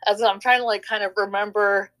think, as I'm trying to like kind of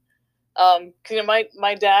remember, because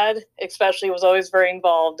my dad especially was always very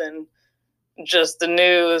involved in just the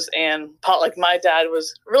news and like my dad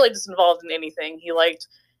was really just involved in anything. He liked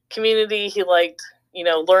community, he liked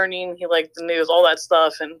learning, he liked the news, all that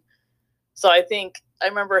stuff. And so I think I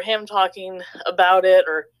remember him talking about it,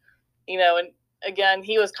 or and again,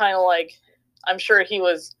 he was kind of like, I'm sure he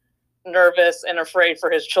was nervous and afraid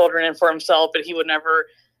for his children and for himself, but he would never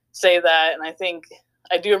say that. And I think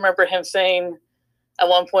I do remember him saying at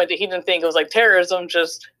one point that he didn't think it was like terrorism,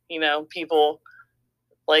 just people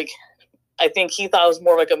like, I think he thought it was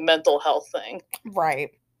more like a mental health thing, right?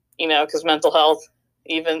 Because mental health,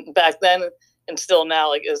 even back then and still now,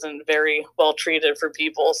 like isn't very well treated for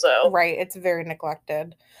people. So right, it's very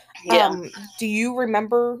neglected. Yeah. Do you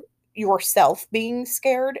remember yourself being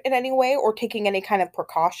scared in any way or taking any kind of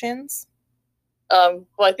precautions? Well,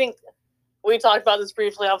 I think we talked about this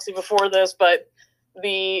briefly, obviously, before this, but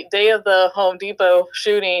the day of the Home Depot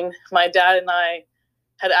shooting, my dad and I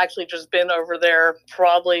had actually just been over there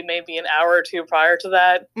probably maybe an hour or two prior to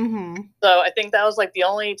that. Mm-hmm. So I think that was like the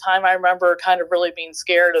only time I remember kind of really being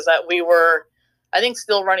scared, is that we were, I think,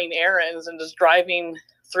 still running errands and just driving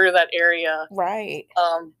through that area. Right.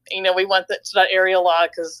 We went to that area a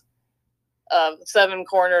lot because Seven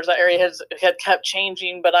Corners, that area had kept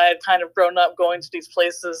changing, but I had kind of grown up going to these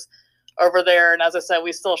places over there. And as I said,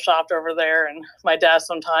 we still shopped over there, and my dad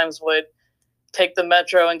sometimes would take the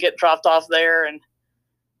metro and get dropped off there.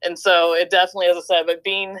 And so it definitely, as I said, but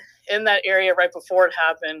being in that area right before it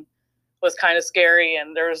happened was kind of scary.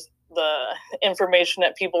 And there's the information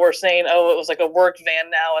that people were saying, oh, it was like a work van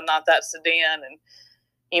now and not that sedan. And,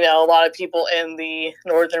 a lot of people in the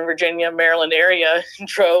Northern Virginia, Maryland area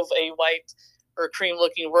drove a white or cream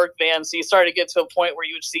looking work van. So you started to get to a point where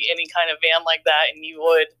you would see any kind of van like that and you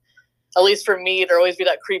would at least for me, there'd always be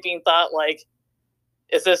that creeping thought, like,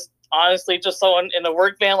 is this honestly just someone in a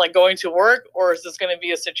work van, like going to work, or is this going to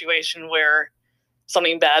be a situation where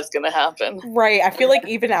something bad's going to happen? Right. I feel like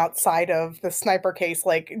even outside of the sniper case,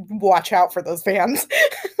 like, watch out for those vans.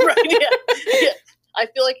 Right. Yeah. I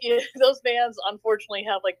feel like those vans, unfortunately,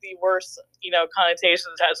 have like the worst, connotations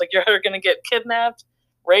attached. Like, you're either going to get kidnapped,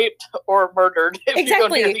 raped, or murdered if you go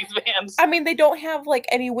near these vans. I mean, they don't have like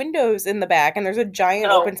any windows in the back, and there's a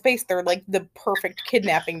giant open space. They're like the perfect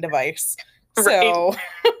kidnapping device. So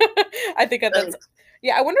I think that's,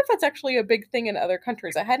 yeah, I wonder if that's actually a big thing in other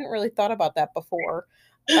countries. I hadn't really thought about that before.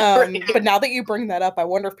 But now that you bring that up, I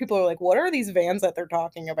wonder if people are like, what are these vans that they're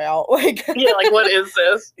talking about? Like, yeah, like, what is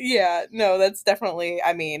this? Yeah, no, that's definitely,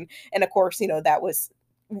 I mean, and of course, that was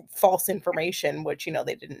false information, which,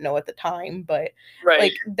 they didn't know at the time, but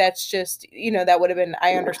like, that's just, that would have been,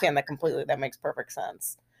 I understand that completely. That makes perfect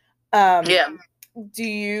sense. Yeah. Do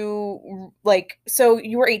you, like, so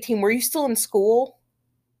you were 18, were you still in school?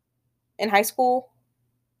 In high school?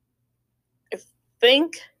 I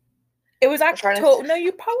think it was actually no,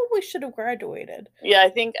 you probably should have graduated. Yeah, I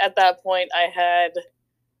think at that point I had,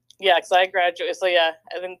 because I graduated. So yeah,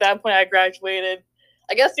 I think at that point I graduated.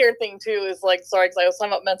 I guess the other thing too is like, sorry, because I was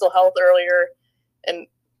talking about mental health earlier, and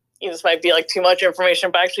this might be like too much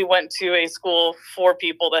information, but I actually went to a school for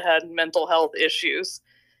people that had mental health issues.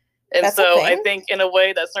 And that's so I think in a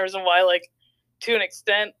way that's the reason why, like, to an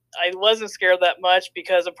extent, I wasn't scared that much,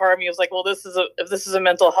 because a part of me was like, well, if this is a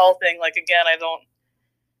mental health thing, like, again, I don't,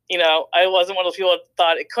 I wasn't one of those people that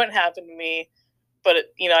thought it couldn't happen to me. But,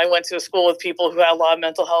 I went to a school with people who had a lot of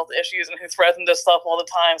mental health issues and who threatened this stuff all the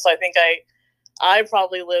time. So I think I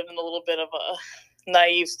probably lived in a little bit of a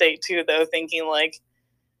naive state too, though, thinking like,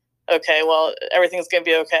 okay, well, everything's going to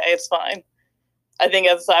be okay. It's fine. I think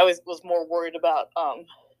as I was more worried about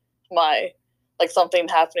my, like, something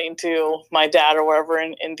happening to my dad or whatever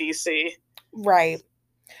in DC. Right.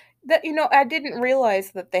 That, I didn't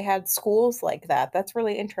realize that they had schools like that. That's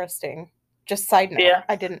really interesting. Just side note. Yeah.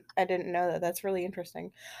 I didn't know that. That's really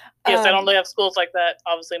interesting. Yes, I don't really have schools like that,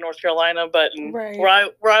 obviously, in North Carolina, but where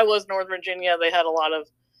I was, Northern Virginia, they had a lot of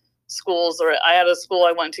schools. Or I had a school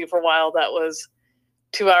I went to for a while that was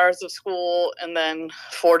 2 hours of school and then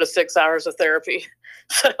 4 to 6 hours of therapy.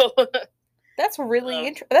 So that's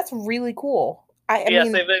really that's really cool. I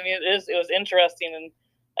mean, it was interesting, and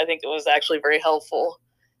I think it was actually very helpful.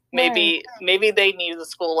 Maybe they needed a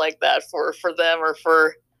school like that for them, or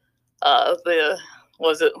for the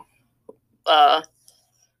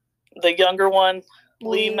younger one,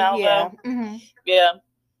 Lee Malvo. Yeah. Mm-hmm.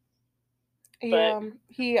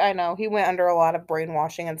 Yeah. I know he went under a lot of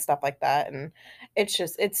brainwashing and stuff like that, and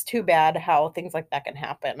it's too bad how things like that can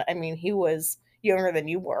happen. I mean, he was younger than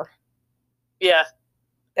you were. Yeah.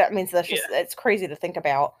 That means that's just, it's crazy to think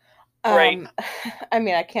about. Right. I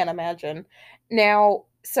mean, I can't imagine. Now,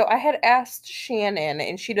 so I had asked Shannon,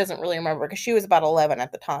 and she doesn't really remember because she was about 11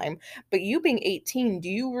 at the time. But you being 18, do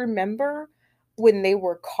you remember when they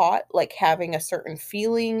were caught, like, having a certain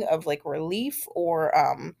feeling of, like, relief, or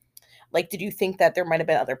like, did you think that there might have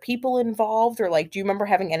been other people involved, or, like, do you remember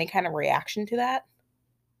having any kind of reaction to that?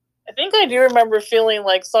 I think I do remember feeling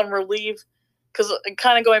like some relief, because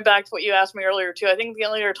kind of going back to what you asked me earlier too, I think the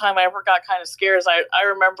only other time I ever got kind of scared is I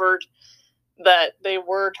remembered that they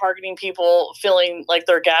were targeting people filling like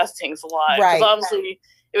their gas tanks alive. Right. Because obviously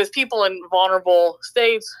it was people in vulnerable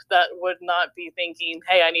states that would not be thinking,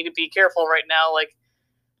 hey, I need to be careful right now. Like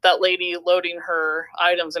that lady loading her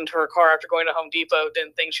items into her car after going to Home Depot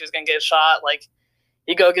didn't think she was going to get shot. Like,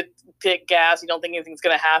 you go get gas, you don't think anything's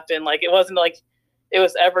going to happen. Like, it wasn't like it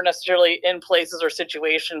was ever necessarily in places or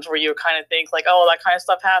situations where you kind of think like, oh, that kind of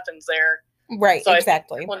stuff happens there. Right, so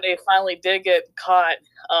exactly. I think when they finally did get caught,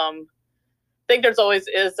 I think there's always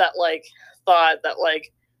is that like thought that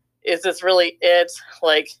like, is this really it?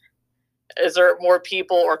 Like, is there more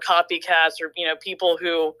people or copycats or, people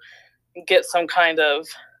who get some kind of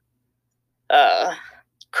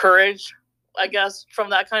courage, I guess, from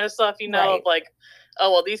that kind of stuff, right. of like,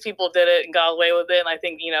 oh, well, these people did it and got away with it. And I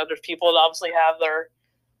think, there's people that obviously have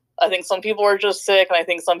I think some people are just sick. And I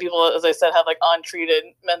think some people, as I said, have like untreated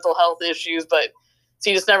mental health issues. But so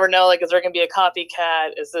you just never know, like, is there going to be a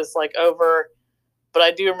copycat? Is this like over? But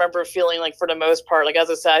I do remember feeling like for the most part, like, as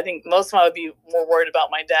I said, I think most of them I would be more worried about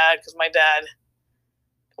my dad because my dad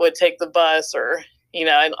would take the bus or,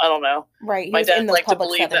 I don't know. Right. My dad liked to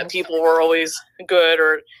believe that people were always good,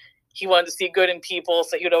 or he wanted to see good in people.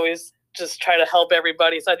 So he would always just try to help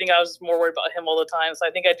everybody. So I think I was more worried about him all the time. So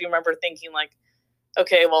I think I do remember thinking like,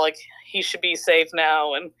 okay, well, like he should be safe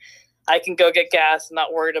now and I can go get gas and not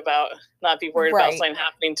be worried right. about something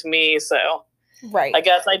happening to me. So Right. I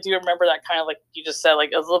guess I do remember that kind of like you just said,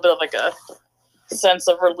 like a little bit of like a sense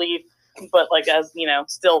of relief, but like as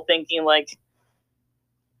still thinking like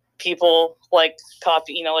people like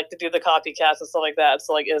copy, like to do the copycats and stuff like that.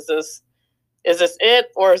 So like, is this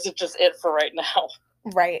it, or is it just it for right now?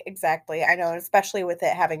 Right, exactly. I know, especially with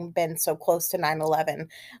it having been so close to 9/11,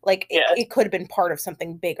 like it could have been part of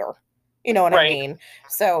something bigger. You know what I mean?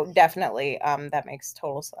 So definitely, that makes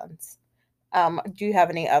total sense. Do you have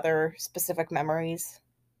any other specific memories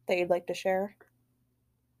that you'd like to share?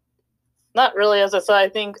 Not really. As I said, I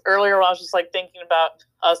think earlier when I was just like thinking about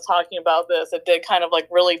us talking about this, it did kind of like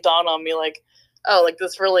really dawn on me, like, oh, like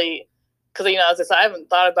this really, because as I said, I haven't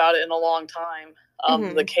thought about it in a long time,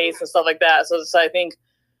 the case and stuff like that. So I think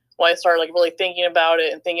when I started like really thinking about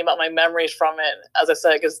it and thinking about my memories from it, as I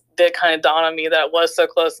said, it did kind of dawn on me that it was so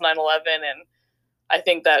close to 9/11, and I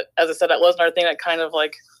think that, as I said, that was another thing that kind of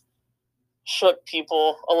like shook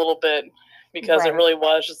people a little bit, because it really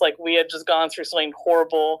was just like we had just gone through something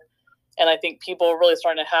horrible. And I think people are really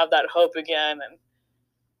starting to have that hope again.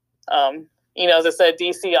 And, as I said,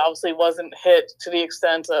 DC obviously wasn't hit to the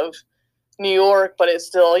extent of New York, but it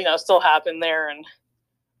still, still happened there. And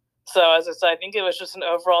so, as I said, I think it was just an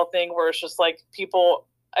overall thing where it's just like people,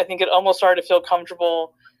 I think it almost started to feel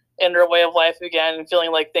comfortable in their way of life again, and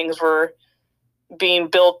feeling like things were being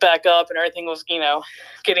built back up and everything was,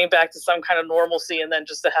 getting back to some kind of normalcy. And then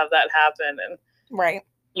just to have that happen. And right.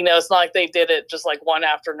 It's not like they did it just like one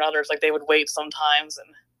after another. It's like they would wait sometimes,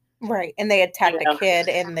 and right, and they attacked a kid,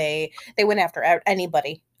 and they went after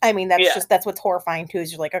anybody. I mean, that's what's horrifying too. Is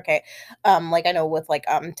you're like, okay, like I know with like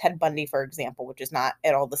Ted Bundy, for example, which is not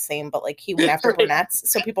at all the same, but like he went after brunettes,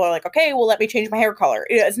 so people are like, okay, well, let me change my hair color.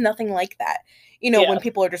 It's nothing like that. When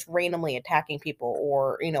people are just randomly attacking people,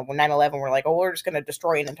 or when 9/11, we're like, oh, we're just going to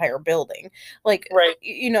destroy an entire building. Like,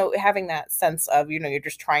 having that sense of you're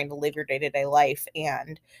just trying to live your day-to-day life,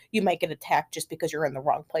 and you might get attacked just because you're in the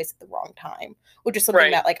wrong place at the wrong time, which is something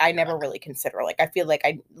that like I never really consider. Like I feel like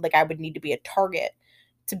I would need to be a target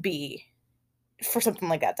to be for something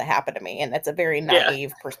like that to happen to me, and that's a very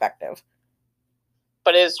naive perspective.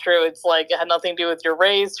 But it is true. It's like it had nothing to do with your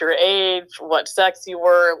race, your age, what sex you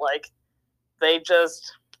were. Like they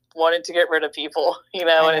just wanted to get rid of people,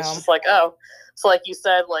 and it's just like, oh, so like you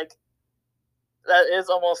said, like that is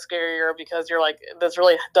almost scarier, because you're like, this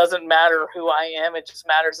really doesn't matter who I am. It just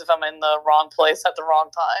matters if I'm in the wrong place at the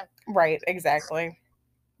wrong time. Right. Exactly.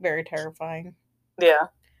 Very terrifying. Yeah.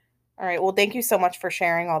 All right. Well, thank you so much for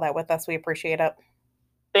sharing all that with us. We appreciate it.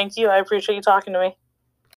 Thank you. I appreciate you talking to me.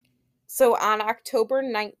 So on October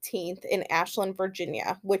 19th in Ashland,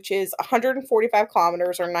 Virginia, which is 145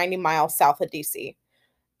 kilometers or 90 miles south of D.C.,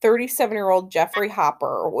 37-year-old Jeffrey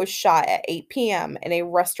Hopper was shot at 8 p.m. in a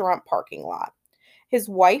restaurant parking lot. His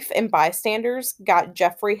wife and bystanders got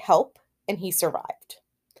Jeffrey help, and he survived.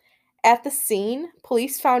 At the scene,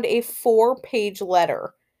 police found a 4-page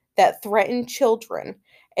letter that threatened children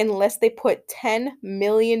unless they put $10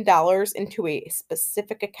 million into a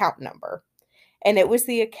specific account number. And it was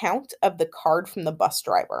the account of the card from the bus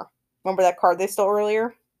driver. Remember that card they stole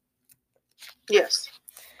earlier? Yes.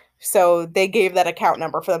 So they gave that account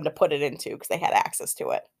number for them to put it into because they had access to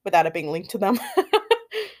it without it being linked to them.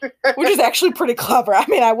 Which is actually pretty clever. I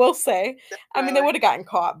mean, I will say. I mean, they would have gotten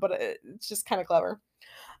caught, but it's just kind of clever.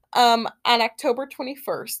 On October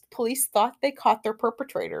 21st, police thought they caught their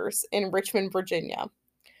perpetrators in Richmond, Virginia.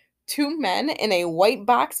 2 men in a white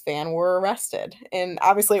box van were arrested, and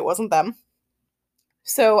obviously it wasn't them.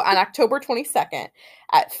 So on October 22nd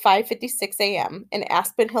at 5:56 a.m. in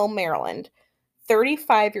Aspen Hill, Maryland,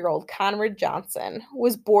 35-year-old Conrad Johnson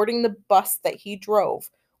was boarding the bus that he drove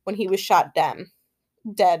when he was shot dead.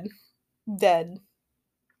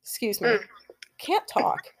 Excuse me. Can't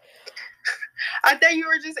talk. I thought you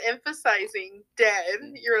were just emphasizing dead.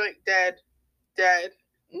 You're like, dead.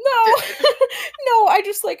 No. No, I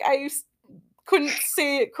just I couldn't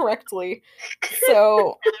say it correctly.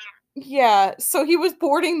 So... yeah, so he was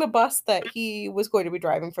boarding the bus that he was going to be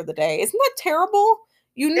driving for the day. Isn't that terrible?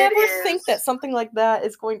 You never think that something like that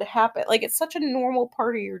is going to happen. Like, it's such a normal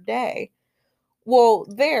part of your day. Well,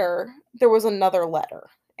 there was another letter,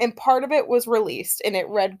 and part of it was released, and it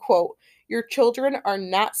read, quote, "Your children are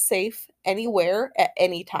not safe anywhere at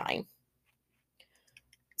any time."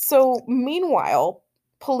 So, meanwhile,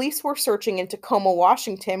 police were searching in Tacoma,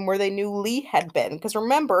 Washington, where they knew Lee had been, because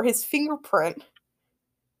remember, his fingerprint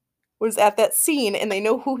was at that scene, and they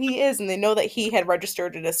know who he is, and they know that he had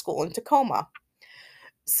registered at a school in Tacoma.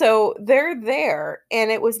 So they're there, and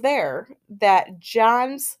it was there that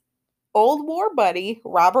John's old war buddy,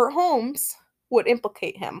 Robert Holmes, would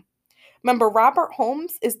implicate him. Remember, Robert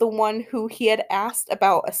Holmes is the one who he had asked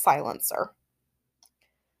about a silencer.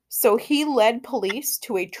 So he led police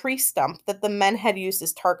to a tree stump that the men had used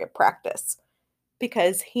as target practice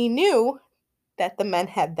because he knew that the men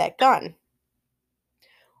had that gun.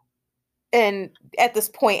 And at this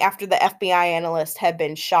point, after the FBI analyst had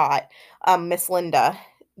been shot, Miss Linda,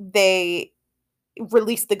 they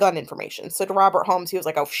released the gun information. So to Robert Holmes, he was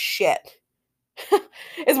like, oh shit,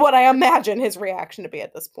 is what I imagine his reaction to be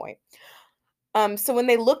at this point. So when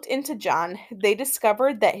they looked into John, they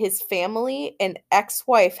discovered that his family and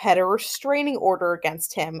ex-wife had a restraining order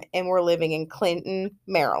against him and were living in Clinton,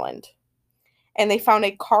 Maryland. And they found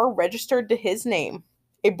a car registered to his name,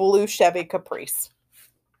 a blue Chevy Caprice.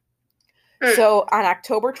 So on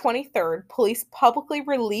October 23rd, police publicly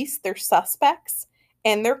released their suspects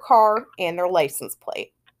and their car and their license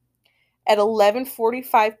plate. At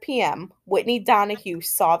 11:45 p.m., Whitney Donahue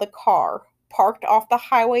saw the car parked off the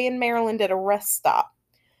highway in Maryland at a rest stop,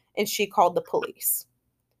 and she called the police.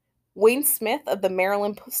 Wayne Smith of the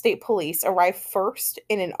Maryland State Police arrived first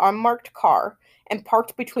in an unmarked car and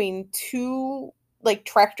parked between two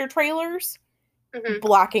tractor trailers,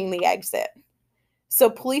 blocking the exit. So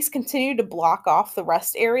police continued to block off the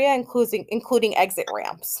rest area, including exit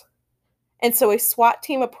ramps. And so a SWAT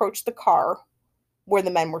team approached the car where the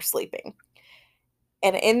men were sleeping.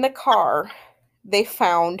 And in the car, they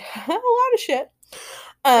found a lot of shit.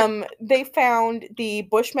 They found the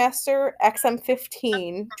Bushmaster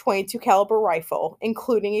XM15 .22 caliber rifle,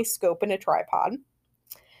 including a scope and a tripod.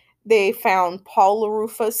 They found Paul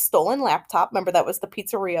LaRufa's stolen laptop. Remember, that was the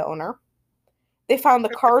pizzeria owner. They found the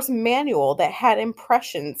car's manual that had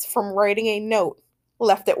impressions from writing a note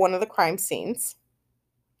left at one of the crime scenes.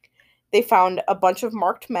 They found a bunch of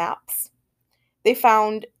marked maps. They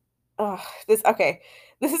found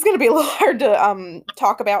this is going to be a little hard to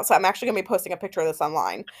talk about, so I'm actually going to be posting a picture of this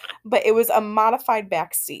online. But it was a modified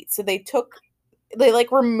back seat. So they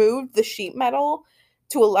removed the sheet metal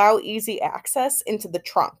to allow easy access into the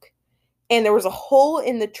trunk. And there was a hole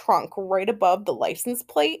in the trunk right above the license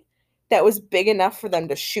plate that was big enough for them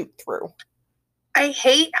to shoot through. I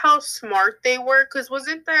hate how smart they were, because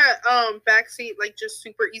wasn't that backseat just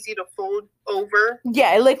super easy to fold over?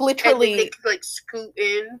 Yeah, literally. And they could scoot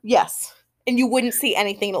in. Yes. And you wouldn't see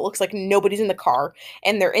anything. It looks like nobody's in the car,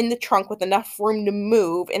 and they're in the trunk with enough room to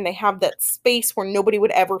move, and they have that space where nobody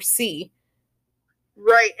would ever see.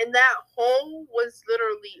 Right, and that hole was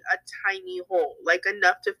literally a tiny hole,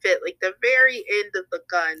 enough to fit the very end of the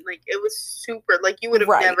gun. It was super, you would have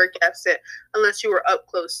never guessed it unless you were up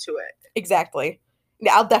close to it. Exactly.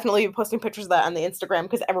 Yeah, I'll definitely be posting pictures of that on the Instagram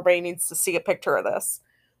because everybody needs to see a picture of this.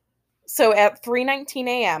 So at 3:19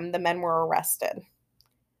 a.m., the men were arrested.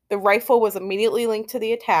 The rifle was immediately linked to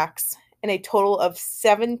the attacks, and a total of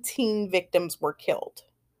 17 victims were killed.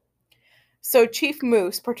 So Chief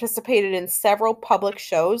Moose participated in several public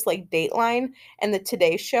shows like Dateline and the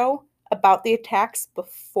Today Show about the attacks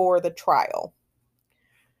before the trial.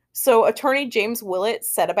 So attorney James Willett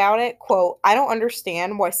said about it, quote, "I don't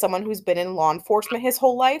understand why someone who's been in law enforcement his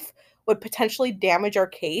whole life would potentially damage our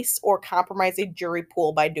case or compromise a jury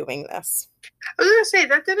pool by doing this." I was going to say,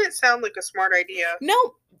 that didn't sound like a smart idea.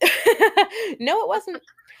 No. No, it wasn't.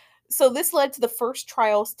 So this led to the first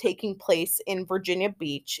trials taking place in Virginia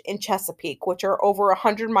Beach in Chesapeake, which are over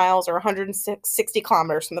 100 miles or 160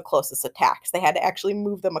 kilometers from the closest attacks. They had to actually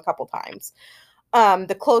move them a couple times.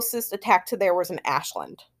 The closest attack to there was in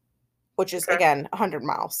Ashland, which is, again, 100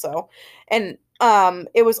 miles. So, and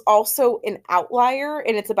it was also an outlier,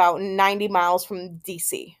 and it's about 90 miles from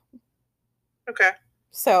D.C. Okay.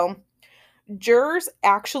 So jurors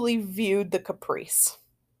actually viewed the Caprice.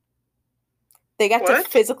 They got to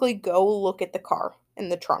physically go look at the car in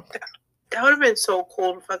the trunk. That would have been so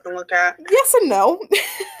cool to fucking look at. Yes and no.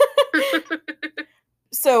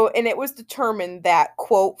 So, and it was determined that,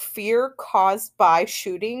 quote, fear caused by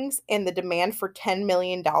shootings and the demand for $10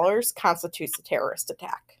 million constitutes a terrorist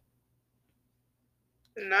attack.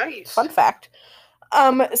 Nice. Fun fact.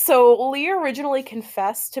 So Lee originally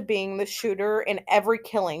confessed to being the shooter in every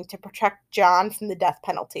killing to protect John from the death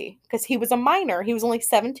penalty because he was a minor. He was only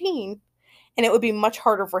 17. And it would be much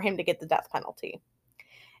harder for him to get the death penalty.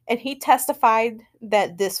 And he testified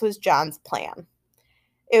that this was John's plan.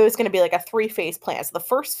 It was going to be like a 3-phase plan. So the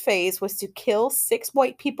first phase was to kill 6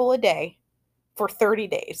 white people a day for 30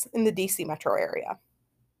 days in the D.C. metro area.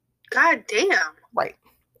 God damn. Right.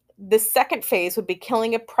 The second phase would be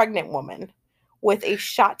killing a pregnant woman with a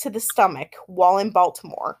shot to the stomach while in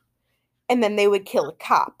Baltimore. And then they would kill a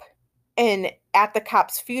cop. And at the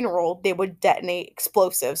cop's funeral, they would detonate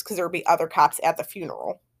explosives because there would be other cops at the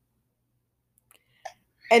funeral.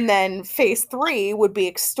 And then phase 3 would be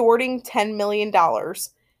extorting $10 million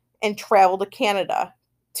and travel to Canada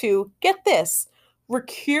to, get this,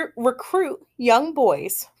 recruit young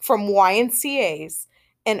boys from YMCAs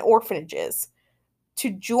and orphanages to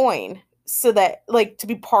join so that, like, to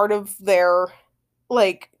be part of their,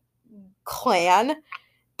 like, clan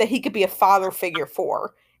that he could be a father figure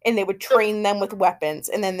for. And they would train them with weapons,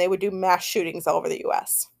 and then they would do mass shootings all over the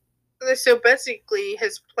U.S. So basically,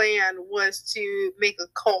 his plan was to make a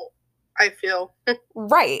cult, I feel.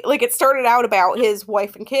 Right. Like, it started out about his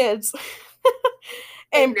wife and kids.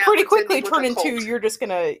 And pretty quickly turned into, you're just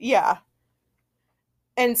gonna, yeah.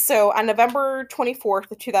 And so on November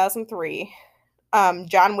 24th of 2003,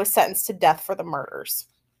 John was sentenced to death for the murders.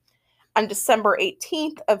 On December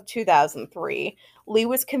 18th of 2003, Lee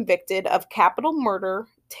was convicted of capital murder,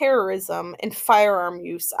 terrorism, and firearm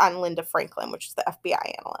use on Linda Franklin, which is the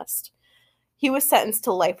FBI analyst. He was sentenced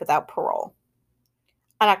to life without parole.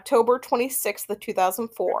 On October 26th of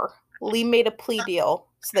 2004, Lee made a plea deal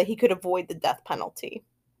so that he could avoid the death penalty.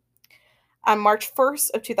 On March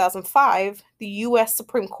 1st of 2005, the U.S.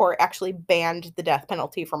 Supreme Court actually banned the death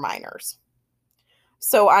penalty for minors.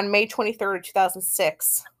 So on May 23rd of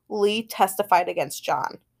 2006, Lee testified against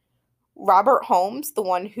John. Robert Holmes, the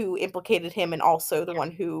one who implicated him and also the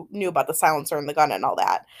one who knew about the silencer and the gun and all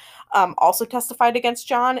that, also testified against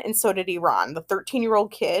John, and so did Iran. The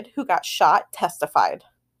 13-year-old kid who got shot testified.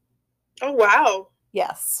 Oh, wow.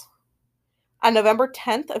 Yes. On November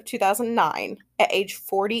 10th of 2009, at age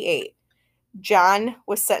 48, John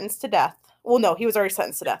was sentenced to death. Well, no, he was already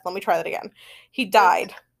sentenced to death. Let me try that again. He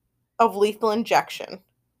died of lethal injection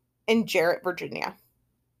in Jarrett, Virginia.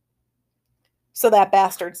 So that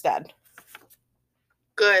bastard's dead.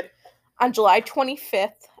 Good. On July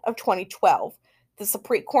 25th of 2012, the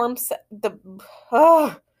Supreme Court said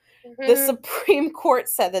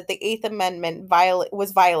that the Eighth Amendment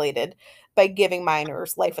was violated by giving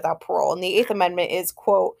minors life without parole. And the Eighth Amendment is,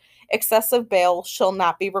 quote, excessive bail shall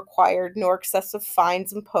not be required, nor excessive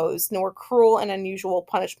fines imposed, nor cruel and unusual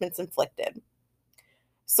punishments inflicted.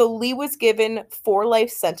 So Lee was given 4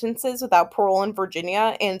 life sentences without parole in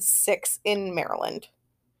Virginia and 6 in Maryland.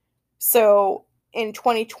 So in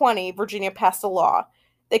 2020, Virginia passed a law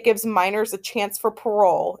that gives minors a chance for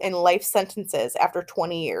parole and life sentences after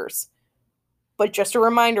 20 years. But just a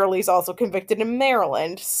reminder, Lee's also convicted in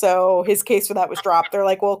Maryland, so his case for that was dropped. They're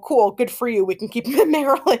like, well, cool, good for you. We can keep him in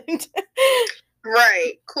Maryland.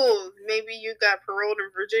 Right, cool. Maybe you got paroled in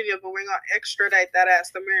Virginia, but we're going to extradite that ass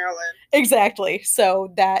to Maryland. Exactly.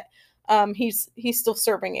 So that he's still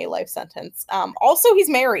serving a life sentence. Also, he's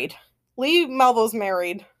married. Lee Melville's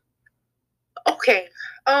married. Okay.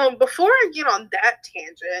 Before I get on that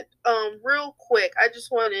tangent, real quick, I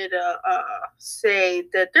just wanted to say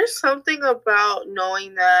that there's something about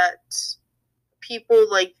knowing that people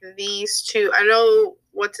like these two, I know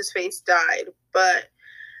what's his face died, but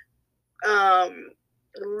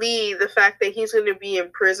Lee, the fact that he's going to be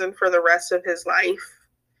in prison for the rest of his life,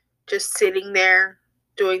 just sitting there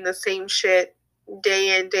doing the same shit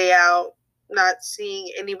day in, day out, not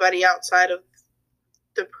seeing anybody outside of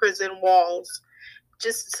the prison walls.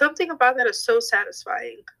 Just something about that is so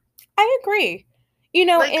satisfying. I agree. You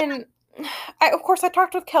know, and of course I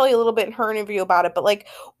talked with Kelly a little bit in her interview about it, but like,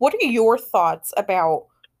 what are your thoughts about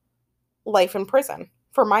life in prison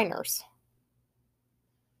for minors?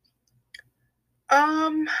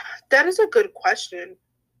 That is a good question.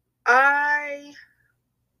 I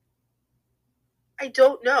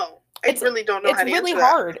don't know. I really don't know how to answer that. It's really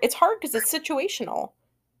hard. It's hard because it's situational.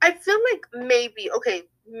 I feel like maybe.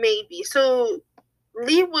 So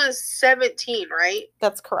Lee was 17, right?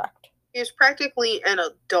 That's correct. He was practically an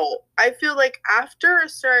adult. I feel like after a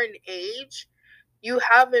certain age, you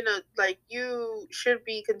should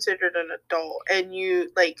be considered an adult, and you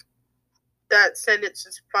like that sentence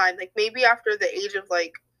is fine. Like maybe after the age of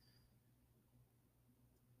like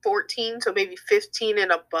 14, so maybe 15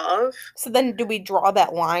 and above. So then do we draw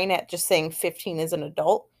that line at just saying 15 is an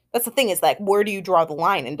adult? That's the thing, is like, where do you draw the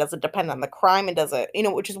line? And does it depend on the crime? And does it,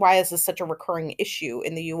 which is why this is such a recurring issue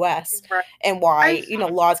in the U.S. Right. And why,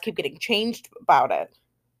 laws keep getting changed about it.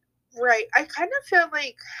 Right. I kind of feel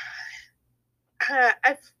like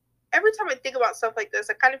every time I think about stuff like this,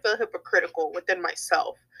 I kind of feel hypocritical within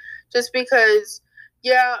myself. Just because,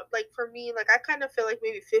 yeah, like for me, like I kind of feel like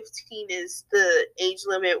maybe 15 is the age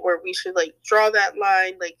limit where we should like draw that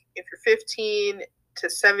line. Like if you're 15 to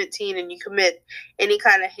 17 and you commit any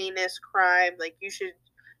kind of heinous crime, like you should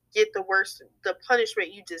get the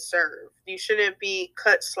punishment you deserve. You shouldn't be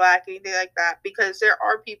cut slack, anything like that, because there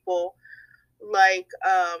are people like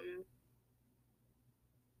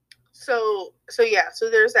so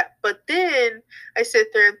there's that. But then I sit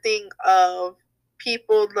there and think of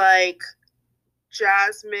people like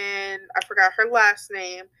Jasmine, I forgot her last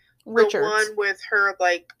name, Richards. The one with her,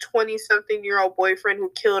 like, 20-something-year-old boyfriend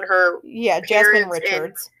who killed her. Yeah, Jasmine parents and-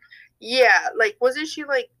 Richards. Yeah, like, wasn't she,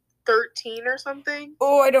 like, 13 or something?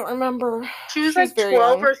 Oh, I don't remember. She was She's like very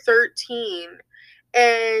 12 young. or 13,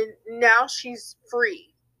 and now she's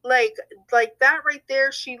free. Like that right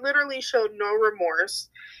there, she literally showed no remorse.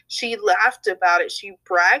 She laughed about it. She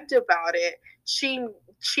bragged about it. She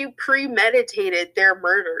premeditated their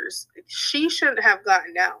murders. She shouldn't have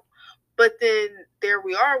gotten out. But then there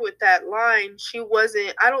we are with that line.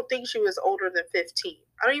 I don't think she was older than 15.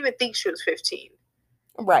 I don't even think she was 15.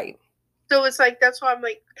 Right. So it's like, that's why I'm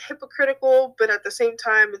like hypocritical, but at the same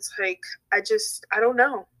time, it's like, I don't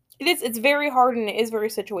know. It's very hard, and it is very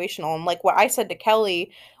situational. And like what I said to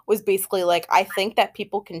Kelly was basically like, I think that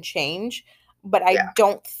people can change, but I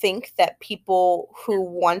don't think that people who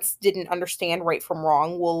once didn't understand right from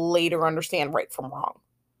wrong will later understand right from wrong.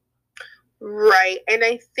 Right. And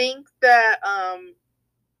I think that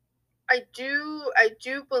I do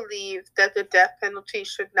believe that the death penalty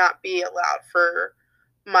should not be allowed for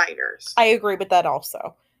minors. I agree with that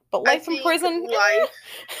also. But life in prison? Life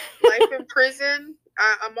in prison,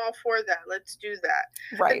 I'm all for that. Let's do that.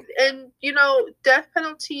 Right. And death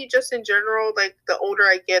penalty just in general, like the older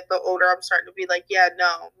I get, the older I'm starting to be like, yeah,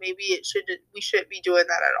 no, maybe we shouldn't be doing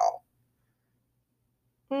that at all.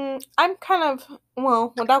 I'm kind of,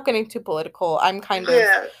 well, without getting too political, I'm kind of,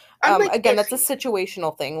 like, again, that's a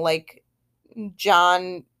situational thing. Like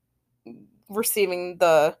John receiving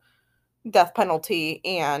the death penalty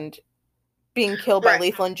and being killed by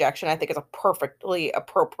lethal injection, I think is a perfectly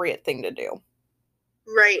appropriate thing to do.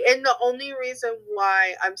 Right. And the only reason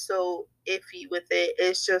why I'm so iffy with it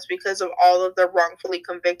is just because of all of the wrongfully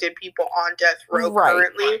convicted people on death row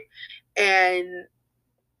currently, and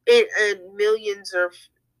millions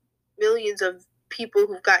of people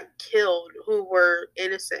who've gotten killed who were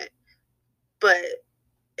innocent. But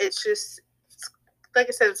it's just, like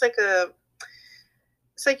I said, it's like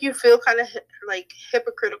you feel kind of like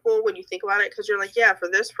hypocritical when you think about it, because you're like, yeah, for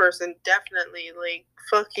this person, definitely, like,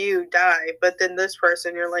 fuck you, die. But then this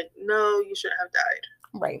person, you're like, no, you shouldn't have died.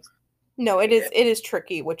 Right. No, it is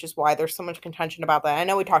tricky, which is why there's so much contention about that. I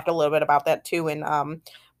know we talked a little bit about that too in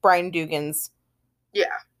Brian Dugan's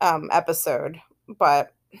episode,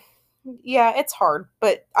 but yeah, it's hard.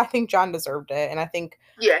 But I think John deserved it, and I think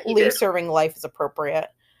Lee serving life is appropriate.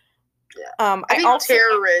 Yeah. I think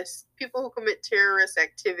terrorists, people who commit terrorist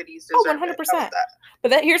activities deserve 100%. That.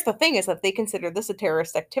 But here's the thing, is that they consider this a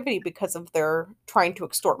terrorist activity because of their trying to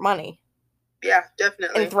extort money. Yeah,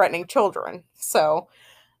 definitely. And threatening children. So,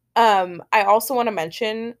 I also want to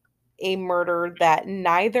mention a murder that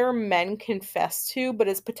neither men confess to, but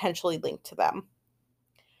is potentially linked to them.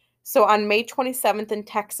 So on May 27th in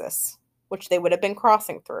Texas, which they would have been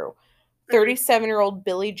crossing through, 37-year-old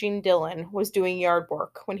Billie Jean Dillon was doing yard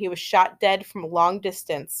work when he was shot dead from a long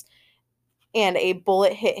distance, and a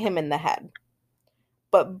bullet hit him in the head.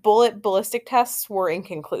 But ballistic tests were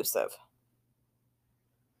inconclusive.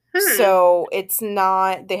 So it's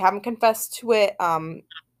not, they haven't confessed to it.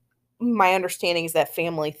 My understanding is that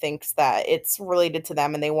family thinks that it's related to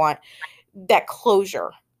them, and they want that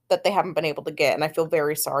closure that they haven't been able to get, and I feel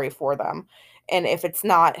very sorry for them. And if it's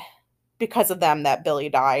not because of them that Billy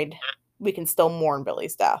died, we can still mourn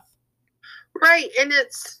Billy's death. Right, and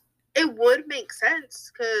it would make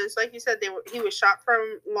sense, because like you said, he was shot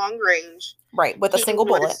from long range. Right, with a single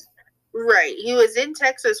bullet. Right, he was in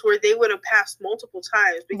Texas, where they would have passed multiple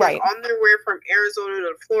times, because on their way from Arizona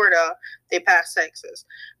to Florida, they passed Texas.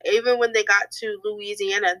 Even when they got to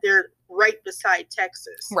Louisiana, they're right beside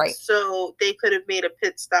Texas. Right. So they could have made a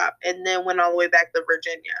pit stop and then went all the way back to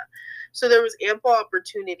Virginia. So there was ample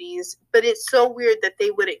opportunities, but it's so weird that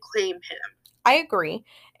they wouldn't claim him. I agree.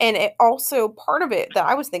 And it also, part of it that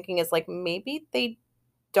I was thinking is like, maybe they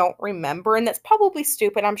don't remember, and that's probably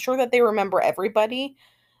stupid. I'm sure that they remember everybody.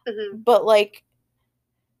 Mm-hmm. But like,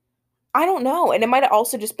 I don't know. And it might have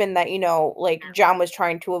also just been that, like John was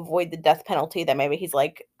trying to avoid the death penalty, that maybe he's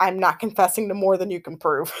like, I'm not confessing to more than you can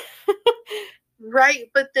prove. Right.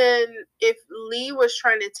 But then if Lee was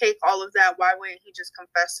trying to take all of that, why wouldn't he just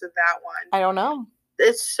confess to that one? I don't know.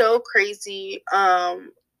 It's so crazy. I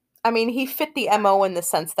mean, he fit the MO in the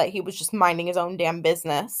sense that he was just minding his own damn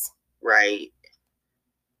business. Right.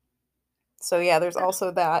 So yeah, there's also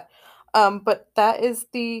that. But that is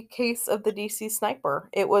the case of the DC sniper.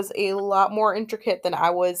 It was a lot more intricate than I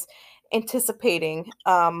was anticipating.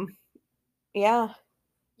 Yeah.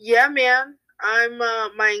 Yeah, man.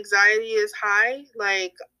 My anxiety is high.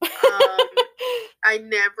 Like, I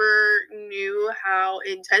never knew how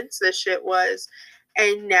intense this shit was.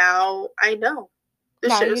 And now I know.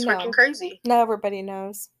 This shit is fucking crazy. Now everybody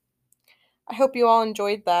knows. I hope you all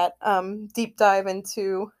enjoyed that deep dive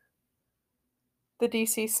into the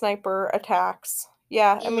DC sniper attacks.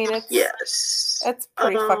 Yeah, I mean, it's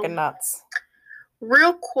pretty fucking nuts.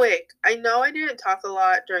 Real quick, I know I didn't talk a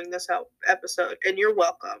lot during this episode, and you're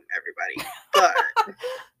welcome, everybody. But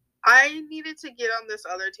I needed to get on this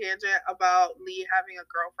other tangent about Lee having a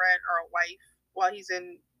girlfriend or a wife while he's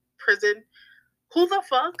in prison. Who the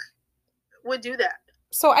fuck would do that?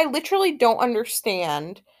 So I literally don't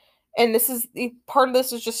understand, and part of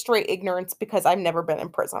this is just straight ignorance because I've never been in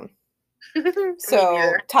prison.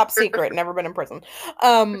 So top secret, never been in prison.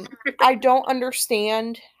 I don't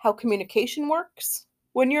understand how communication works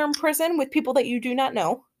when you're in prison with people that you do not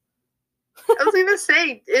know. I was gonna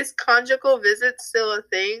say, is conjugal visits still a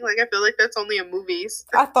thing? Like, I feel like that's only in movies.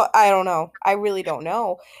 I don't know. I really don't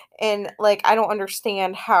know. And like, I don't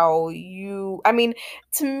understand how I mean,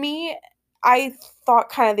 to me, I thought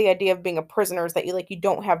kind of the idea of being a prisoner is that you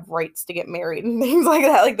don't have rights to get married and things like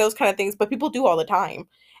that, like those kind of things, but people do all the time.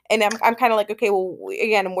 And I'm kind of like, okay, well,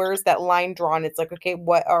 again, where is that line drawn? It's like, okay,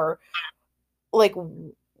 what are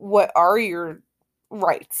your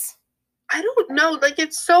rights? I don't know. Like,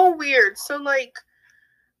 it's so weird. So, like,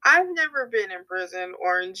 I've never been in prison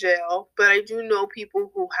or in jail, but I do know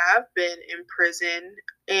people who have been in prison,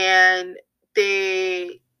 and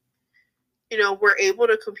they, were able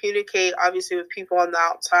to communicate, obviously, with people on the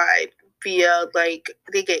outside via, like,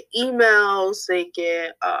 they get emails, they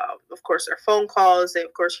get, of course, their phone calls, they,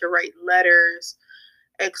 of course, can write letters,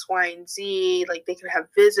 X, Y, and Z, like, they can have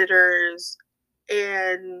visitors,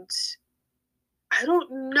 and I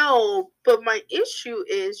don't know, but my issue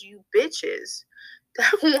is you bitches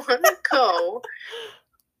that want to go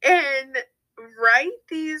and write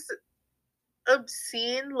these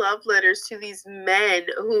obscene love letters to these men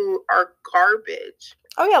who are garbage.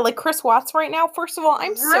 Oh yeah, like Chris Watts right now. First of all,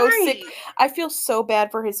 I'm so sick. I feel so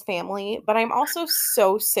bad for his family, but I'm also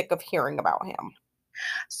so sick of hearing about him.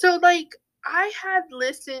 So, like, I had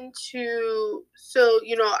listened to,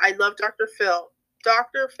 I love Dr. Phil.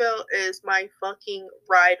 Dr. Phil is my fucking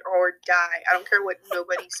ride or die. I don't care what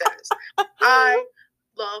nobody says. I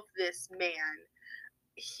love this man.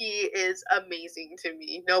 He is amazing to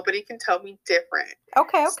me. Nobody can tell me different.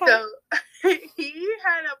 Okay. So he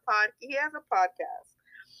has a podcast.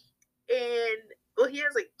 And well, he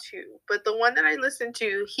has like two, but the one that I listened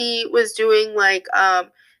to, he was doing like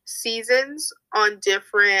seasons on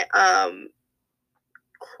different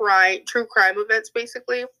true crime events,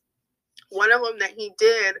 basically. One of them that he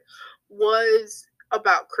did was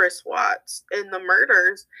about Chris Watts and the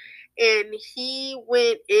murders. And he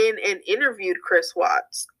went in and interviewed Chris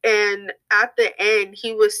Watts. And at the end,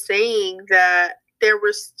 he was saying that there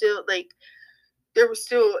was still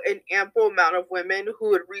an ample amount of women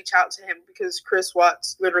who would reach out to him because Chris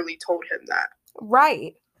Watts literally told him that.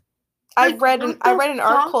 Right. I read an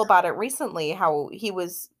article about it recently, how he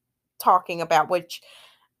was talking about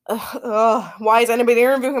why is anybody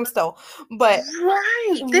interviewing him still? But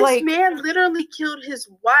right, this man literally killed his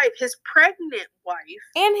wife, his pregnant wife,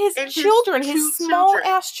 and his children, his small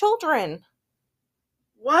ass children.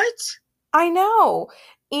 What? I know,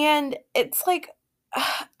 and it's like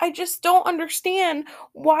I just don't understand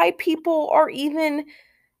why people are even.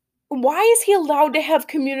 Why is he allowed to have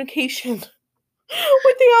communication with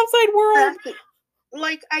the outside world?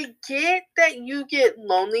 Like, I get that you get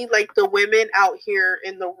lonely, like the women out here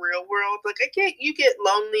in the real world. Like, I get you get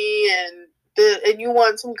lonely and you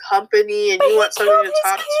want some company and you want somebody to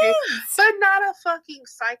talk to, but not a fucking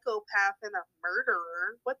psychopath and a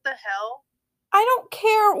murderer. What the hell? I don't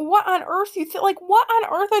care what on earth you think. Like, what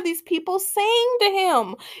on earth are these people saying to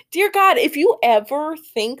him? Dear God, if you ever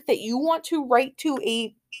think that you want to write to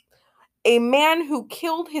a man who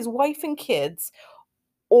killed his wife and kids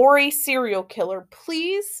or a serial killer,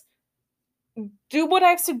 please do what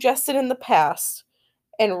I've suggested in the past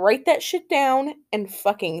and write that shit down and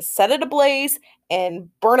fucking set it ablaze and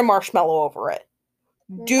burn a marshmallow over it.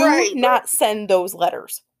 Do not send those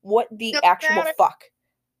letters. What the actual fuck?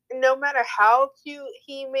 No matter how cute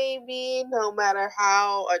he may be, no matter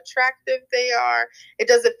how attractive they are, it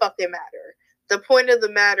doesn't fucking matter. The point of the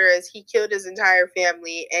matter is he killed his entire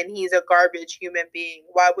family and he's a garbage human being.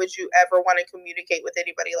 Why would you ever want to communicate with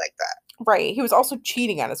anybody like that? Right. He was also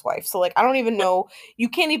cheating on his wife. So, like, I don't even know. You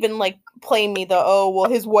can't even, like, play me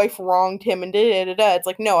his wife wronged him and da-da-da-da. It's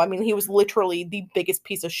like, no, I mean, he was literally the biggest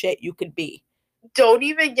piece of shit you could be. Don't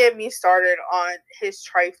even get me started on his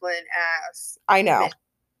trifling ass. I know.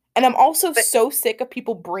 And I'm also so sick of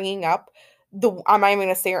people bringing up I'm not even going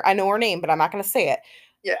to say her. I know her name, but I'm not going to say it.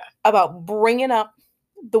 Yeah. About bringing up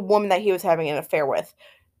the woman that he was having an affair with.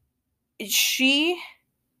 She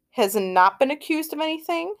has not been accused of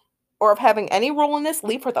anything. or of having any role in this,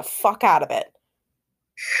 leave her the fuck out of it.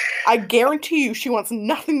 I guarantee you she wants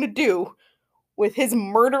nothing to do with his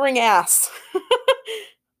murdering ass.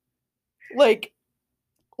 Like,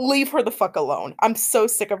 leave her the fuck alone. I'm so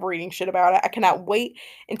sick of reading shit about it. I cannot wait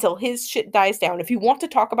until his shit dies down. If you want to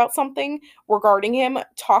talk about something regarding him,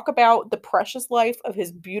 talk about the precious life of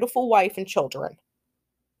his beautiful wife and children.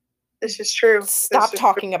 This is true. Stop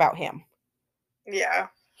talking about him. Yeah.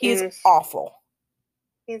 He's awful.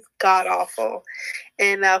 He's god awful.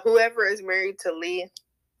 And whoever is married to Lee,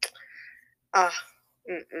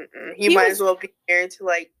 he might as well be married to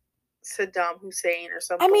like Saddam Hussein or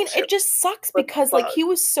something. I mean, it just sucks because like he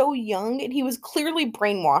was so young and he was clearly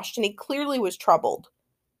brainwashed and he clearly was troubled.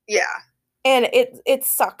 Yeah. And it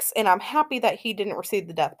sucks, and I'm happy that he didn't receive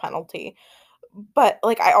the death penalty. But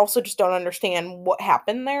like I also just don't understand what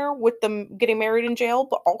happened there with them getting married in jail,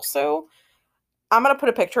 but also I'm going to put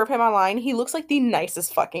a picture of him online. He looks like the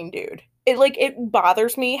nicest fucking dude. It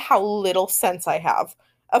bothers me how little sense I have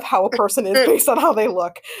of how a person is based on how they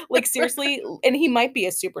look. Like, seriously, and he might be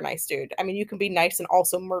a super nice dude. I mean, you can be nice and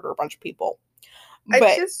also murder a bunch of people. But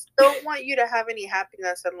I just don't want you to have any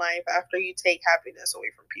happiness in life after you take happiness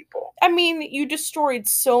away from people. I mean, you destroyed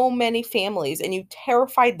so many families and you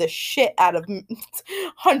terrified the shit out of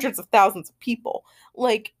hundreds of thousands of people.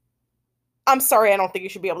 Like, I'm sorry, I don't think you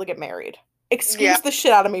should be able to get married. Excuse the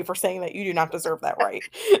shit out of me for saying that you do not deserve that right.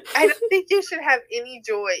 I don't think you should have any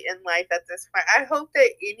joy in life at this point. I hope that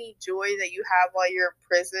any joy that you have while you're in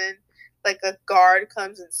prison, like a guard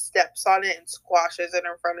comes and steps on it and squashes it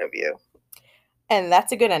in front of you. And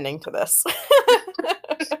that's a good ending to this.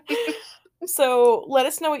 So let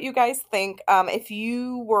us know what you guys think. If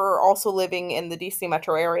you were also living in the DC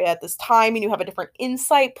metro area at this time and you have a different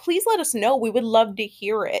insight, please let us know. We would love to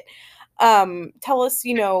hear it. Tell us,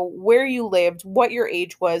 where you lived, what your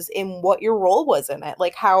age was, and what your role was in it.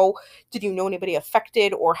 Like, how did you know anybody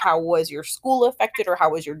affected, or how was your school affected, or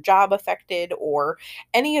how was your job affected, or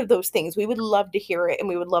any of those things. We would love to hear it, and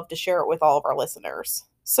we would love to share it with all of our listeners.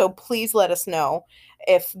 So please let us know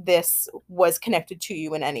if this was connected to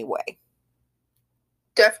you in any way.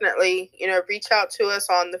 Definitely, reach out to us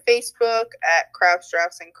on the Facebook at Crafts,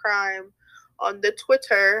 Drafts, and Crime, on the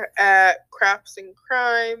Twitter at Crafts and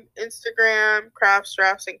Crime, Instagram, Crafts,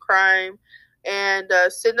 Drafts, and Crime, and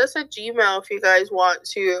send us a Gmail if you guys want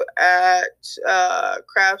to at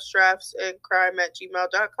Crafts, Drafts, and Crime at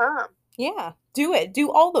gmail.com. Yeah, do it.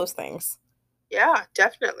 Do all those things. Yeah,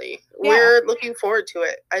 definitely. Yeah. We're looking forward to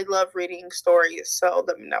it. I love reading stories, so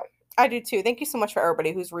let me know. I do too. Thank you so much for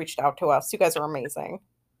everybody who's reached out to us. You guys are amazing.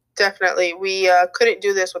 Definitely. We couldn't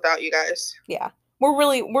do this without you guys. Yeah. We're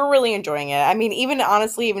really enjoying it. I mean, even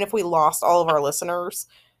if we lost all of our listeners,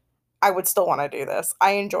 I would still want to do this.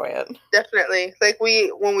 I enjoy it. Definitely. Like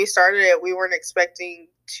when we started it, we weren't expecting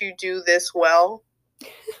to do this well.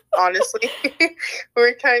 Honestly, we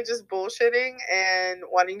were kind of just bullshitting and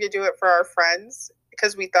wanting to do it for our friends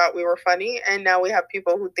because we thought we were funny, and now we have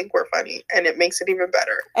people who think we're funny, and it makes it even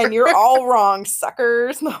better. And you're all wrong,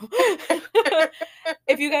 suckers. No.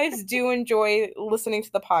 If you guys do enjoy listening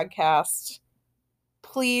to the podcast,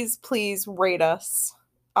 please rate us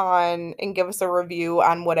and give us a review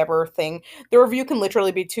on whatever thing. The review can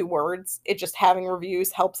literally be 2 words. It just having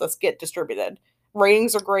reviews helps us get distributed.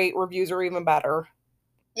 Ratings are great. Reviews are even better.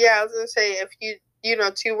 Yeah, I was gonna say, if you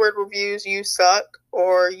 2-word reviews, you suck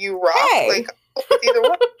or you rock. Hey. Like, either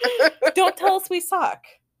one. Don't tell us we suck.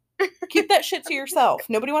 Keep that shit to yourself.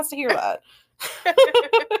 Nobody wants to hear that.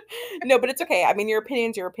 No, but it's okay. I mean, your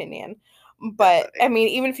opinion's your opinion. But I mean,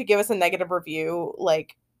 even if you give us a negative review,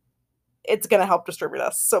 like, it's gonna help distribute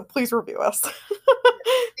us. So please review us.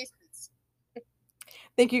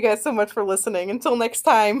 Thank you guys so much for listening. Until next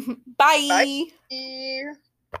time. Bye. Bye.